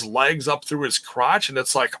through his legs up through his crotch, and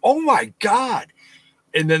it's like, oh my God.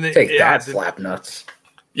 And then that slap nuts.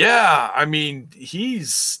 Yeah, I mean, they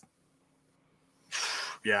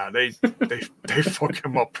fuck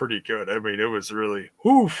him up pretty good. I mean, it was really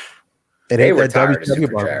oof. They were tired of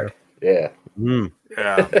Supercharged. Yeah.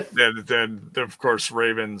 Yeah. then of course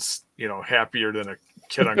Raven's, happier than a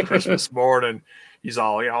kid on Christmas morning. He's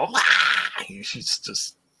all, he's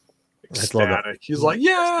just ecstatic. He's like,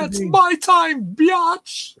 yeah, it's my time,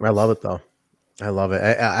 biatch. I love it though. I love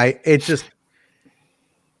it. It just,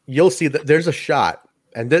 you'll see that there's a shot,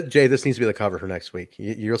 and Jay, this needs to be the cover for next week.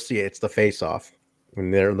 You'll see it. It's the face off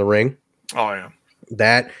when they're in the ring. Oh yeah.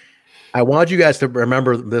 That I want you guys to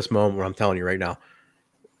remember this moment where I'm telling you right now.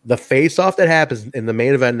 The face off that happens in the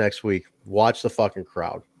main event next week. Watch the fucking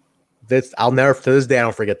crowd. I'll never, to this day, I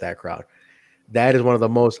don't forget that crowd. That is one of the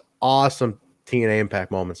most awesome TNA Impact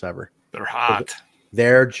moments ever. They're hot.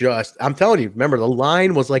 They're just, I'm telling you, remember, the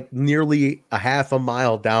line was like nearly a half a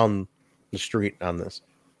mile down the street on this.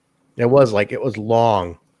 It was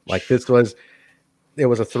long. Like it was a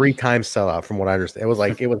 3-time sellout from what I understand.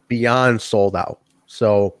 It was beyond sold out.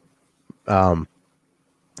 So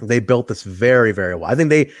they built this very, very well. I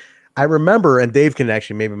think I remember, and Dave can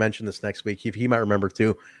actually maybe mention this next week. He might remember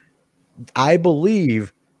too. I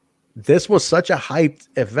believe this was such a hyped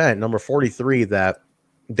event, number 43, that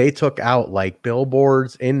they took out like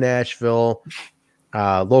billboards in Nashville,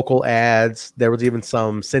 local ads. There was even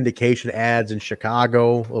some syndication ads in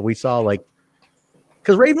Chicago. We saw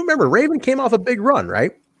because Raven came off a big run,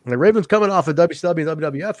 right? And Raven's coming off of WCW and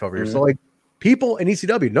WWF over here. So people in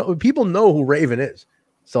ECW people know who Raven is.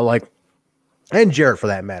 So and Jarrett for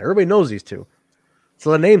that matter. Everybody knows these two.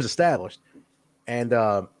 So the name's established. And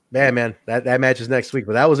man, that match is next week.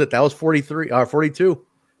 But that was it. That was 42.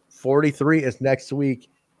 43 is next week.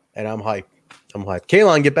 And I'm hyped.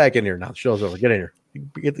 Kalon, get back in here now. The show's over. Get in here.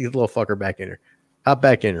 Get the little fucker back in here. Hop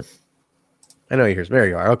back in here. I know you're here. There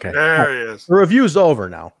you are. Okay. There he is. The review's over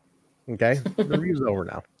now. Okay. The review's over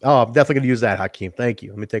now. Oh, I'm definitely going to use that, Hakeem. Thank you.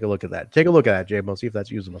 Let me take a look at that. Take a look at that, J-Mo. See if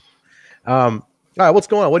that's usable. All right. What's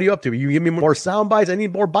going on? What are you up to? You give me more sound bites? I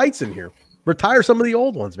need more bites in here. Retire some of the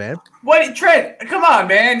old ones, man. What, Trent? Come on,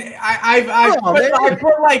 man. I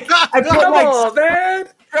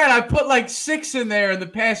put like 6 in there in the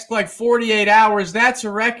past 48 hours. That's a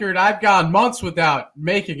record. I've gone months without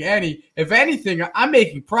making any. If anything, I'm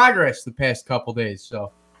making progress the past couple days.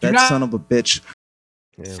 So son of a bitch.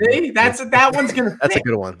 Yeah, see, that one's gonna. That's stick. a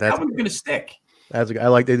good one. That one's gonna stick. They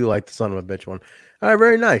do like the son of a bitch one. All right,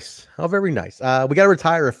 very nice. Oh, very nice. We got to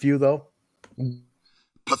retire a few though.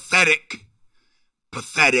 Pathetic.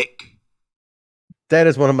 That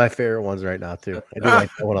is one of my favorite ones right now too. I do like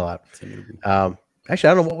that one a lot. Actually,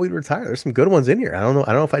 I don't know what we'd retire. There's some good ones in here. I don't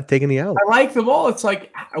know if I'd take any out. I like them all. It's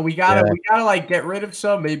like we gotta get rid of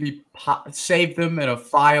some. Maybe save them in a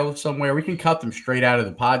file somewhere. We can cut them straight out of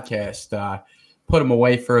the podcast. Put them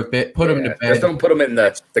away for a bit. Put them in the bed. Just don't put them in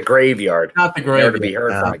the graveyard. Not the graveyard. Never to be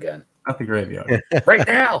heard from again. Not the graveyard. Right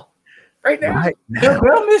now.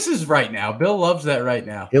 Bill misses right now. Bill loves that right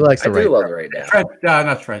now. He likes I do love it right now. Trent,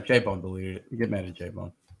 not Trent. J-Bone deleted it. You get mad at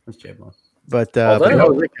J-Bone. That's J-Bone. But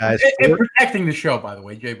guys, in protecting the show, by the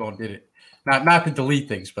way, J-Bone did it. Not to delete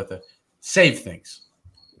things, but to save things.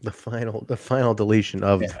 The final deletion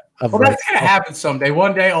of. Well, that's gonna happen someday.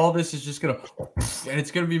 One day, all this is just gonna, and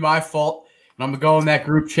it's gonna be my fault. And I'm gonna go in that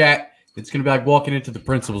group chat. It's gonna be like walking into the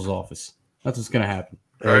principal's office. That's what's gonna happen.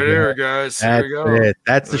 Right here, guys. Here we go. It.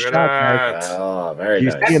 That's the shot. Guys. Oh, very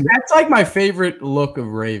nice. That's like my favorite look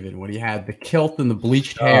of Raven when he had the kilt and the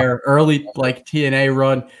bleached hair, early TNA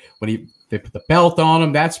run when they put the belt on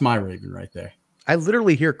him. That's my Raven right there. I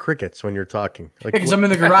literally hear crickets when you're talking. Because I'm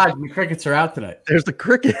in the garage and the crickets are out tonight. There's the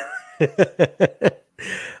cricket. It's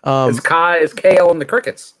Kale and the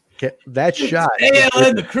crickets. That shot.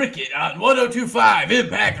 ALN the Cricket on 102.5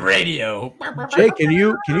 Impact Radio. Jay, can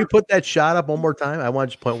you put that shot up one more time? I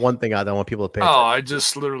want to just point one thing out that I want people to pay attention. I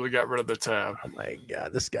just literally got rid of the tab. Oh my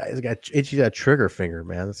god, this guy's got itchy that trigger finger,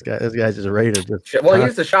 man. This guy's just ready to just. Well,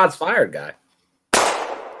 he's the shots fired guy.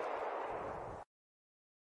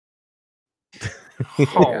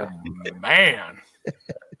 Oh man.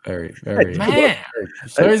 Very, very. Man.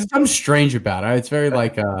 There's something strange about it. It's very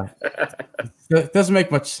like it doesn't make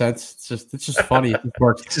much sense. It's just funny. It just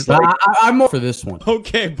works. It's like, I'm more for this one.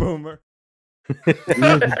 Okay, Boomer.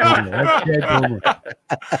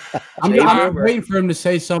 I'm waiting for him to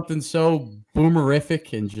say something so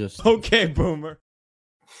boomerific and just okay, Boomer.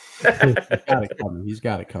 He's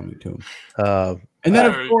got it coming to him. And then,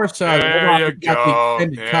 of course, there you go.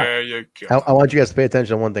 There you go. I want you guys to pay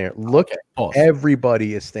attention to one thing. Look,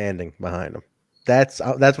 everybody is standing behind him. That's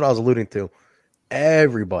what I was alluding to.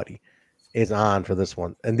 Everybody is on for this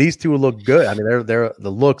one, and these two look good. I mean, they're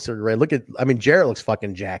the looks are great. Jarrett looks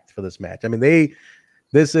fucking jacked for this match. I mean,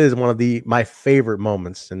 this is one of my favorite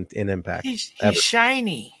moments in Impact. He's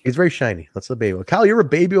shiny. He's very shiny. That's the baby. Kyle, you're a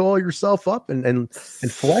baby oil yourself up and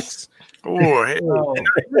flex. Oh,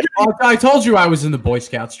 I told you I was in the Boy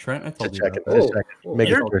Scouts, Trent. I told you.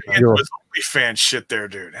 You're OnlyFans shit there,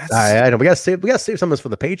 dude. I know. We gotta save some of this for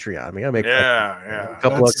the Patreon. We gotta make a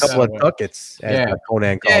couple of ducats.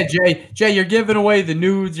 Conan called. Jay, you're giving away the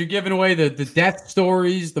nudes. You're giving away the death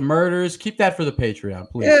stories, the murders. Keep that for the Patreon,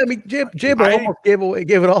 please. Yeah, I mean, Jay almost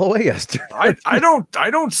gave it all away yesterday. I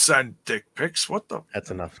don't send dick pics. What the?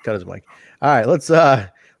 That's enough. Cut his mic. All right, let's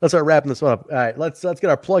start wrapping this one up. All right, let's get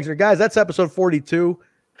our plugs here, guys. That's episode 42.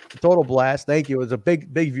 Total blast. Thank you. It was a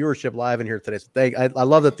big viewership live in here today. So I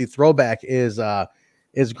love that the throwback is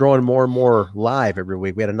growing more and more live every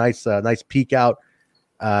week. We had a nice peek out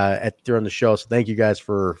during the show. So thank you guys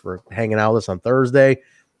for hanging out with us on Thursday.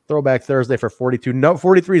 Throwback Thursday for 42. No,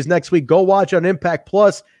 43 is next week. Go watch on Impact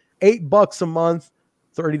Plus. $8 a month,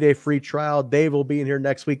 30-day free trial. Dave will be in here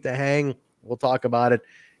next week to hang. We'll talk about it.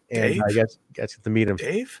 And I guess get to meet him.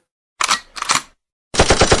 Dave?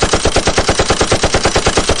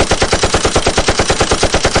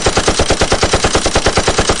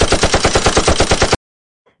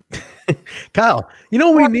 Kyle, you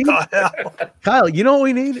know what we need? Kyle, you know what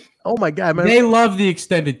we need? Oh my God, man. They love the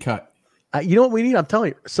extended cut. You know what we need? I'm telling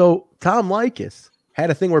you. So Tom Likas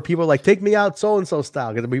had a thing where people are like, take me out so-and-so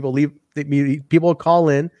style. Because people call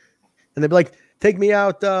in and they'd be like, take me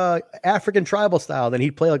out African tribal style. Then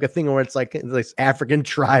he'd play like a thing where it's like this African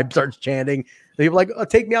tribe starts chanting. They'd be like,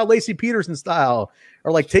 take me out Lacey Peterson style.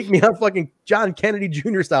 Or like, take me out fucking John Kennedy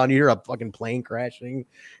Jr. style. And you hear a fucking plane crashing.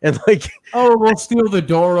 And like, we'll steal the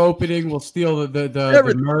door opening. We'll steal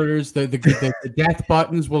the murders, the death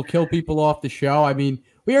buttons. We'll kill people off the show. I mean,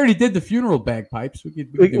 we already did the funeral bagpipes. We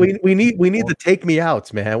need the take me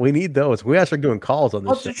outs, man. We need those. We gotta start doing calls on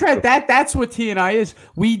this. Trent, that's what TNI is.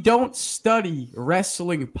 We don't study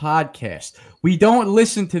wrestling podcasts. We don't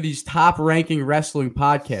listen to these top ranking wrestling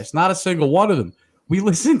podcasts. Not a single one of them. We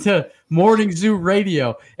listen to Morning Zoo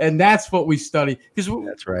Radio, and that's what we study.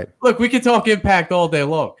 That's right. Look, we can talk Impact all day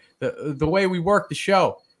long. The way we work the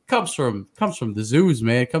show comes from the zoos,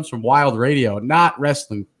 man. It comes from Wild Radio, not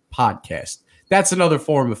wrestling podcast. That's another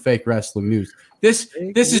form of fake wrestling news. This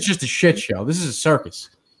is just a shit show. This is a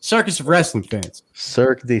circus of wrestling fans.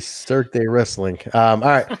 Cirque de Wrestling. All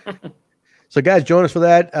right. So guys, join us for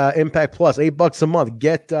that Impact Plus, $8 a month.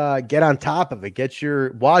 Get on top of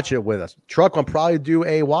it. Watch it with us. Truck will probably do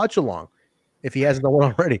a watch along if he hasn't done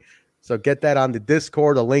one already. So get that on the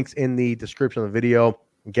Discord. The link's in the description of the video.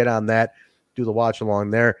 Get on that. Do the watch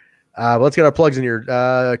along there. Let's get our plugs in here.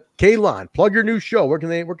 Kaylon, plug your new show. Where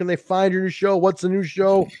can they find your new show? What's the new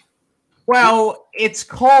show? Well, it's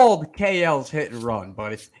called KL's Hit and Run,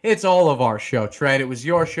 but it's all of our show, Trent. It was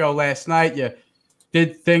your show last night. You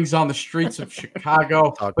did things on the streets of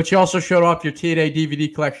Chicago, but you also showed off your TNA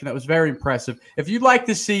DVD collection. That was very impressive. If you'd like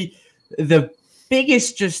to see the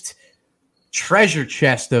biggest just treasure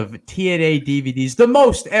chest of TNA DVDs, the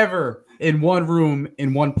most ever in one room,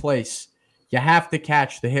 in one place, you have to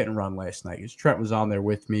catch the Hit and Run last night. Because Trent was on there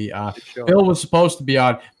with me. Bill was supposed to be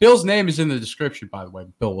on. Bill's name is in the description, by the way.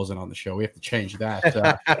 Bill wasn't on the show. We have to change that.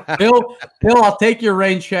 Bill, I'll take your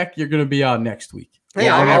rain check. You're going to be on next week. Hey,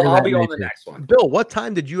 I'll be on the next one. Bill, what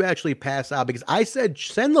time did you actually pass out? Because I said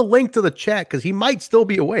send the link to the chat because he might still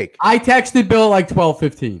be awake. I texted Bill like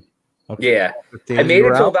 12:15. Okay. Yeah, I made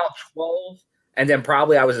it till about 12, and then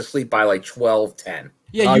probably I was asleep by like 12:10.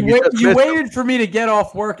 Yeah, you waited for me to get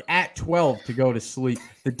off work at 12 to go to sleep.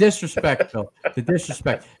 The disrespect, Bill. The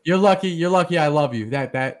disrespect. You're lucky. You're lucky. I love you.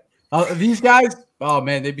 These guys. Oh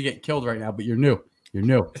man, they'd be getting killed right now. But you're new. You're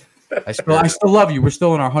new. I still love you. We're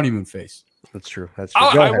still in our honeymoon phase. That's true. That's true.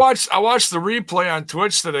 I watched the replay on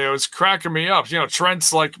Twitch today. It was cracking me up.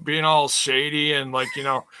 Trent's like being all shady and like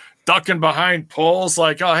ducking behind poles.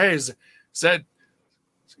 Like, oh hey, is that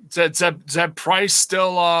price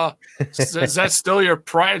still? Is that still your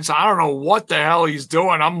price? I don't know what the hell he's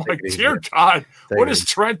doing. I'm like, dear God, what is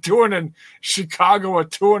Trent doing in Chicago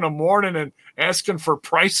at 2 a.m. and asking for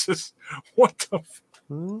prices? What the?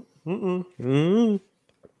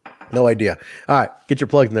 No idea. All right, get your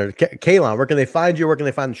plugs in there. Kalon, where can they find you? Where can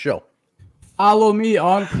they find the show? Follow me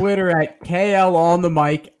on Twitter at KL on the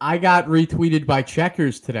mic. I got retweeted by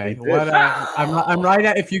Checkers today. I'm right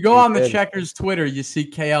at. If you go on the Checkers Twitter, you see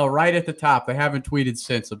KL right at the top. They haven't tweeted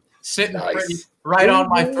since. I'm sitting right on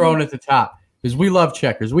my throne at the top because we love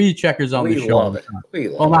Checkers. We eat Checkers on the show. Love it.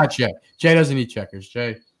 Well, not Jay. Jay doesn't eat Checkers.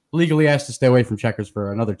 Jay legally has to stay away from Checkers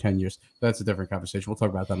for another 10 years. That's a different conversation. We'll talk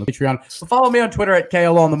about that on the Patreon. So follow me on Twitter at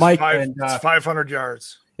KL on the mic. It's 500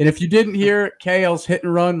 yards. And if you didn't hear KL's hit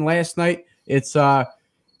and run last night, it's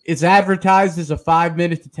advertised as a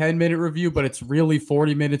 5-minute to 10-minute review, but it's really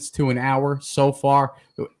 40 minutes to an hour so far.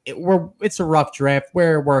 It's a rough draft.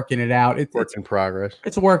 We're working it out. It's work in progress.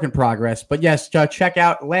 It's a work in progress. But yes, check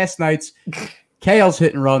out last night's KL's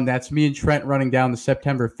hit and run. That's me and Trent running down the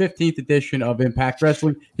September 15th edition of Impact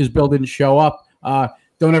Wrestling because Bill didn't show up.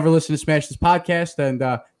 Don't ever listen to Smash This podcast, and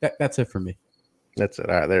that's it for me. That's it.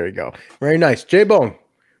 All right, there you go. Very nice. J-Bone,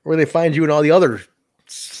 where do they find you and all the other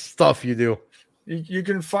stuff you do? You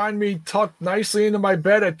can find me tucked nicely into my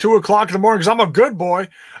bed at 2 o'clock in the morning because I'm a good boy.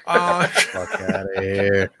 Fuck out of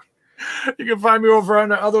here. You can find me over on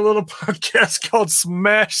the other little podcast called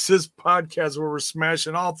Smash This Podcast, where we're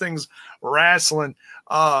smashing all things wrestling,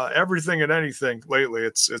 everything and anything lately.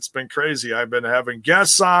 It's been crazy. I've been having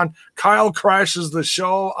guests on. Kyle crashes the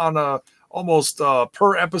show on a almost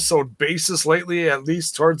per episode basis lately, at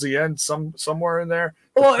least towards the end, somewhere in there.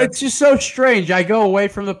 Well, it's just so strange. I go away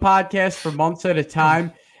from the podcast for months at a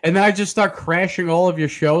time, and then I just start crashing all of your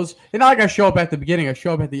shows. And not like I show up at the beginning, I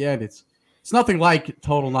show up at the end. It's nothing like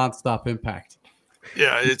Total Nonstop Impact.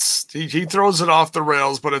 Yeah, he throws it off the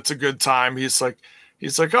rails, but it's a good time. He's like,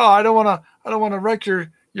 oh, I don't want to wreck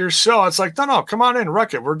your show. It's like, no, come on in,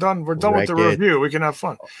 wreck it. We're done with the review. We can have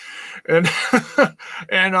fun. And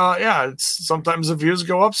yeah, it's sometimes the views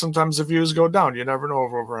go up, sometimes the views go down. You never know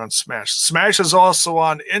over on Smash. Smash is also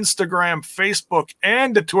on Instagram, Facebook,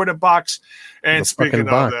 and the Twitter box. And speaking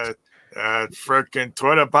of that freaking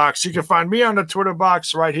Twitter box, you can find me on the Twitter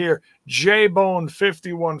box right here,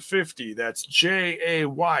 Jaybone5150. That's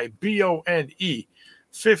JAYBONE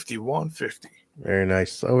 5150. Very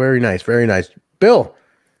nice. Oh, very nice. Very nice. Bill,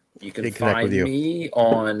 you can find me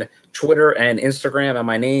on Twitter and Instagram and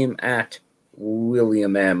my name at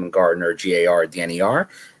William M. Gardner, GARDNER.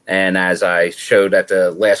 And as I showed at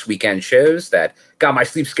the last weekend shows that got my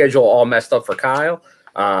sleep schedule all messed up for Kyle,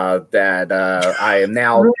 that I am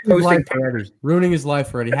now ruining his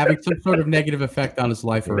life already, having some sort of negative effect on his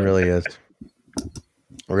life already. It really is. It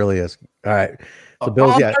really is. All right. So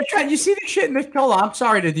Bill's, Trent, you see the shit in this call. I'm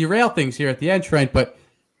sorry to derail things here at the end, Trent, but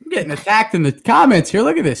I'm getting attacked in the comments here.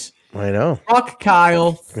 Look at this. I know. Fuck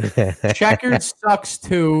Kyle. Checkers sucks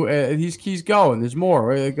too. He's going. There's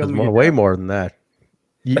more. There's more, way more than that.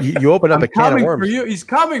 You open up a can of worms. For you. He's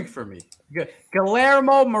coming for me.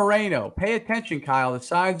 Guillermo Moreno. Pay attention, Kyle. The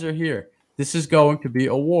signs are here. This is going to be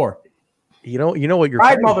a war. You know what you're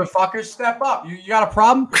right, motherfuckers. Step up. You got a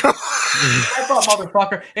problem? Step up,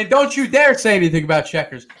 motherfucker. And don't you dare say anything about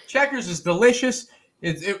Checkers. Checkers is delicious.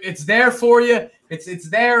 It's there for you. It's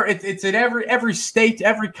there. It's in every state,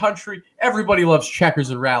 every country. Everybody loves Checkers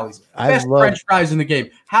and rallies. Best French fries in the game.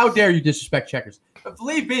 How dare you disrespect Checkers? But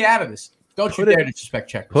leave me out of this. Don't you dare disrespect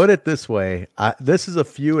Checkers. Put it this way. This is a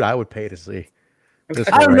feud I would pay to see.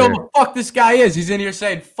 I don't know who the fuck this guy is. He's in here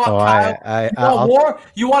saying, "Fuck Kyle." You want war?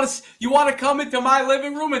 You want to come into my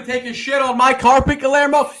living room and take a shit on my carpet,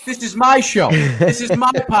 Guillermo? This is my show. This is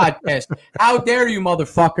my podcast. How dare you,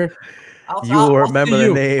 motherfucker? You will remember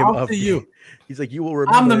the name of you. He's like, you will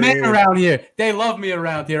remember. I'm the man around here. They love me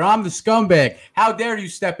around here. I'm the scumbag. How dare you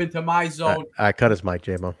step into my zone? I cut his mic,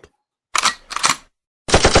 J-Mo.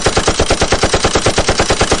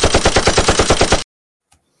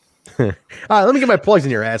 All right, let me get my plugs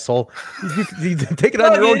in your asshole. You take it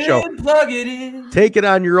on your own show. Plug it in. Take it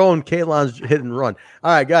on your own. Kalon's hit and run.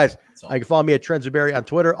 All right, guys. You can follow me at Trent Zuberi on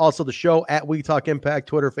Twitter. Also, the show at We Talk Impact,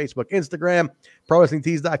 Twitter, Facebook, Instagram,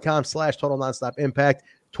 ProWrestlingTees.com/Total Nonstop Impact,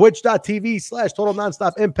 Twitch.tv/Total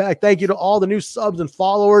Nonstop Impact. Thank you to all the new subs and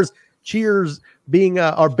followers. Cheers being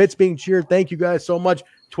our bits being cheered. Thank you guys so much.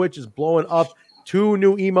 Twitch is blowing up. 2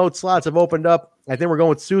 new emote slots have opened up. I think we're going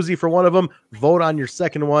with Susie for one of them. Vote on your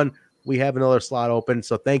second one. We have another slot open.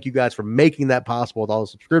 So thank you guys for making that possible with all the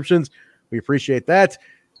subscriptions. We appreciate that.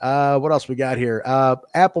 What else we got here?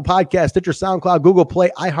 Apple Podcast, Stitcher, SoundCloud, Google Play,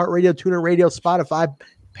 iHeartRadio, TuneIn Radio, Spotify,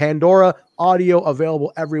 Pandora, audio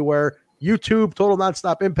available everywhere. YouTube, Total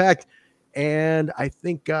Nonstop Impact. And I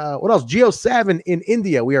think, what else? Geo7 in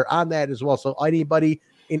India. We are on that as well. So anybody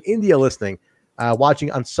in India listening, watching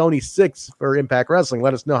on Sony 6 for Impact Wrestling,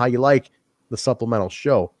 let us know how you like the supplemental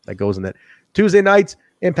show that goes in that. Tuesday nights,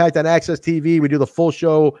 Impact on Access TV. We do the full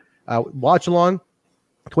show watch along,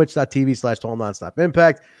 twitch.tv/Total Nonstop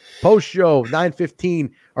Impact. Post show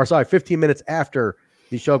 15 minutes after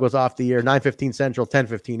the show goes off the air, 9:15 Central,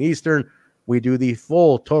 10:15 Eastern. We do the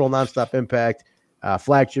full Total Nonstop Impact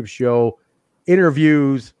flagship show,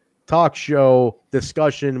 interviews, talk show,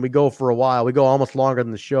 discussion. We go for a while. We go almost longer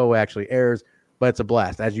than the show actually airs, but it's a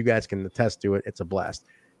blast. As you guys can attest to it, it's a blast.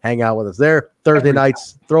 Hang out with us there. Thursday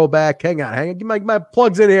nights, throwback. Hang on. Get my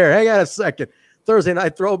plugs in here. Hang on a second. Thursday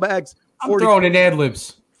night throwbacks. I'm throwing in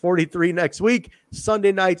ad-libs. 43 next week.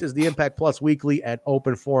 Sunday nights is the Impact Plus Weekly and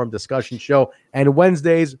Open Forum discussion show. And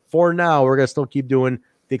Wednesdays, for now, we're going to still keep doing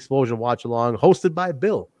the Explosion Watch Along, hosted by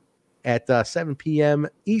Bill at 7 p.m.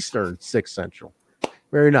 Eastern, 6 Central.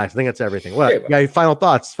 Very nice. I think that's everything. What? You got any final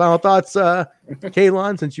thoughts? Final thoughts,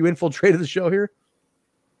 Kaylon, since you infiltrated the show here?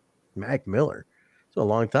 Mac Miller. It's a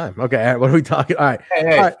long time. Okay, all right, what are we talking? All right.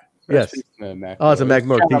 Hey. All right. Yes. Oh, it's a Mac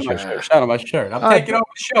Miller t-shirt. Shout out my shirt. I'm taking over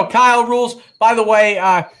the show. Kyle rules. By the way,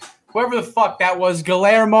 whoever the fuck that was,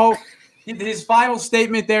 Guillermo, his final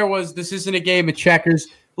statement there was, this isn't a game of checkers.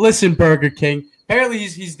 Listen, Burger King. Apparently,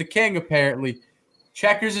 he's the king, apparently.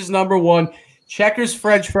 Checkers is number one. Checkers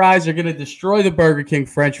French fries are going to destroy the Burger King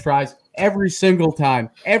French fries every single time.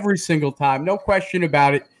 Every single time. No question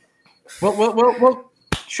about it. We'll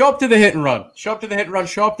show up to the hit and run. Show up to the hit and run.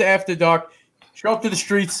 Show up to After Dark. Show up to the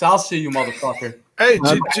streets. I'll see you, motherfucker. Hey,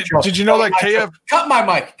 did you know that KF... Cut my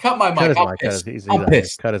mic. I'm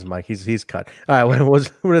pissed. Cut his mic. He's cut. All right,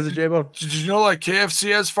 what is it, J-Bone? Did you know like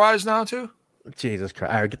KFC has fries now too? Jesus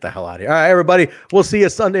Christ. All right, get the hell out of here. All right, everybody. We'll see you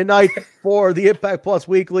Sunday night for the Impact Plus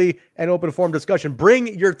Weekly and Open Forum discussion. Bring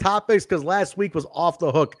your topics because last week was off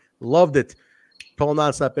the hook. Loved it. Total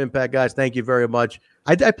Nonstop Impact, guys. Thank you very much.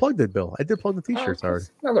 I plugged it, Bill. I did plug the t-shirts already.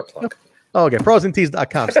 Another plug. Oh, okay.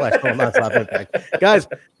 Frozentees.com/Total Nonstop Impact. Guys,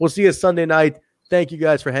 we'll see you Sunday night. Thank you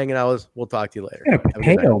guys for hanging out with us. We'll talk to you later.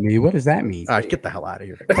 Potato me. What does that mean? All right, get the hell out of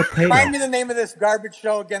here. Remind me the name of this garbage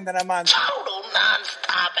show again that I'm on. Total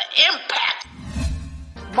Nonstop Impact.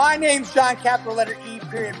 My name's John, capital letter E,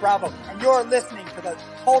 period, Bravo, and you're listening to the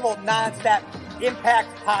Total Nonstop Impact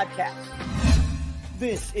Podcast.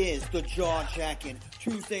 This is the jaw-jacking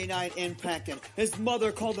Tuesday Night Impactin'. His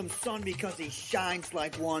mother called him son because he shines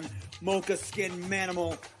like one. Mocha Skin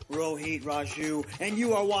Manimal, Rohit Raju, and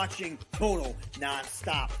you are watching Total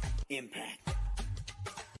Nonstop Impact.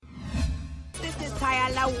 This is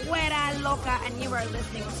Taya La Güera Loca, and you are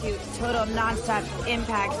listening to Total Nonstop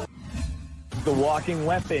Impact. The Walking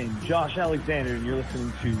Weapon, Josh Alexander, and you're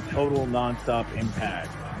listening to Total Nonstop Impact.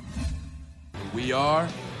 We are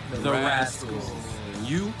the Rascals. And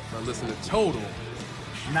you are listening to Total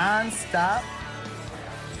Nonstop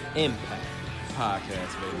Impact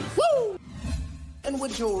Podcast, baby. Woo! And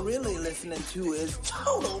what you're really listening to is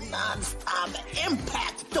Total Nonstop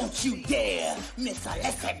Impact. Don't you dare miss a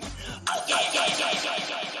lesson. Oh, yeah.